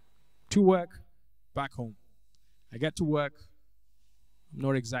 To work, back home. I get to work, I'm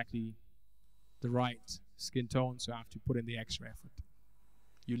not exactly the right skin tone, so I have to put in the extra effort.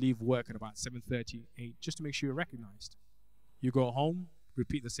 You leave work at about 7:30, 8, just to make sure you're recognized. You go home,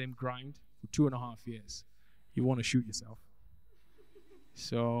 repeat the same grind for 2.5 years. You want to shoot yourself.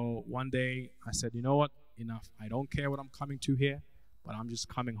 So one day I said, you know what, enough. I don't care what I'm coming to here, but I'm just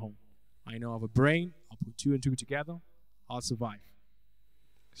coming home. I know I have a brain, I'll put 2 and 2 together, I'll survive.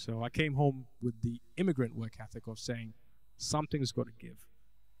 So I came home with the immigrant work ethic of saying, something's got to give.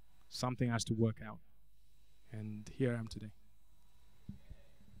 Something has to work out. And here I am today.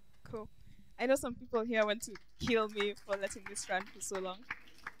 Cool. I know some people here want to kill me for letting this run for so long.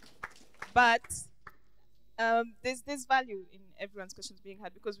 But there's value in everyone's questions being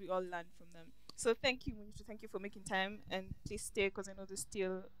had because we all learn from them. So thank you, Munyutu. Thank you for making time. And please stay because I know there's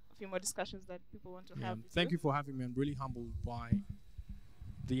still a few more discussions that people want to have. Thank you for having me. I'm really humbled by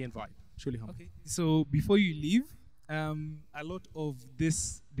the invite. Truly humbled. Okay. So before you leave, a lot of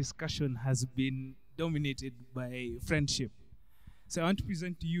this discussion has been dominated by friendship. So I want to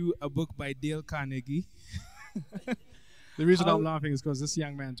present to you a book by Dale Carnegie. The reason I'm laughing is because this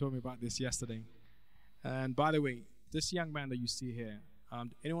young man told me about this yesterday. And by the way, this young man that you see here,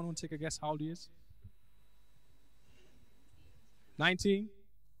 anyone want to take a guess how old he is? 19?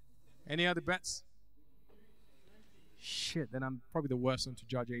 Any other bets? Shit, then I'm probably the worst one to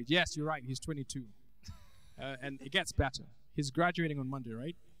judge age. Yes, you're right, he's 22. And it gets better. He's graduating on Monday,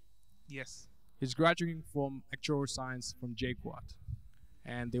 right? Yes. He's graduating from actuarial science from JQuat.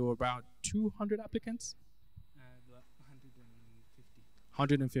 And there were about 200 applicants? 150.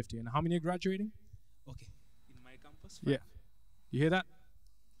 150. And how many are graduating? Okay. In my campus? 5. Yeah. You hear that?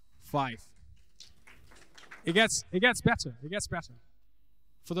 5. It gets better. It gets better.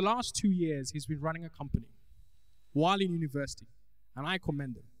 For the last 2 years, he's been running a company while in university. And I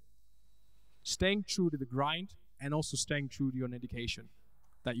commend him. Staying true to the grind and also staying true to your education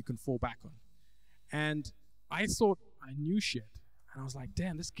that you can fall back on. And I thought I knew shit. And I was like,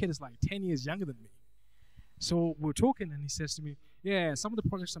 damn, this kid is like 10 years younger than me. So we're talking and he says to me, yeah, some of the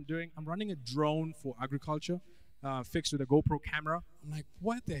projects I'm doing, I'm running a drone for agriculture fixed with a GoPro camera. I'm like,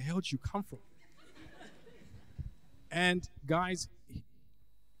 what the hell did you come from? And guys,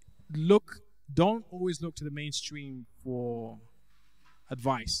 don't always look to the mainstream for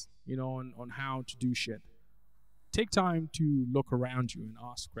advice, on how to do shit. Take time to look around you and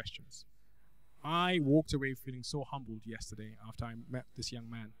ask questions. I walked away feeling so humbled yesterday after I met this young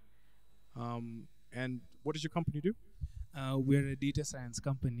man. And what does your company do? We're a data science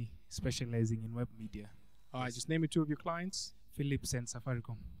company specializing in web media. All right, just name me 2 of your clients. Philips and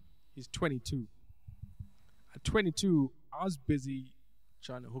Safaricom. He's 22. At 22, I was busy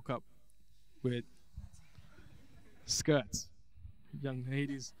trying to hook up with skirts, young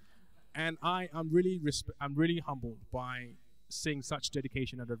ladies. And I'm really humbled by seeing such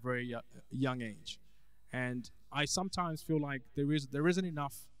dedication at a very young age. And I sometimes feel like there isn't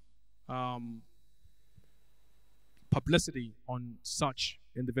enough publicity on such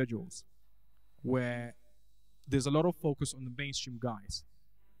individuals, where there's a lot of focus on the mainstream guys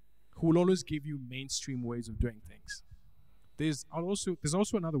who will always give you mainstream ways of doing things. There's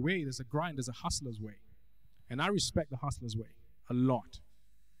also another way. There's a grind. There's a hustler's way. And I respect the hustler's way a lot.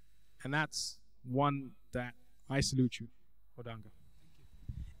 And that's one that I salute you, Odanga.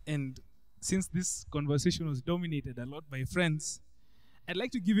 And since this conversation was dominated a lot by friends, I'd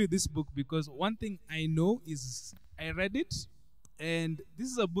like to give you this book because one thing I know is I read it, and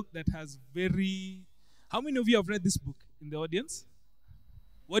this is a book that has how many of you have read this book in the audience?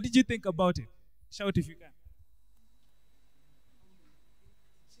 What did you think about it? Shout if you can.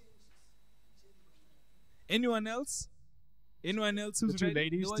 Anyone else? Anyone else who's The two ready?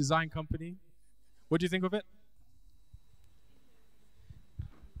 ladies, No one- design company. What do you think of it?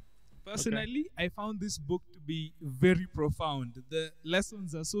 Personally, I found this book to be very profound. The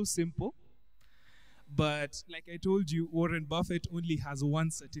lessons are so simple, but like I told you, Warren Buffett only has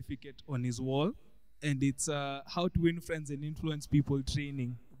one certificate on his wall, and it's How to Win Friends and Influence People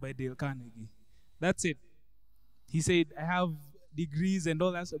Training by Dale Carnegie. That's it. He said, I have degrees and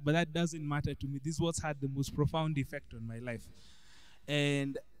all that stuff, but that doesn't matter to me. This was had the most profound effect on my life.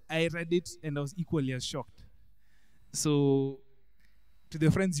 And I read it and I was equally as shocked. So, to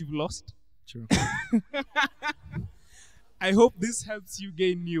the friends you've lost, True. I hope this helps you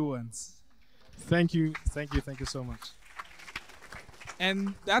gain new ones. Thank you so much.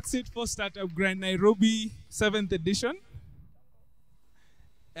 And that's it for Startup Grind Nairobi 7th edition.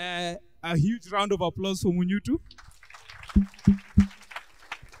 A huge round of applause for Munyutu.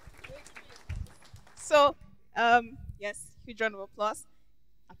 So, yes, huge round of applause.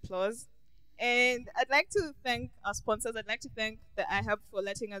 And I'd like to thank our sponsors. I'd like to thank the iHub for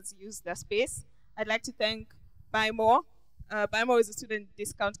letting us use their space. I'd like to thank Buy More. Buy More is a student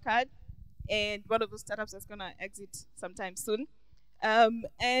discount card, and one of those startups that's going to exit sometime soon.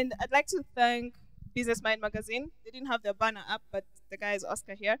 And I'd like to thank Business Mind Magazine. They didn't have their banner up, but the guy is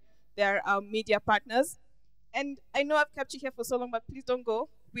Oscar here. They're our media partners. And I know I've kept you here for so long, but please don't go.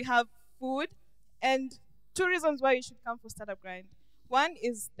 We have food and 2 reasons why you should come for Startup Grind. 1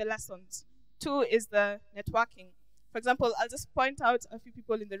 is the lessons. 2 is the networking. For example, I'll just point out a few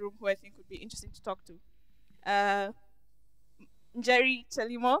people in the room who I think would be interesting to talk to. Njeri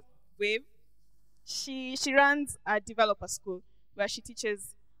Chelimo, Wave. She runs a developer school where she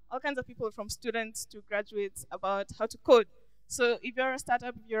teaches all kinds of people from students to graduates about how to code. So if you're a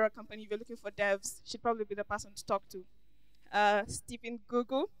startup, if you're a company, if you're looking for devs, she'd probably be the person to talk to. Stephen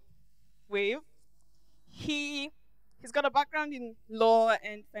Gugu, Wave. He's got a background in law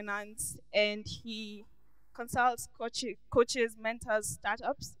and finance, and he consults, coaches, mentors,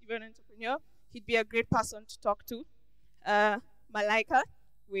 startups. If you're an entrepreneur, he'd be a great person to talk to. Malaika,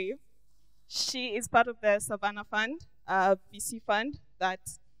 Wave. She is part of the Savannah Fund, a VC fund that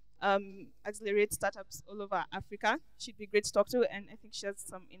accelerates startups all over Africa. She'd be great to talk to, and I think she has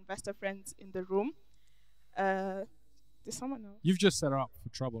some investor friends in the room. Does someone know? You've just set her up for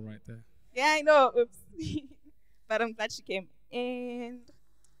trouble right there. Yeah, I know. Oops. But I'm glad she came. And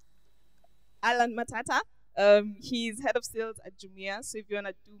Alan Matata, he's head of sales at Jumia. So if you want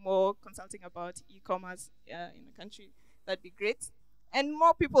to do more consulting about e-commerce in the country, that'd be great. And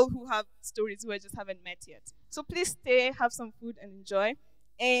more people who have stories who I just haven't met yet. So please stay, have some food, and enjoy.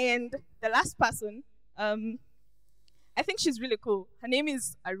 And the last person, I think she's really cool. Her name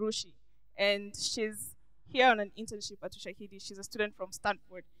is Arushi, and she's here on an internship at Ushahidi. She's a student from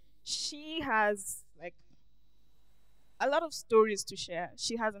Stanford. She has like a lot of stories to share.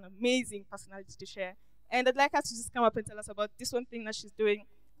 She has an amazing personality to share. And I'd like her to just come up and tell us about this one thing that she's doing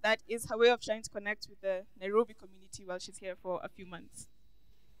that is her way of trying to connect with the Nairobi community while she's here for a few months.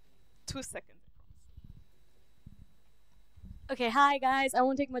 2 seconds. Okay, hi guys. I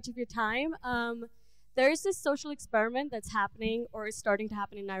won't take much of your time. There's this social experiment that's happening or is starting to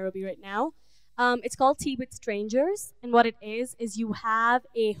happen in Nairobi right now. It's called Tea with Strangers, and what it is you have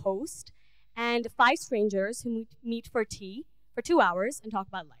a host and 5 strangers who meet for tea for 2 hours and talk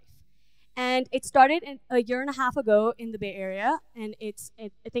about life. And it started a year and a half ago in the Bay Area, and it's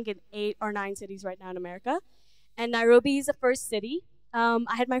I think in 8 or 9 cities right now in America. And Nairobi is the first city.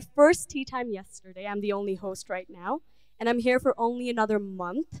 I had my first tea time yesterday. I'm the only host right now, and I'm here for only another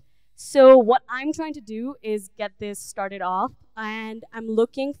month. So what I'm trying to do is get this started off, and I'm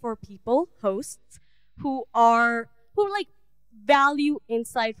looking for people, hosts, who like value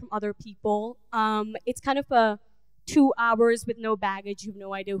insight from other people. It's kind of a 2 hours with no baggage. You have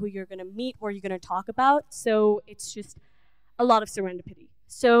no idea who you're going to meet or you're going to talk about. So it's just a lot of serendipity.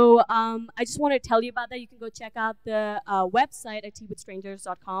 So I just want to tell you about that. You can go check out the website at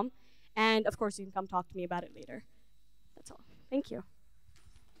teawithstrangers.com. And of course, you can come talk to me about it later. That's all. Thank you.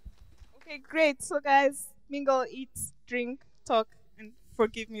 Okay, great. So guys, mingle, eat, drink, talk, and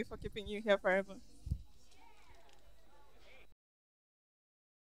forgive me for keeping you here forever.